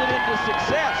erupted into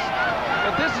success.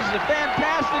 But this is a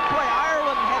fantastic play.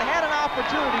 Ireland had an opportunity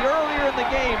opportunity earlier in the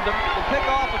game to pick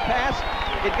off a pass.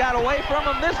 It got away from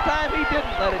him. This time he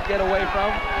didn't let it get away from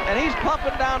him, and he's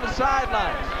pumping down the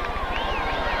sidelines.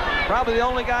 Probably the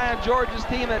only guy on Georgia's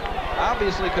team that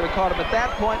obviously could have caught him at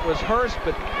that point was Hurst,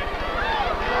 but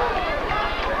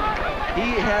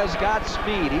he has got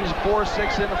speed. He's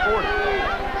 4.6 in the 40.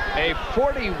 A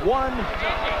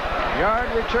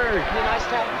 41-yard return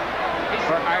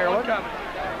for Ireland.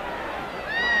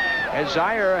 As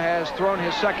Zaire has thrown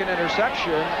his second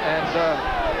interception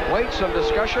and waits some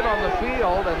discussion on the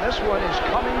field, and this one is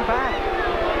coming back.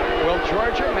 Will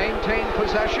Georgia maintain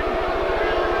possession?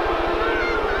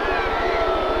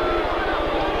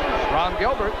 Ron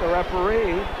Gilbert, the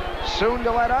referee, soon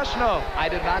to let us know. I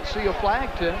did not see a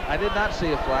flag, Tim. I did not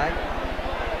see a flag.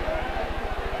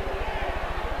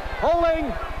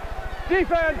 Holding,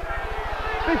 defense,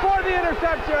 before the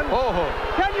interception.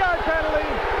 10-yard penalty,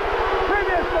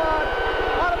 previous spot,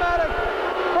 automatic,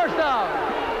 first down.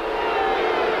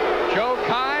 Joe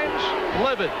Kynes,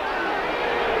 livid.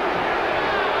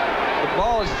 The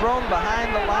ball is thrown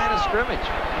behind the line of scrimmage.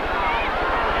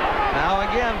 Now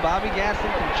again, Bobby Gaston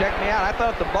can check me out. I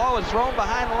thought if the ball was thrown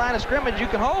behind the line of scrimmage, you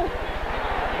can hold.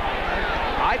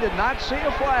 I did not see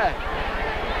a flag.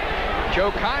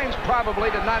 Joe Kynes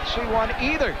probably did not see one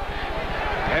either.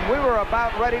 And we were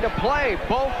about ready to play.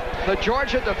 Both the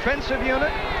Georgia defensive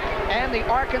unit and the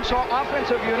Arkansas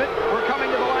offensive unit were coming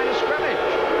to the line of scrimmage.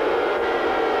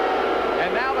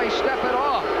 And now they step it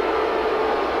off.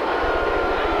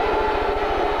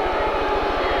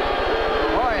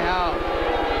 Boy, how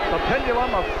the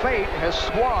pendulum of fate has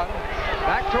swung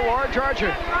back toward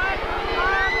Georgia.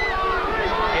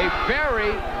 A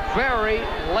very, very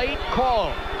late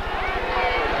call.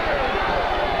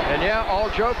 And yeah, all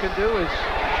Joe can do is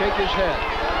shake his head.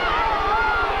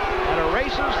 And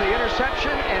erases the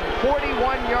interception and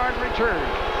 41-yard return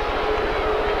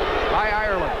by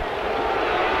Ireland.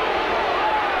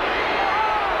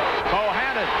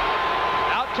 Bohannon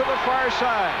out to the far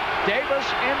side. Davis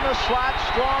in the slot.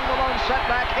 Strong the lone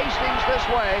setback. Hastings this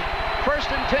way.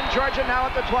 1st and 10 Georgia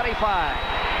now at the 25.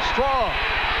 Strong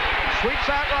sweeps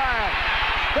out Ryan.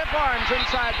 Stiff arms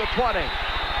inside the 20.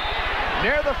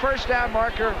 Near the first down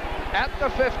marker at the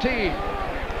 15.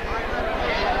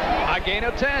 A gain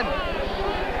of 10.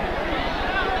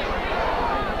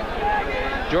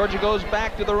 Georgia goes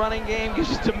back to the running game,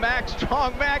 gives it to Max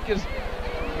Strong. Max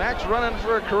running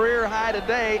for a career high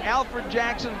today. Alfred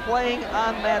Jackson playing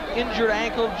on that injured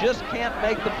ankle, just can't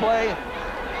make the play.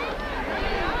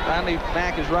 Finally,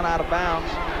 Mack is run out of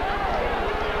bounds.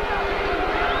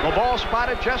 The ball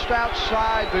spotted just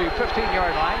outside the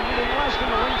 15-yard line. Needing less than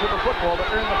a length of the football to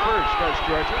earn the first, does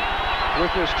Georgia.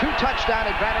 With his 2-touchdown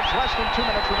advantage, less than 2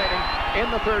 minutes remaining in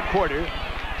the third quarter.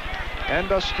 And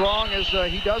Strong, as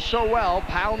he does so well,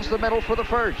 pounds the middle for the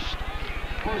first.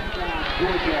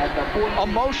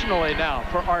 Emotionally now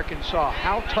for Arkansas,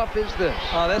 how tough is this?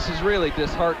 Oh, this is really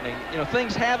disheartening. You know,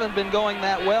 things haven't been going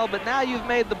that well, but now you've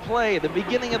made the play, the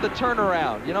beginning of the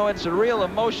turnaround. You know, it's a real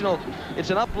emotional,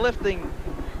 it's an uplifting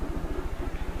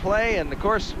play, and of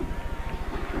course,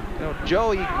 you know,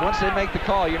 Joe, once they make the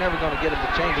call, you're never going to get him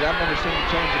to change it. I've never seen him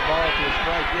change the ball to a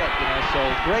strike yet, you know. So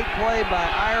great play by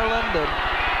Ireland, and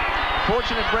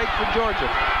fortunate break for Georgia.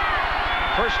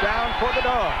 First down for the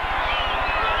Dogs.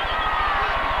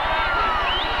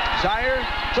 Zaire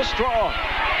to Strong.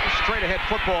 Straight ahead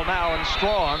football now, and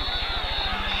Strong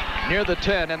near the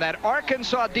 10. And that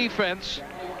Arkansas defense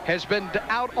has been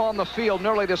out on the field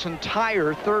nearly this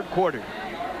entire third quarter.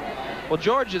 Well,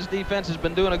 Georgia's defense has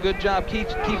been doing a good job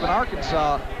keeping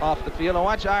Arkansas off the field. And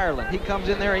watch Ireland. He comes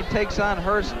in there, he takes on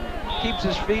Hurst, keeps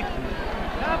his feet,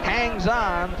 and hangs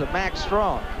on to Max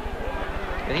Strong.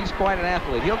 And he's quite an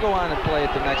athlete. He'll go on and play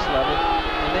at the next level.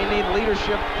 And they need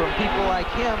leadership from people like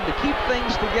him to keep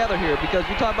things together here, because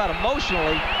you talk about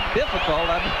emotionally difficult.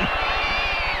 I mean,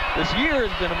 this year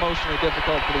has been emotionally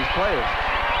difficult for these players.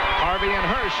 Harvey and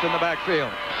Hurst in the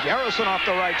backfield. Garrison off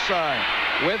the right side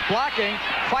with blocking,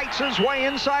 fights his way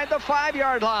inside the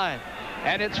 5-yard line.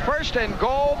 And it's 1st and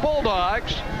goal,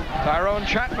 Bulldogs. Tyrone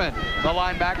Chapman, the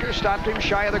linebacker, stopped him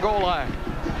shy of the goal line.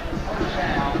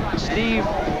 Steve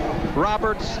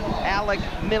Roberts, Alec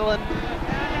Millen,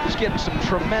 just getting some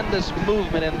tremendous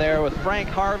movement in there with Frank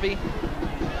Harvey,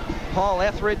 Paul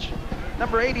Etheridge.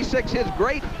 Number 86, his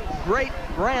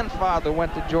great-grandfather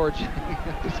went to Georgia.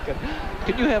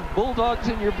 Can you have Bulldogs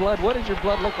in your blood? What does your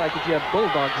blood look like if you have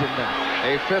Bulldogs in them?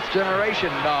 A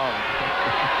 5th-generation dog.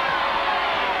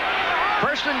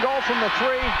 1st and goal from the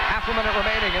 3, half a minute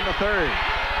remaining in the third.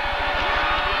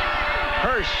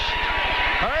 Hurst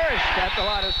at the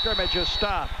line of scrimmage is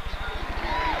stopped.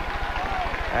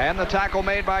 And the tackle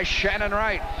made by Shannon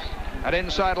Wright. An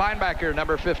inside linebacker,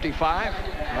 number 55,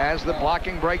 as the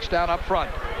blocking breaks down up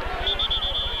front.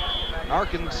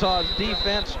 Arkansas's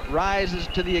defense rises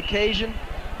to the occasion.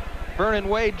 Vernon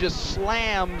Wade just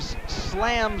slams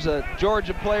a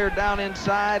Georgia player down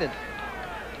inside and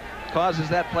causes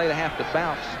that play to have to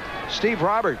bounce. Steve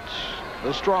Roberts,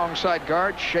 the strong side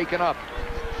guard, shaken up.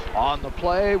 On the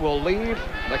play, will leave.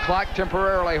 The clock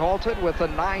temporarily halted with the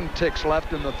 9 ticks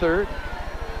left in the third.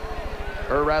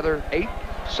 Or rather, 8,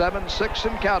 7, 6,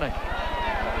 and counting.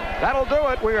 That'll do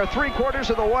it. We are 3/4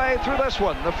 of the way through this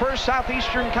one. The first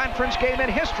Southeastern Conference game in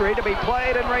history to be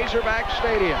played in Razorback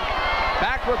Stadium.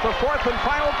 Back with the 4th and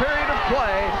final period of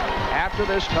play after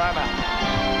this timeout.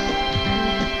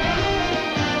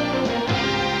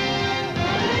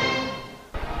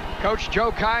 Coach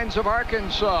Joe Kynes of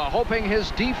Arkansas hoping his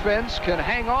defense can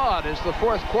hang on as the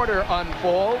 4th quarter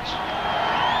unfolds.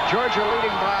 Georgia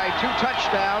leading by 2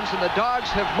 touchdowns, and the Dogs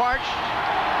have marched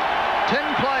 10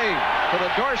 plays to the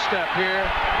doorstep here.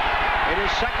 It is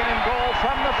 2nd and goal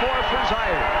from the 4 for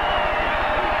Zion.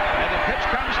 And the pitch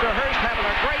comes to Hurst, having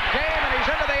a great game, and he's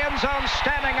into the end zone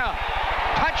standing up.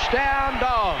 Touchdown,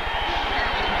 Dogs.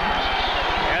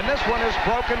 And this one is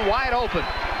broken wide open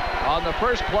on the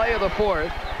first play of the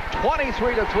 4th.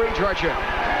 23-3 Georgia.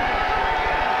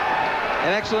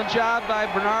 An excellent job by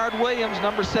Bernard Williams,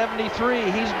 number 73.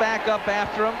 He's back up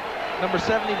after him. Number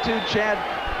 72,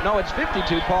 no, it's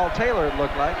 52, Paul Taylor, it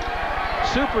looked like.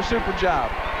 Super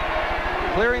job.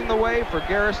 Clearing the way for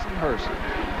Garrison Hurst.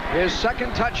 His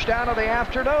 2nd touchdown of the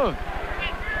afternoon.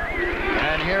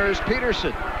 And here's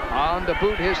Peterson on to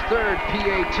boot his 3rd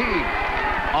PAT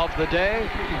of the day.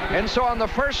 And so on the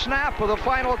first snap of the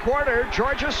final quarter,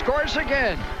 Georgia scores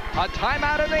again. A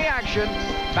timeout in the action.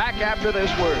 Back after this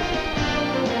word.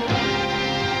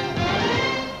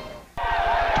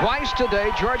 Twice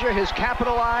today, Georgia has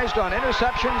capitalized on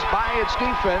interceptions by its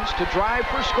defense to drive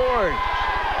for scores.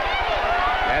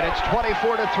 And it's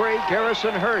 24-3,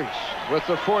 Garrison Hurst with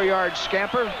the 4-yard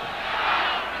scamper.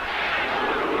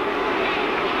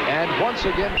 And once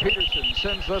again, Peterson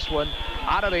sends this one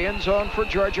out of the end zone for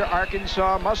Georgia.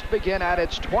 Arkansas must begin at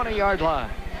its 20-yard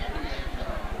line.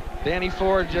 Danny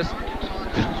Ford just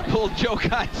pulled Joe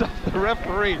Kynes off the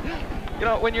referee. You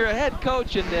know, when you're a head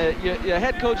coach and you're a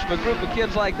head coach of a group of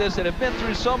kids like this that have been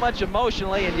through so much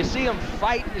emotionally, and you see them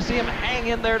fight, you see them hang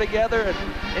in there together,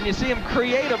 and you see them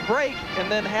create a break and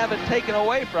then have it taken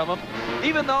away from them,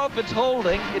 even though if it's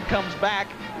holding, it comes back.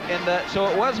 And so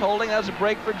it was holding. That was a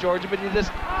break for Georgia, but you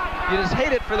just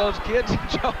hate it for those kids.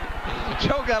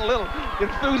 Joe got a little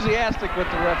enthusiastic with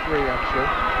the referee, I'm sure.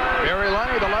 Barry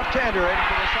Lunny, the left-hander, in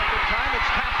for the 2nd time. It's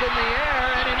tapped in the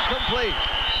air and incomplete.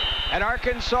 And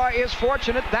Arkansas is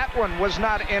fortunate that one was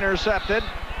not intercepted,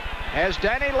 as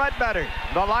Danny Ledbetter,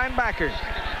 the linebacker,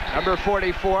 number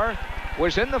 44,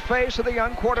 was in the face of the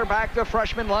young quarterback, the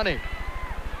freshman Lunny.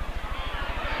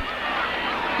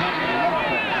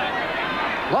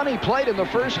 Lunny played in the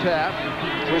first half.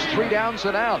 It was 3 downs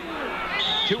and out.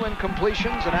 2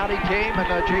 incompletions, and out he came,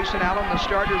 and Jason Allen, the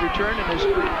starter, returned and has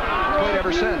played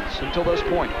ever since until this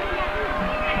point.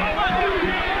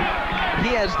 He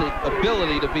has the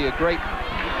ability to be a great,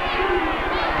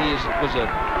 was an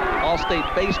all-state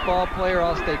baseball player,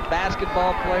 all-state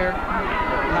basketball player,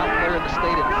 top player in the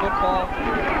state in football.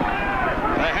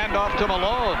 The handoff to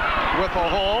Malone with a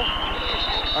hole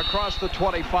across the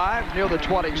 25, near the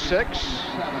 26.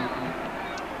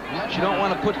 You don't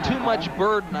want to put too much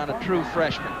burden on a true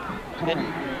freshman. And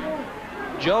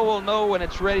Joe will know when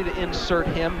it's ready to insert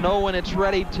him, know when he's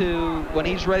ready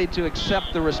to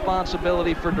accept the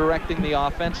responsibility for directing the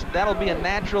offense. That'll be a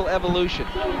natural evolution.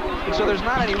 And so there's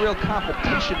not any real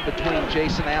competition between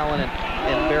Jason Allen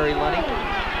and Barry Lunny.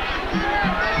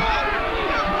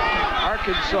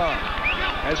 Arkansas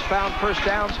has found first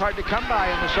downs hard to come by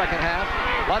in the 2nd half.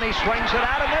 Lunny swings it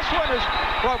out, and this one is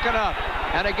broken up.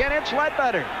 And again, it's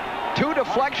Ledbetter. 2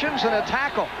 deflections and a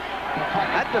tackle.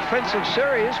 That defensive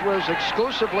series was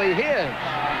exclusively his.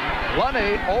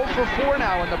 Lunny 0 for 4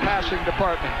 now in the passing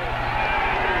department.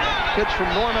 Kids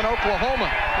from Norman, Oklahoma.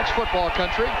 That's football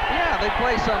country. Yeah, they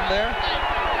play some there.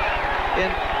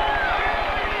 And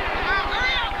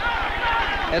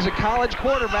as a college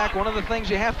quarterback, one of the things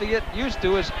you have to get used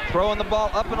to is throwing the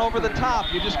ball up and over the top.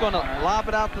 You're just going to lob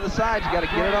it out to the sides. You got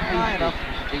to get it up high enough.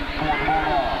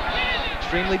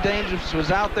 Extremely dangerous. Was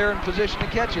out there in position to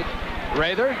catch it.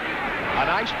 Rather, a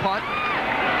nice punt.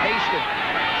 Hastings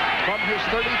from his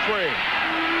 33.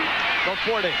 The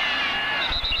 40.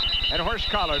 And Horst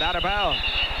Collard out of bounds.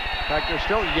 In fact, they're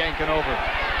still yanking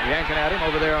at him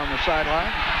over there on the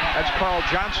sideline. That's Carl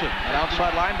Johnson, an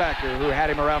outside linebacker who had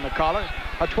him around the collar.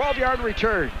 A 12-yard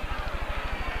return.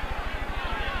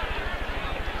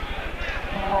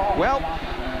 Well,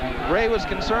 Ray was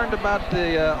concerned about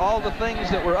all the things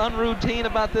that were unroutine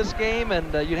about this game,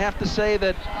 and you'd have to say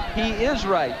that he is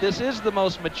right. This is the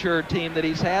most mature team that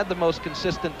he's had, the most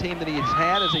consistent team that he's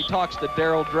had, as he talks to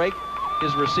Daryl Drake,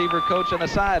 his receiver coach, on the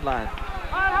sideline.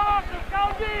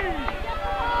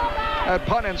 That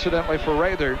punt, incidentally, for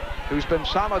Rather, who's been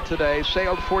solid today,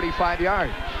 sailed 45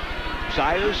 yards.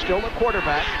 Zire still the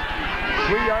quarterback,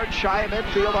 3 yards shy of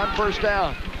midfield on first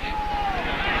down.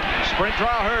 Sprint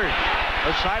draw Hurd.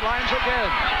 The sidelines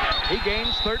again. He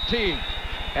gains 13.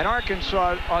 And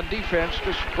Arkansas on defense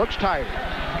just looks tired.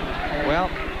 Well,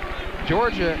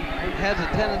 Georgia has a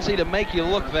tendency to make you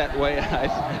look that way, I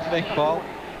think, Paul.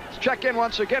 Let's check in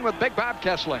once again with Big Bob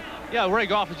Kessling. Yeah, Ray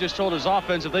Goff has just told his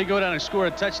offense if they go down and score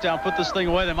a touchdown, put this thing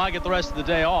away, they might get the rest of the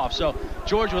day off. So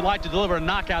Georgia would like to deliver a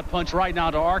knockout punch right now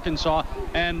to Arkansas.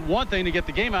 And one thing to get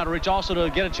the game out of reach, also to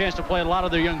get a chance to play a lot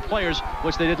of their young players,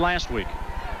 which they did last week.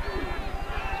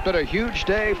 It's been a huge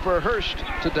day for Hurst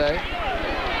today.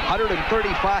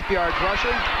 135 yards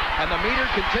rushing, and the meter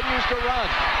continues to run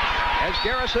as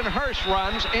Garrison Hurst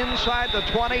runs inside the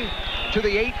 20 to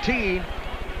the 18,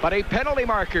 but a penalty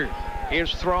marker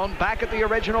is thrown back at the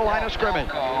original line of scrimmage.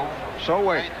 So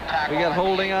wait. We got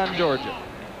holding on Georgia.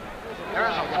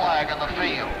 There's a flag in the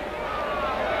field.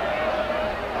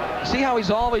 See how he's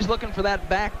always looking for that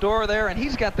back door there, and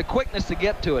he's got the quickness to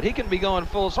get to it. He can be going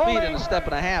full speed in a step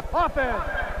and a half. Offense,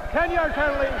 10-yard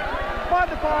penalty, 5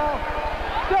 to foul,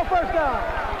 still first down.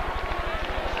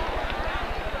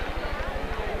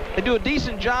 They do a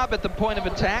decent job at the point of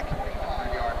attack,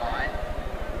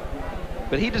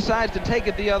 but he decides to take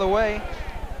it the other way.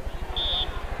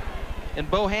 And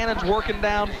Bohannon's working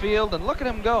downfield, and look at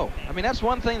him go. I mean, that's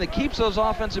one thing that keeps those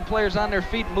offensive players on their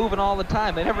feet moving all the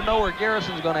time. They never know where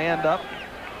Garrison's going to end up.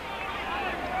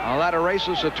 Well, that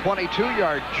erases a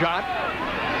 22-yard jaunt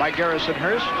by Garrison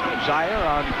Hurst. Zire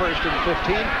on 1st and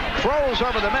 15. Throws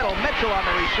over the middle. Mitchell on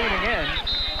the receiving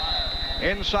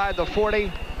end. Inside the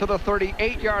 40 to the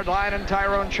 38-yard line, and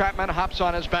Tyrone Chapman hops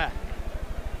on his back.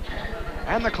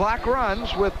 And the clock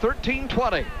runs with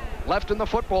 13:20 left in the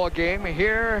football game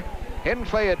here in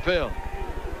Fayetteville.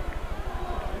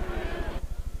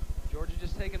 Georgia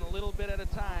just taking a little bit at a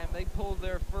time. They pulled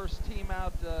their first team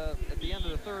out at the end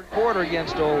of the third quarter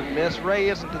against Ole Miss. Ray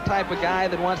isn't the type of guy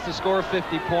that wants to score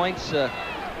 50 points. You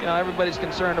know, everybody's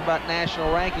concerned about national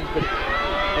rankings, but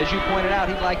as you pointed out,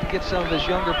 he'd like to get some of his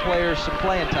younger players some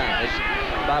playing time,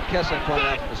 as Bob Kessling pointed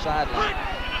out from the sideline.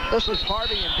 This is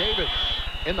Harvey and Davis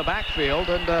in the backfield,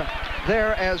 and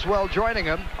there as well joining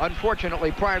him,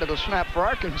 unfortunately prior to the snap for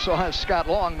Arkansas, is Scott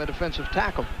Long, the defensive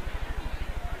tackle.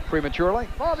 Prematurely.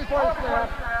 Ball before the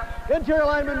snap. Interior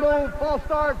lineman move, ball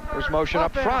start. There's motion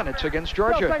up front. It's against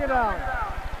Georgia. Second down.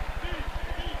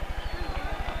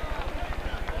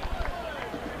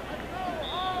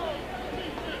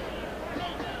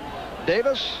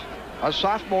 Davis, a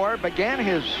sophomore, began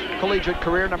his collegiate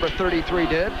career, number 33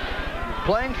 did,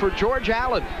 playing for George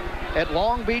Allen at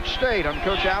Long Beach State on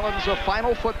Coach Allen's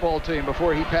final football team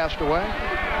before he passed away.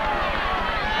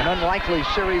 An unlikely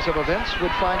series of events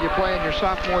would find you playing your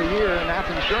sophomore year in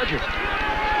Athens, Georgia,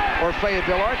 or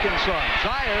Fayetteville, Arkansas.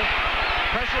 Zire,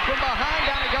 pressure from behind,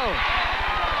 down he goes.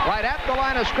 Right at the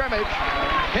line of scrimmage,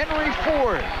 Henry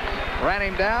Ford ran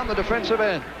him down, the defensive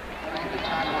end.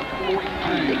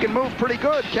 He can move pretty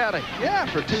good, can't he? Yeah,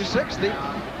 for 260.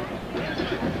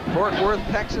 Fort Worth,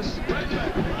 Texas.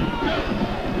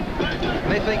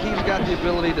 They think he's got the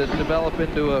ability to develop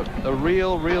into a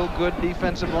real good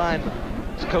defensive lineman.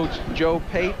 It's Coach Joe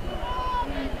Pate.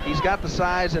 He's got the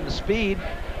size and the speed.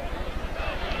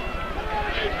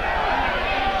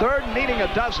 Third needing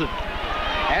a dozen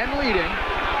and leading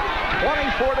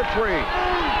 24-3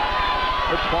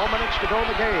 with 12 minutes to go in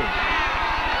the game.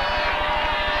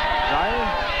 Zire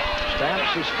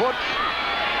stamps his foot.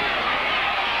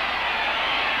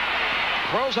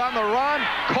 Throws on the run,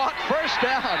 caught first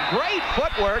down. Great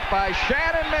footwork by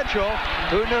Shannon Mitchell,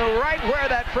 who knew right where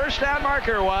that first down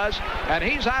marker was, and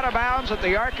he's out of bounds at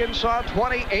the Arkansas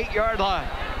 28-yard line.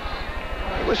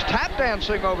 It was tap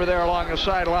dancing over there along the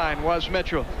sideline, was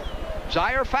Mitchell.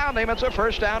 Zire found him. It's a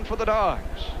first down for the Dogs.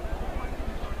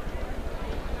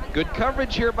 Good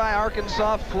coverage here by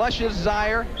Arkansas. Flushes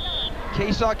Zire.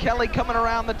 Keesaw Kelly coming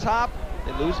around the top.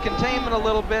 They lose containment a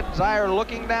little bit. Zire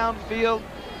looking downfield.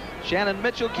 Shannon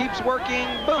Mitchell keeps working,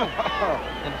 boom,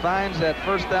 and finds that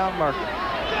first down marker.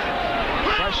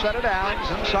 Fresh set of downs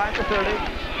inside the 30.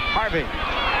 Harvey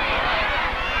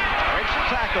breaks the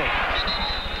tackle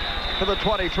to the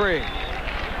 23.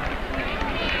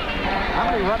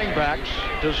 How many running backs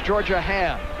does Georgia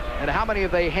have, and how many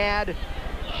have they had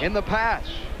in the past?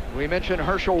 We mentioned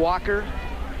Herschel Walker,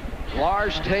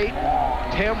 Lars Tate,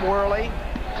 Tim Worley,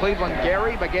 Cleveland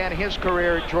Gary began his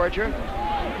career at Georgia.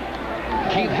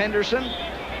 Keith Henderson,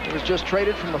 who was just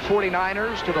traded from the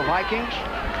 49ers to the Vikings.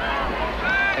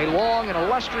 A long and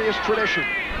illustrious tradition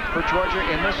for Georgia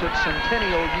in this its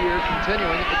centennial year,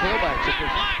 continuing at the tailback position.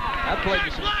 I played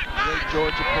with some great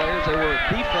Georgia players. They were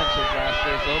defensive last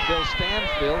year, though. Bill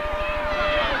Stanfield,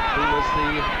 who was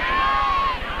the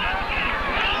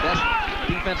best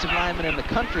defensive lineman in the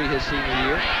country his senior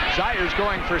year. Zayer's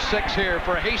going for 6 here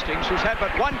for Hastings, who's had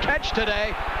but 1 catch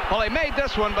today. Well, he made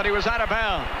this one, but he was out of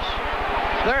bounds.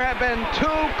 There have been 2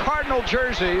 Cardinal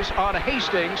jerseys on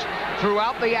Hastings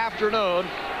throughout the afternoon,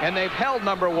 and they've held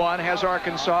number 1, has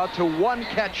Arkansas, to 1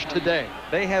 catch today.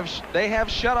 They have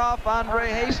shut off Andre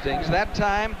Hastings. That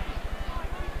time,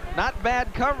 not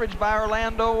bad coverage by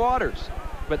Orlando Waters,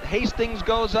 but Hastings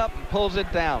goes up and pulls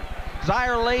it down.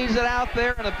 Zaire lays it out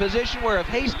there in a position where if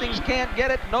Hastings can't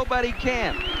get it, nobody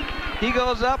can. He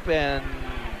goes up and,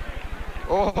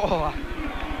 oh,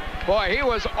 boy, he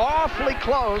was awfully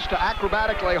close to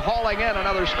acrobatically hauling in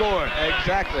another score.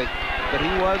 Exactly, but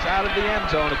he was out of the end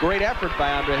zone. A great effort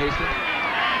by Andre Hastings.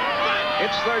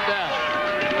 It's 3rd down.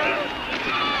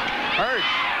 Hurst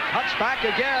cuts back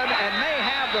again and may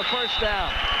have the 1st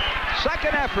down.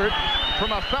 Second effort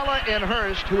from a fella in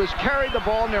Hurst who has carried the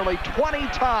ball nearly 20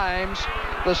 times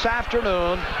this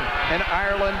afternoon, and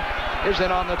Ireland is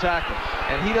in on the tackle.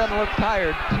 And he doesn't look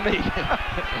tired to me.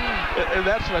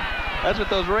 That's what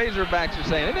those Razorbacks are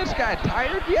saying. Isn't this guy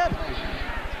tired yet?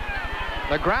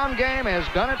 The ground game has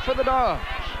done it for the Dogs.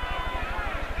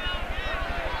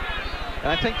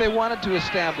 And I think they wanted to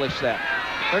establish that.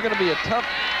 They're going to be a tough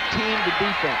team to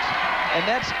defense. And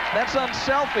that's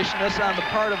unselfishness on the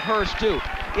part of Hurst, too.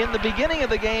 In the beginning of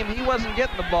the game, he wasn't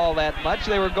getting the ball that much.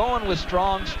 They were going with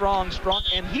strong,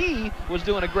 and he was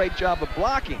doing a great job of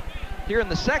blocking. Here in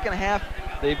the second half,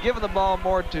 they've given the ball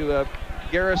more to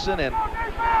Garrison, and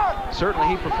certainly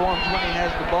he performs when he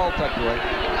has the ball tucked away.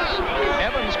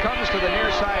 Evans comes to the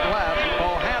near side left.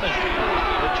 Bohannon,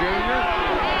 the junior,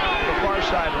 the far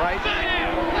side right.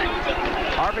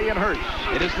 Harvey and Hurst.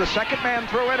 It is the second man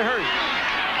through at Hurst.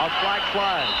 A flag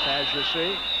flies, as you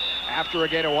see, after a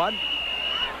gain of 1.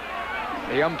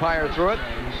 The umpire threw it.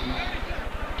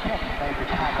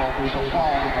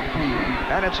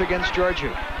 And it's against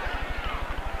Georgia.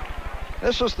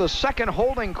 This is the second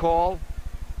holding call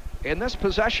in this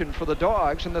possession for the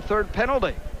Dogs, and the 3rd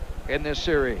penalty in this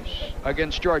series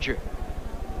against Georgia.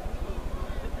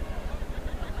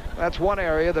 That's one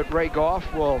area that Ray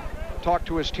Goff will talk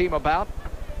to his team about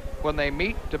when they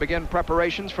meet to begin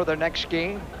preparations for their next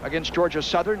game against Georgia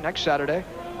Southern next Saturday.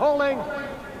 Holding,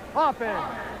 offense,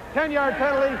 10-yard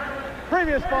penalty,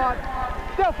 previous spot,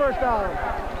 still 1st down.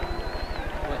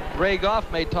 Ray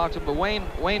Goff may talk to him, but Wayne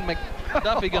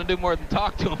McDuffie going to do more than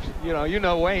talk to him. You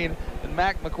know Wayne. And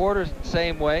Mac McWhorter's the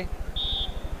same way.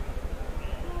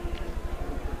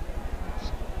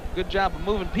 Good job of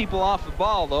moving people off the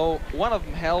ball, though. One of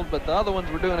them held, but the other ones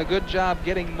were doing a good job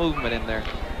getting movement in there.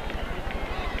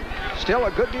 Still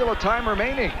a good deal of time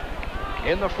remaining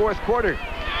in the 4th quarter.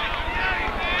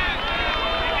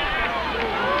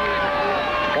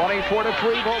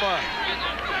 24-3 Bulldogs.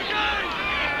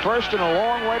 1st and a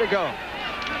long way to go.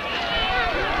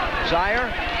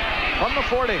 Zaire from the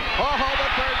 40. Oh, the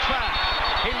 3rd sack.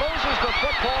 He loses the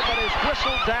football, but is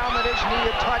whistled down that his knee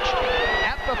had touched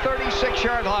at the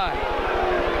 36-yard line.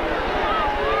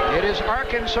 It is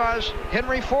Arkansas's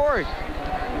Henry Ford.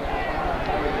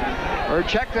 Or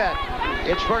check that.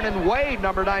 It's Vernon Wade,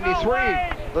 number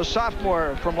 93, the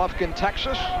sophomore from Lufkin,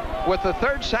 Texas, with the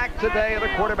 3rd sack today of the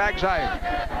quarterback, Zaire.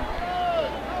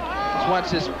 That's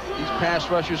once these pass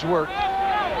rushers work.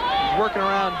 He's working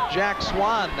around Jack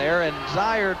Swan there, and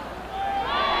Zaire,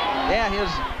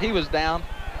 he was down.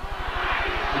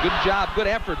 Good job, good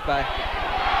effort by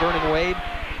Vernon Wade.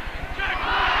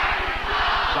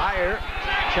 Zaire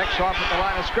checks off at the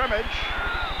line of scrimmage,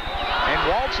 and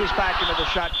waltzes back into the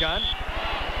shotgun.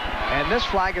 And this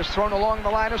flag is thrown along the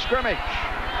line of scrimmage.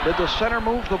 Did the center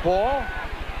move the ball?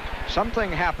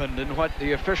 Something happened in what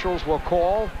the officials will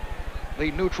call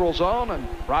the neutral zone, and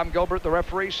Ron Gilbert, the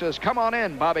referee, says, "Come on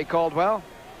in, Bobby Caldwell.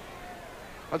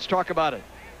 Let's talk about it."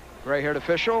 Gray-haired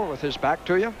official with his back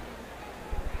to you.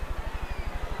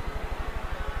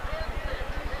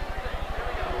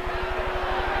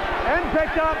 End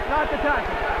picked up, not the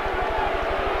tackle.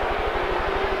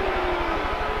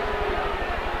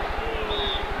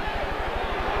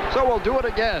 So we'll do it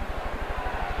again.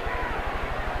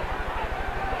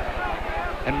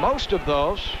 And most of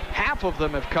those, half of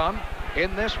them have come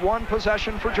in this one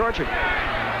possession for Georgia.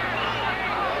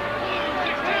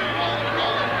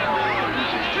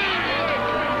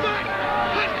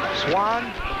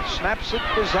 Swan snaps it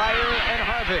to Zaire and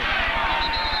Harvey.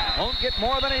 Won't get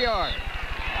more than a yard.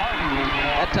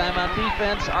 That time on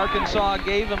defense, Arkansas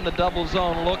gave him the double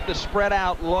zone look, the spread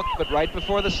out look, but right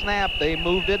before the snap, they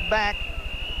moved it back.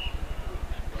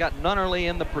 Got Nunnerly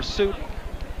in the pursuit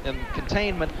and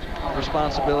containment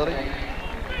responsibility.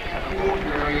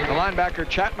 The linebacker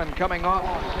Chapman coming off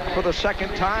for the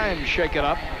second time, shake it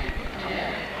up.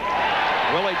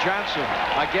 Willie Johnson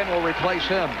again will replace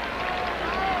him.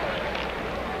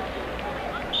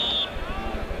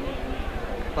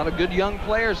 A lot of good young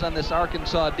players on this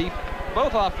Arkansas defense,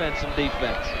 both offense and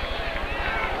defense.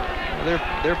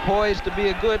 They're poised to be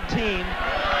a good team.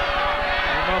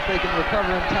 I don't know if they can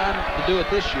recover in time to do it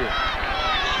this year.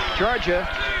 Georgia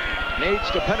needs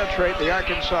to penetrate the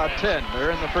Arkansas 10.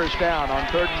 They're in the first down on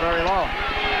 3rd and very long.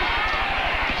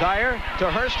 Zaire to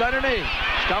Hurst underneath.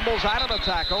 Stumbles out of the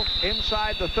tackle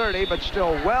inside the 30, but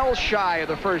still well shy of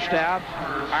the first down.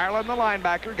 Ireland, the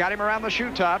linebacker, got him around the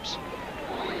shoe tops.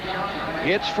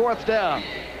 It's 4th down.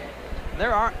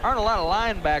 There aren't a lot of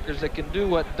linebackers that can do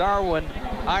what Darwin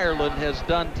Ireland has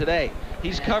done today.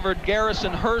 He's covered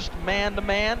Garrison Hurst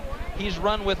man-to-man. He's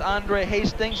run with Andre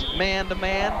Hastings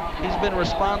man-to-man. He's been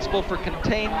responsible for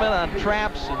containment on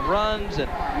traps and runs,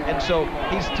 and so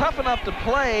he's tough enough to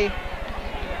play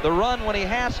the run when he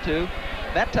has to.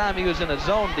 That time he was in a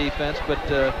zone defense, but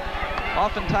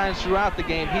oftentimes throughout the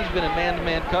game he's been in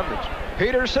man-to-man coverage.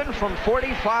 Peterson from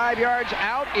 45 yards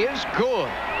out is good.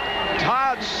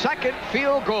 Todd's second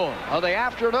field goal of the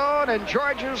afternoon, and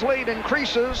Georgia's lead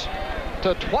increases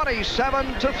to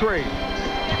 27-3.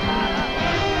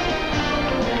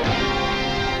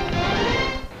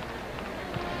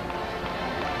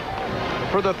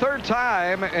 For the 3rd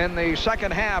time in the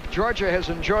second half, Georgia has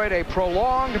enjoyed a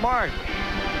prolonged march.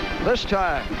 This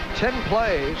time, 10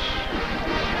 plays,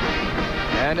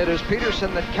 and it is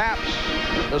Peterson that caps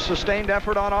the sustained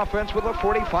effort on offense with a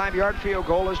 45-yard field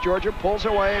goal as Georgia pulls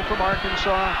away from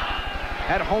Arkansas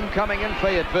at homecoming in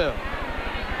Fayetteville.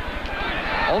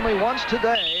 Only once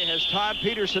today has Todd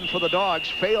Peterson for the Dogs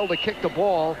failed to kick the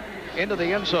ball into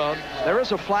the end zone. There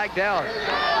is a flag down,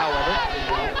 however,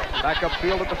 back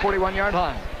upfield at the 41-yard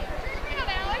line.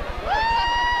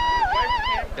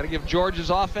 Got to give Georgia's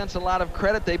offense a lot of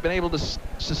credit. They've been able to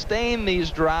sustain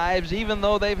these drives even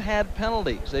though they've had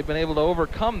penalties. They've been able to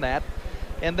overcome that.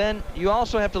 And then you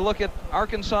also have to look at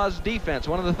Arkansas's defense.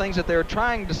 One of the things that they were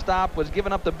trying to stop was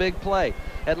giving up the big play.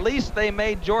 At least they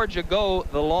made Georgia go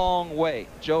the long way.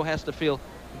 Joe has to feel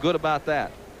good about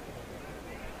that.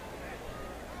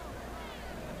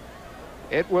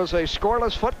 It was a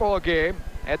scoreless football game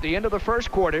at the end of the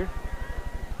first quarter.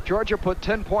 Georgia put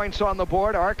 10 points on the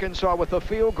board. Arkansas with a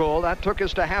field goal. That took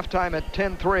us to halftime at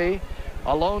 10-3.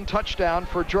 A lone touchdown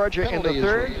for Georgia in the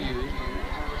 3rd.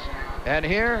 And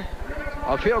here,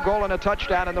 a field goal and a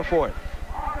touchdown in the 4th.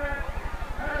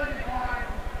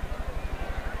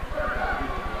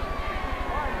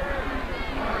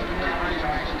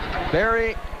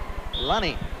 Barry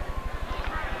Lunney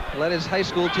led his high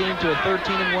school team to a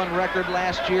 13-1 record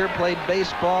last year, played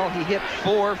baseball. He hit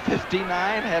 .459,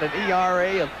 had an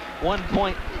ERA of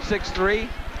 1.63.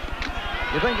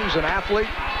 You think he's an athlete?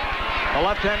 The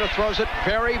left-hander throws it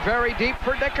very, very deep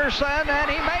for Dickerson, and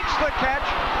he makes the catch,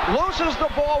 loses the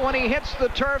ball when he hits the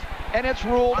turf, and it's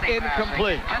ruled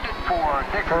incomplete.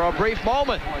 For a brief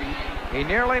moment, he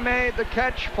nearly made the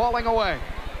catch, falling away.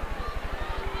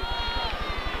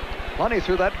 Lunney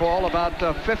threw that ball about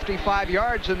 55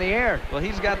 yards in the air. Well,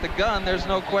 he's got the gun. There's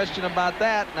no question about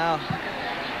that. Now,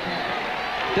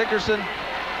 Dickerson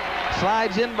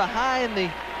slides in behind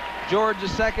the Georgia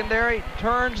secondary,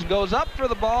 turns, goes up for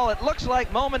the ball. It looks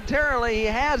like momentarily he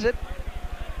has it.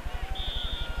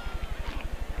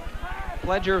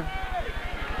 Pledger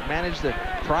managed to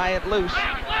pry it loose.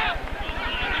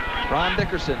 Ron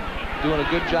Dickerson doing a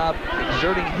good job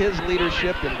exerting his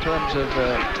leadership in terms of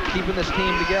keeping this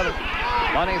team together.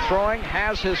 Lunney throwing,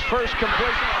 has his first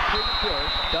completion.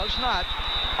 Does not.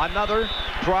 Another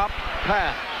drop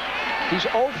pass. He's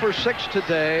 0 for 6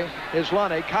 today is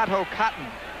Lunney. Kato Cotton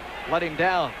let him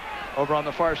down over on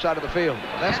the far side of the field.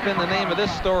 That's been the name of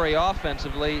this story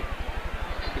offensively.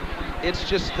 It's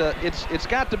just, it's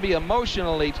got to be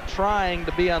emotionally trying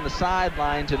to be on the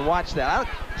sidelines and watch that.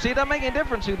 See, it doesn't make any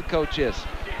difference who the coach is.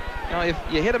 You know, if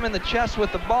you hit them in the chest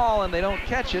with the ball and they don't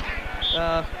catch it,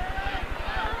 you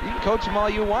can coach them all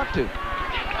you want to.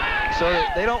 So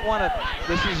they don't want to,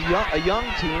 this is a young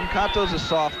team. Kato's a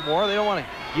sophomore. They don't want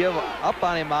to give up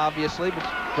on him, obviously, but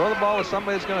throw the ball to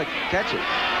somebody that's going to catch it.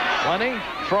 Lunney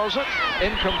throws it,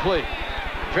 incomplete.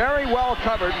 Very well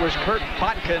covered was Kurt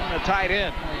Botkin, the tight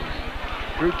end.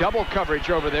 through double coverage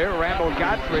over there. Randall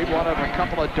Gottfried, one of a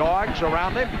couple of dogs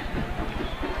around him.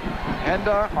 And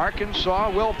Arkansas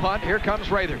will punt. Here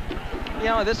comes Rather. You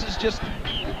know, this is just,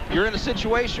 you're in a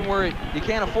situation where you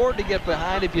can't afford to get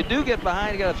behind. If you do get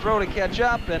behind, you got to throw to catch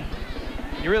up, and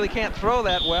you really can't throw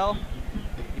that well.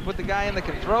 You put the guy in that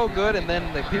can throw good, and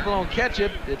then the people don't catch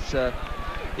it. It's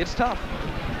tough.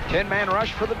 10-man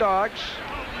rush for the Dogs.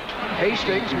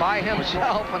 Hastings by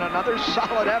himself, and another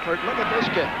solid effort. Look at this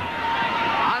kid.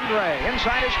 Andre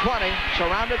inside his 20,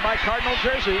 surrounded by Cardinal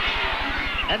jerseys,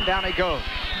 and down he goes.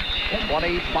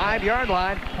 25-yard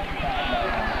line.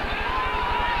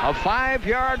 A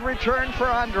 5-yard return for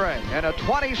Andre in a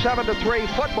 27-3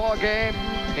 football game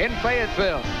in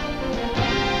Fayetteville.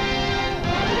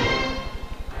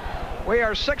 We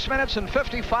are 6 minutes and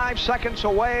 55 seconds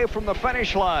away from the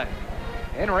finish line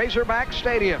in Razorback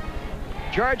Stadium.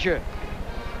 Georgia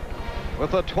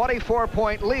with a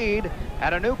 24-point lead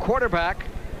and a new quarterback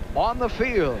on the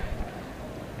field.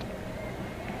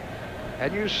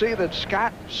 And you see that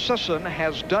Scott Sisson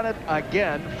has done it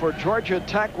again for Georgia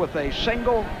Tech with a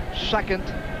single second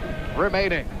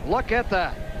remaining. Look at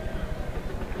that.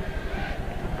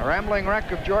 A rambling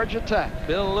wreck of Georgia Tech.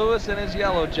 Bill Lewis and his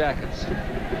Yellow Jackets.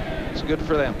 It's good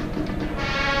for them.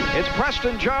 It's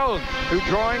Preston Jones who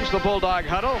joins the Bulldog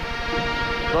huddle.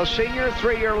 The senior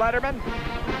 3-year letterman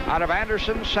out of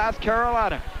Anderson, South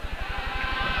Carolina.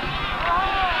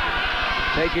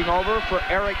 Taking over for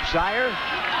Eric Zier.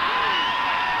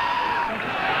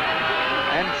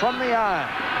 And from the eye,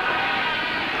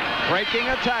 breaking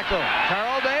a tackle,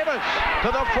 Carroll Davis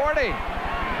to the 40.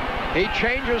 He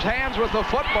changes hands with the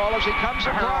football as he comes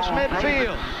across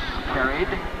midfield.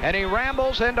 And he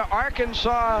rambles into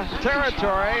Arkansas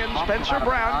territory, and Spencer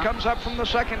Brown comes up from the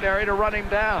secondary to run him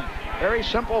down. Very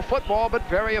simple football, but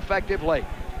very effective late.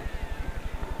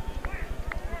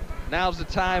 Now's the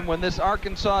time when this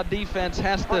Arkansas defense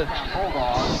has to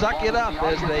suck it up,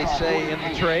 as they say in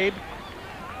the trade.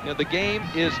 You know, the game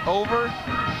is over,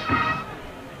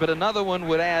 but another one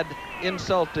would add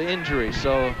insult to injury.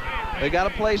 So they got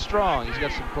to play strong. He's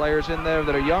got some players in there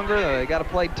that are younger. They got to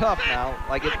play tough now,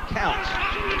 like it counts.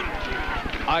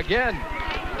 Again,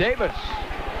 Davis.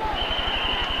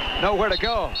 Nowhere to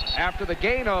go after the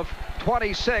gain of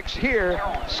 26 here,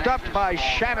 stuffed by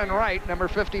Shannon Wright, number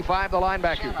 55, the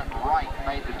linebacker. Shannon Wright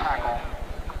made the tackle.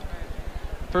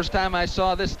 First time I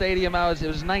saw this stadium, it was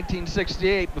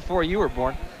 1968, before you were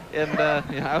born. And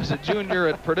you know, I was a junior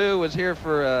at Purdue, was here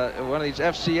for one of these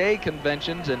FCA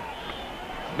conventions, and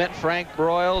met Frank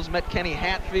Broyles, met Kenny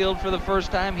Hatfield for the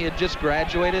first time. He had just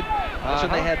graduated. That's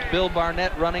when they had Bill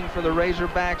Barnett running for the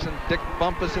Razorbacks and Dick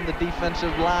Bumpus in the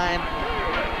defensive line.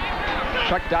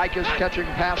 Chuck Dykes catching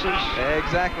passes.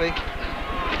 Exactly.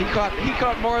 He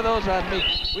caught more of those on me.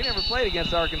 We never played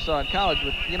against Arkansas in college,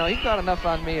 but you know, he caught enough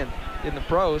on me in the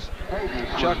pros.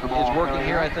 Chuck is working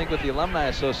here, I think, with the Alumni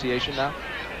Association now.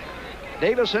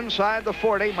 Davis inside the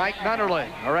 40, Mike Nunnerly,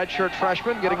 a redshirt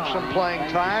freshman, getting some playing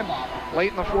time.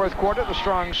 Late in the fourth quarter, the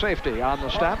strong safety on the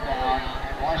step.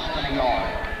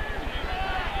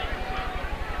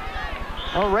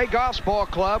 Well, Ray Goff's ball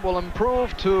club will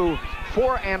improve to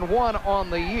 4-1 on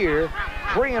the year,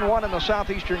 3-1 in the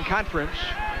Southeastern Conference,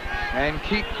 and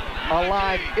keep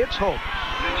alive its hope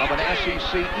of an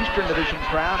SEC Eastern Division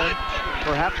crown and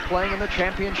perhaps playing in the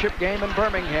championship game in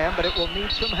Birmingham, but it will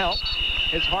need some help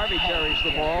as Harvey carries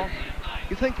the ball.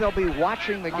 You think they'll be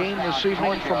watching the game this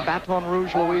evening from Baton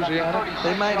Rouge, Louisiana?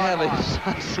 They might have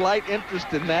a slight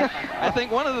interest in that. I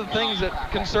think one of the things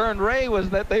that concerned Ray was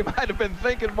that they might have been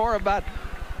thinking more about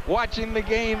watching the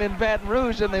game in Baton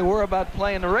Rouge than they were about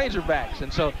playing the Razorbacks.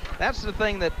 And so that's the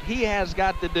thing that he has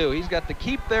got to do. He's got to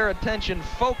keep their attention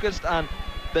focused on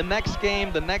the next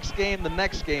game, the next game, the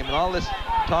next game, and all this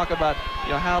talk about,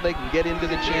 you know, how they can get into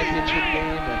the championship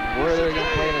game and where they're going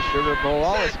to play in the Sugar Bowl,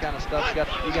 all this kind of stuff.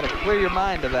 You got to clear your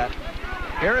mind of that.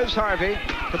 Here is Harvey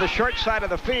to the short side of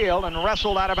the field and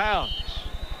wrestled out of bounds.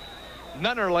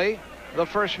 Nunnerly, the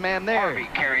first man there. Harvey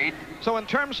carried. So in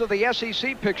terms of the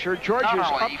SEC picture, Georgia's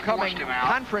upcoming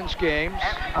conference games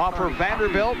offer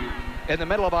Vanderbilt in the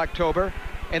middle of October,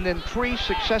 and then 3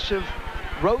 successive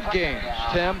road games.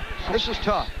 Tim, this is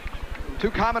tough. To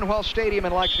Commonwealth Stadium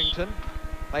in Lexington.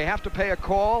 They have to pay a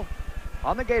call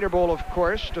on the Gator Bowl, of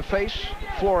course, to face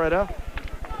Florida.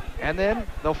 And then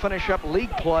they'll finish up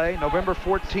league play November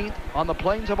 14th on the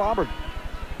plains of Auburn.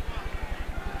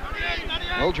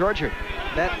 Well, Georgia.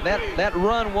 That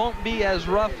run won't be as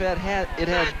rough as it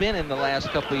has been in the last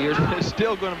couple of years, but it's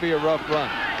still going to be a rough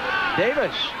run.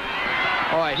 Davis.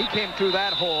 All right, he came through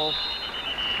that hole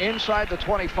inside the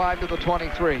 25 to the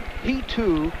 23. He,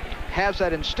 too, has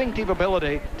that instinctive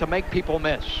ability to make people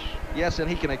miss. Yes, and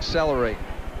he can accelerate.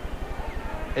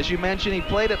 As you mentioned, he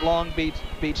played at Long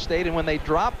Beach State, and when they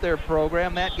dropped their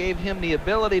program, that gave him the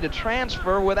ability to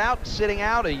transfer without sitting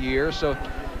out a year, so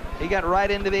he got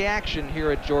right into the action here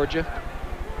at Georgia.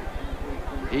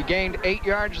 He gained 8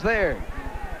 yards there.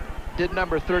 Did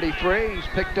number 33. He's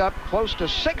picked up close to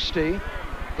 60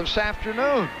 this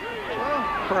afternoon.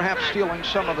 Well, perhaps stealing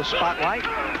some of the spotlight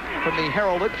from the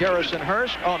heralded Garrison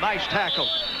Hurst. Oh, nice tackle.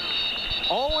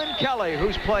 Owen Kelly,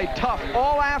 who's played tough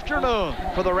all afternoon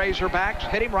for the Razorbacks,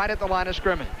 hit him right at the line of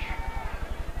scrimmage.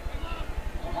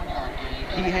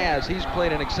 He has. He's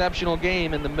played an exceptional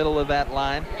game in the middle of that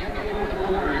line.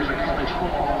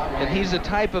 And he's the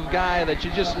type of guy that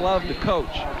you just love to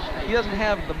coach. He doesn't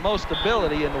have the most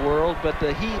ability in the world, but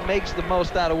he makes the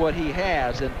most out of what he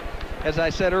has. And as I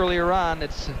said earlier on,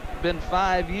 it's been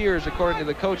 5 years, according to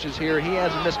the coaches here. He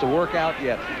hasn't missed a workout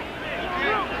yet.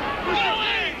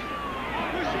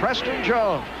 Preston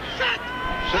Jones,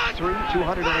 6'3",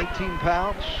 218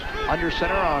 pounds, under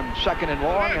center on 2nd and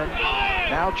long, and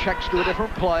now checks to a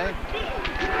different play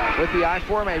with the I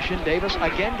formation. Davis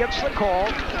again gets the call,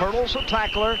 hurdles the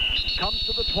tackler, comes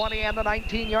to the 20 and the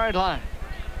 19-yard line.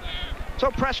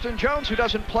 So Preston Jones, who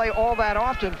doesn't play all that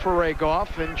often for Ray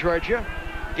Goff in Georgia,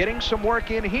 getting some work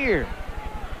in here.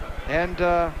 And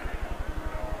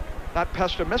not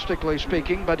pessimistically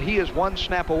speaking, but he is one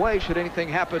snap away, should anything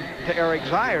happen to Eric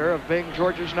Zeier, of being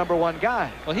Georgia's #1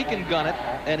 guy. Well, he can gun it,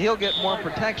 and he'll get more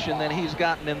protection than he's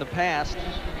gotten in the past.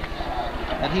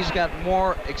 And he's got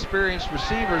more experienced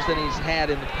receivers than he's had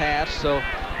in the past, so,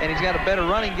 and he's got a better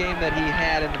running game than he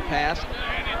had in the past.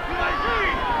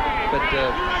 But,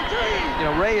 you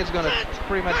know, Ray is going to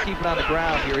pretty much keep it on the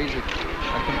ground here. He's a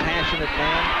compassionate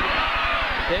man.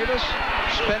 Davis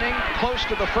spinning close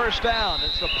to the first down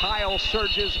as the pile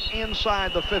surges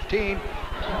inside the 15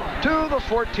 to the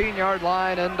 14-yard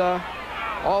line, and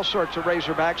all sorts of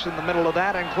Razorbacks in the middle of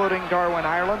that, including Darwin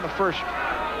Ireland, the first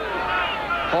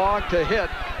hog to hit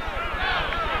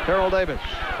Terrell Davis.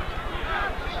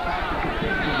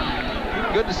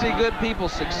 Good to see good people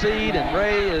succeed, and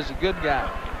Ray is a good guy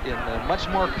and much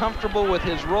more comfortable with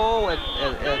his role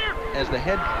as the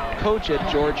head coach at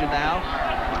Georgia now.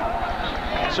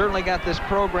 Certainly got this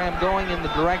program going in the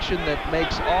direction that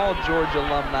makes all Georgia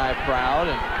alumni proud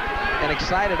and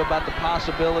excited about the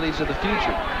possibilities of the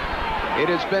future. It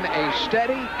has been a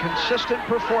steady, consistent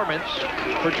performance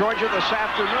for Georgia this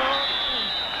afternoon.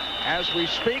 As we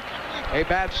speak, a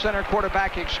bad center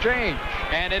quarterback exchange,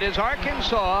 and it is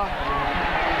Arkansas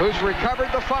who's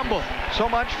recovered the fumble. So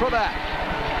much for that.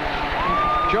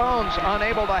 Jones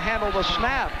unable to handle the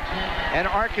snap, and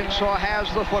Arkansas has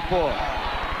the football.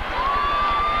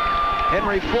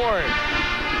 Henry Ford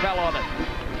fell on it.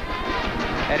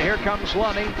 And here comes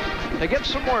Lunny to get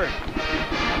some work.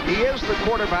 He is the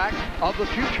quarterback of the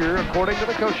future, according to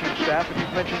the coaching staff, and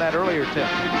you've mentioned that earlier, Tim.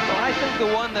 Well, I think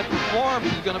the one that performs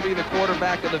is going to be the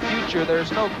quarterback of the future.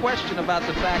 There's no question about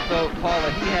the fact, though, Paul,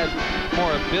 that he has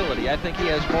more ability. I think he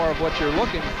has more of what you're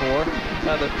looking for.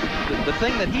 The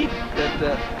thing that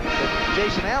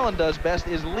Jason Allen does best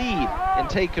is lead and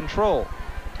take control.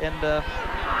 And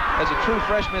as a true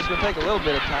freshman, it's going to take a little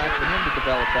bit of time for him to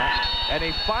develop that. And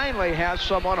he finally has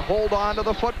someone hold on to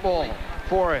the football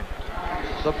for him.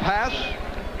 The pass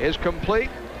is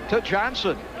complete to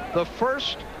Johnson. The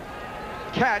first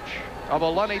catch of a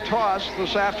Lunny toss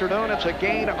this afternoon. It's a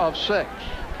gain of 6.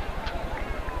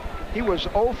 He was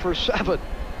 0 for 7,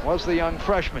 was the young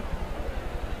freshman.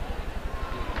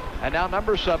 And now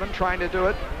number 7 trying to do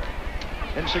it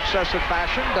in successive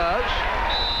fashion, does.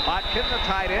 Botkin, the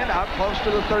tight end, out close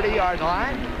to the 30-yard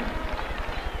line.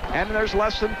 And there's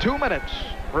less than 2 minutes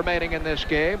remaining in this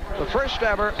game. The first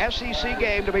ever SEC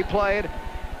game to be played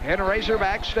in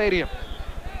Razorback Stadium.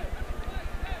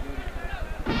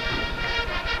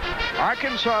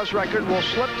 Arkansas's record will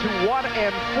slip to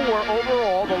 1-4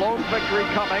 overall. The lone victory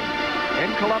coming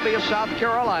in Columbia, South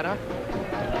Carolina.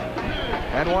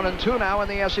 And 1-2 now in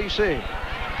the SEC.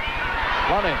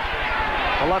 Lunny.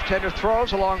 The left-hander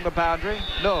throws along the boundary.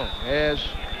 No, as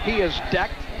he is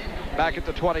decked back at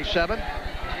the 27.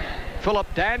 Philip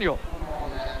Daniel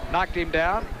knocked him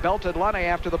down, belted Lunny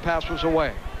after the pass was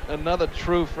away. Another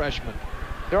true freshman.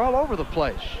 They're all over the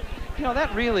place. You know,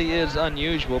 that really is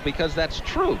unusual because that's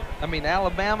true. I mean,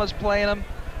 Alabama's playing them.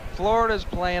 Florida's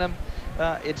playing them.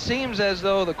 It seems as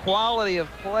though the quality of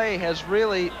play has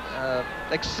really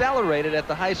accelerated at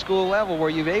the high school level, where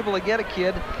you're able to get a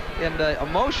kid and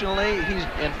emotionally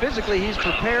and physically he's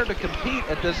prepared to compete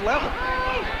at this level.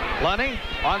 Lunny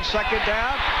on second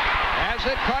down has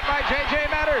it caught by J.J.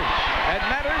 Metters. And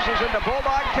Metters is into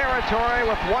Bulldog territory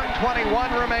with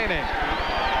 1:21 remaining.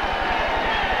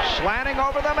 Slanting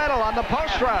over the middle on the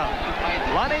post route.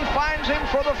 Lunny finds him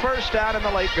for the first down in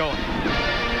the late going.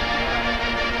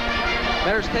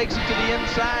 Metters takes it to the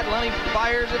inside. Lunny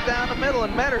fires it down the middle,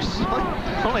 and Metters,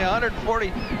 only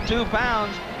 142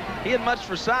 pounds. He had much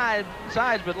for size,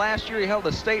 but last year he held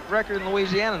a state record in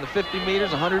Louisiana in the 50 meters,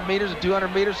 100 meters, and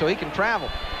 200 meters, so he can travel.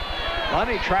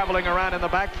 Lunny traveling around in the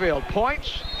backfield.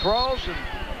 Points, throws, and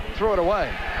threw it away.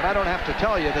 And I don't have to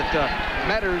tell you that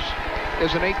Metters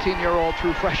is an 18-year-old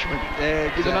true freshman.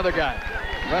 Exactly. He's another guy.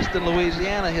 Ruston,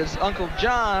 Louisiana. His uncle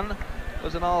John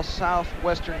was an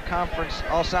all-Southwest Conference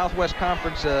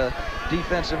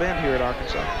defensive end here at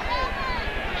Arkansas.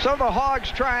 So the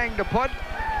Hogs trying to put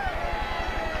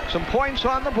some points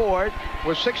on the board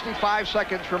with 65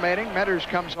 seconds remaining. Metters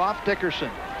comes off. Dickerson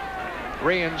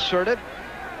reinserted.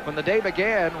 When the day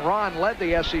began, Ron led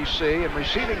the SEC in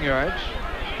receiving yards.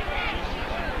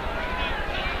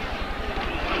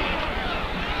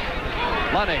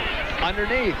 Lunny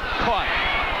underneath, caught.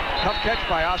 Tough catch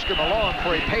by Oscar Malone,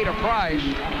 for he paid a price.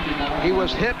 He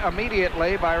was hit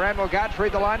immediately by Randall Godfrey,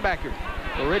 the linebacker.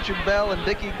 Well, Richard Bell and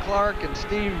Dickie Clark and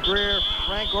Steve Greer,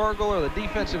 Frank Orgel are the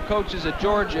defensive coaches at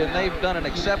Georgia, and they've done an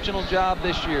exceptional job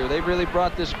this year. They've really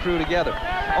brought this crew together.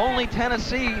 Only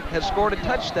Tennessee has scored a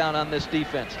touchdown on this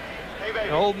defense.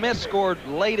 Ole Miss scored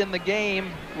late in the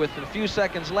game with a few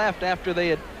seconds left after they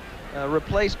had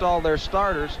replaced all their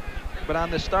starters. But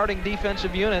on the starting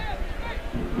defensive unit,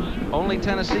 only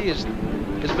Tennessee has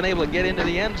been able to get into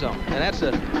the end zone, and that's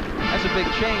a big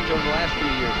change over the last few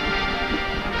years.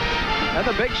 And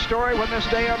the big story when this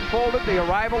day unfolded, the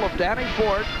arrival of Danny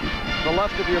Ford, the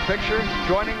left of your picture,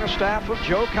 joining the staff of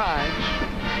Joe Kynes,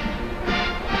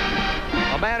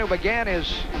 a man who began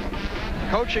his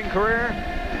coaching career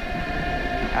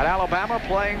at Alabama,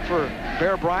 playing for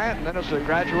Bear Bryant, and then as a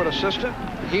graduate assistant.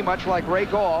 He, much like Ray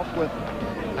Goff, with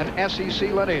an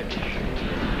SEC lineage.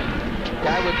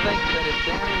 I would think that if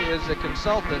Danny is a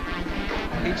consultant,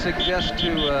 he'd suggest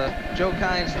to Joe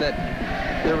Kynes that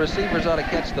the receivers ought to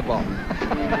catch the ball.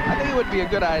 I think it would be a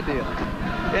good idea.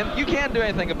 And you can't do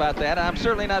anything about that. I'm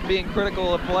certainly not being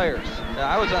critical of players.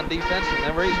 I was on defense, and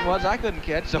the reason was I couldn't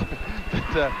catch, so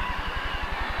but,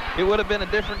 it would have been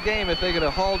a different game if they could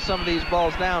have hauled some of these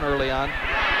balls down early on.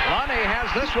 Lunny has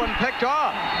this one picked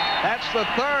off. That's the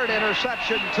third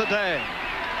interception today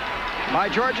by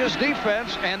Georgia's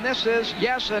defense, and this is,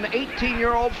 yes, an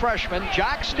 18-year-old freshman,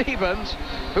 Jock Stevens,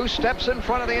 who steps in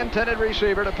front of the intended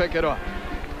receiver to pick it up.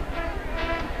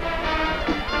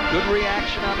 Good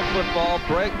reaction on the football.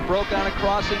 Broke on a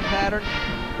crossing pattern.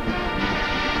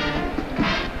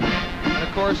 And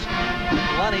of course,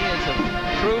 Lunny is a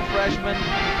true freshman.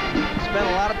 Spent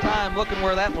a lot of time looking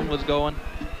where that one was going.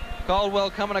 Caldwell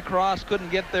coming across, couldn't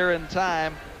get there in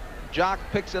time. Jock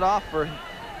picks it off for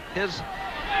his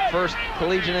first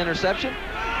collegiate interception.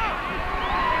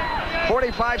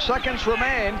 45 seconds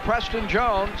remain. Preston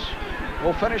Jones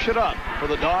will finish it up for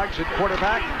the Dogs at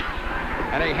quarterback.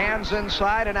 And he hands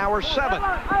inside, and our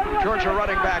 7th Georgia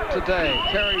running back today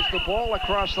carries the ball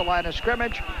across the line of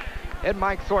scrimmage. And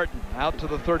Mike Thornton out to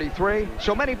the 33.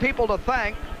 So many people to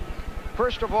thank.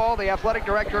 First of all, the athletic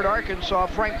director at Arkansas,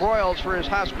 Frank Broyles, for his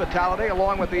hospitality,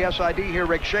 along with the SID here,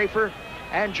 Rick Schaefer,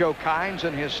 and Joe Kynes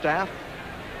and his staff.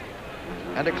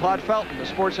 And to Claude Felton, the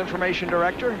sports information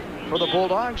director for the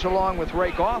Bulldogs, along with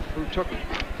Ray Goff, who took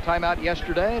time out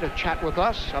yesterday to chat with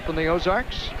us up in the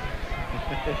Ozarks.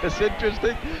 It's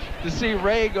interesting to see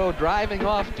Ray go driving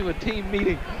off to a team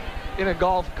meeting in a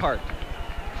golf cart.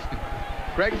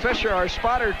 Greg Fisher, our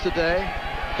spotter today.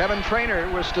 Kevin Trainer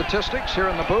with statistics here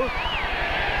in the booth.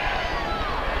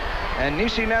 And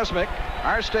Nisi Nesmic,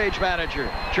 our stage manager.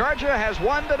 Georgia has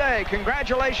won today.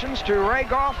 Congratulations to Ray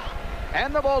Goff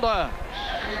and the Bulldogs.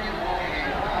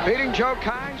 Beating Joe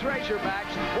Kynes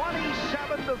Razorbacks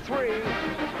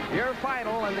 27-3. Your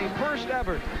final and the first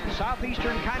ever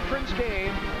Southeastern Conference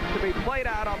game to be played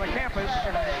out on the campus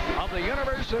of the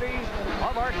University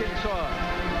of Arkansas.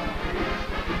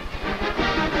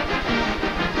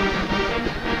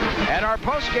 And our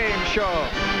post-game show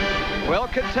will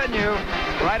continue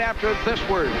right after this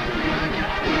word.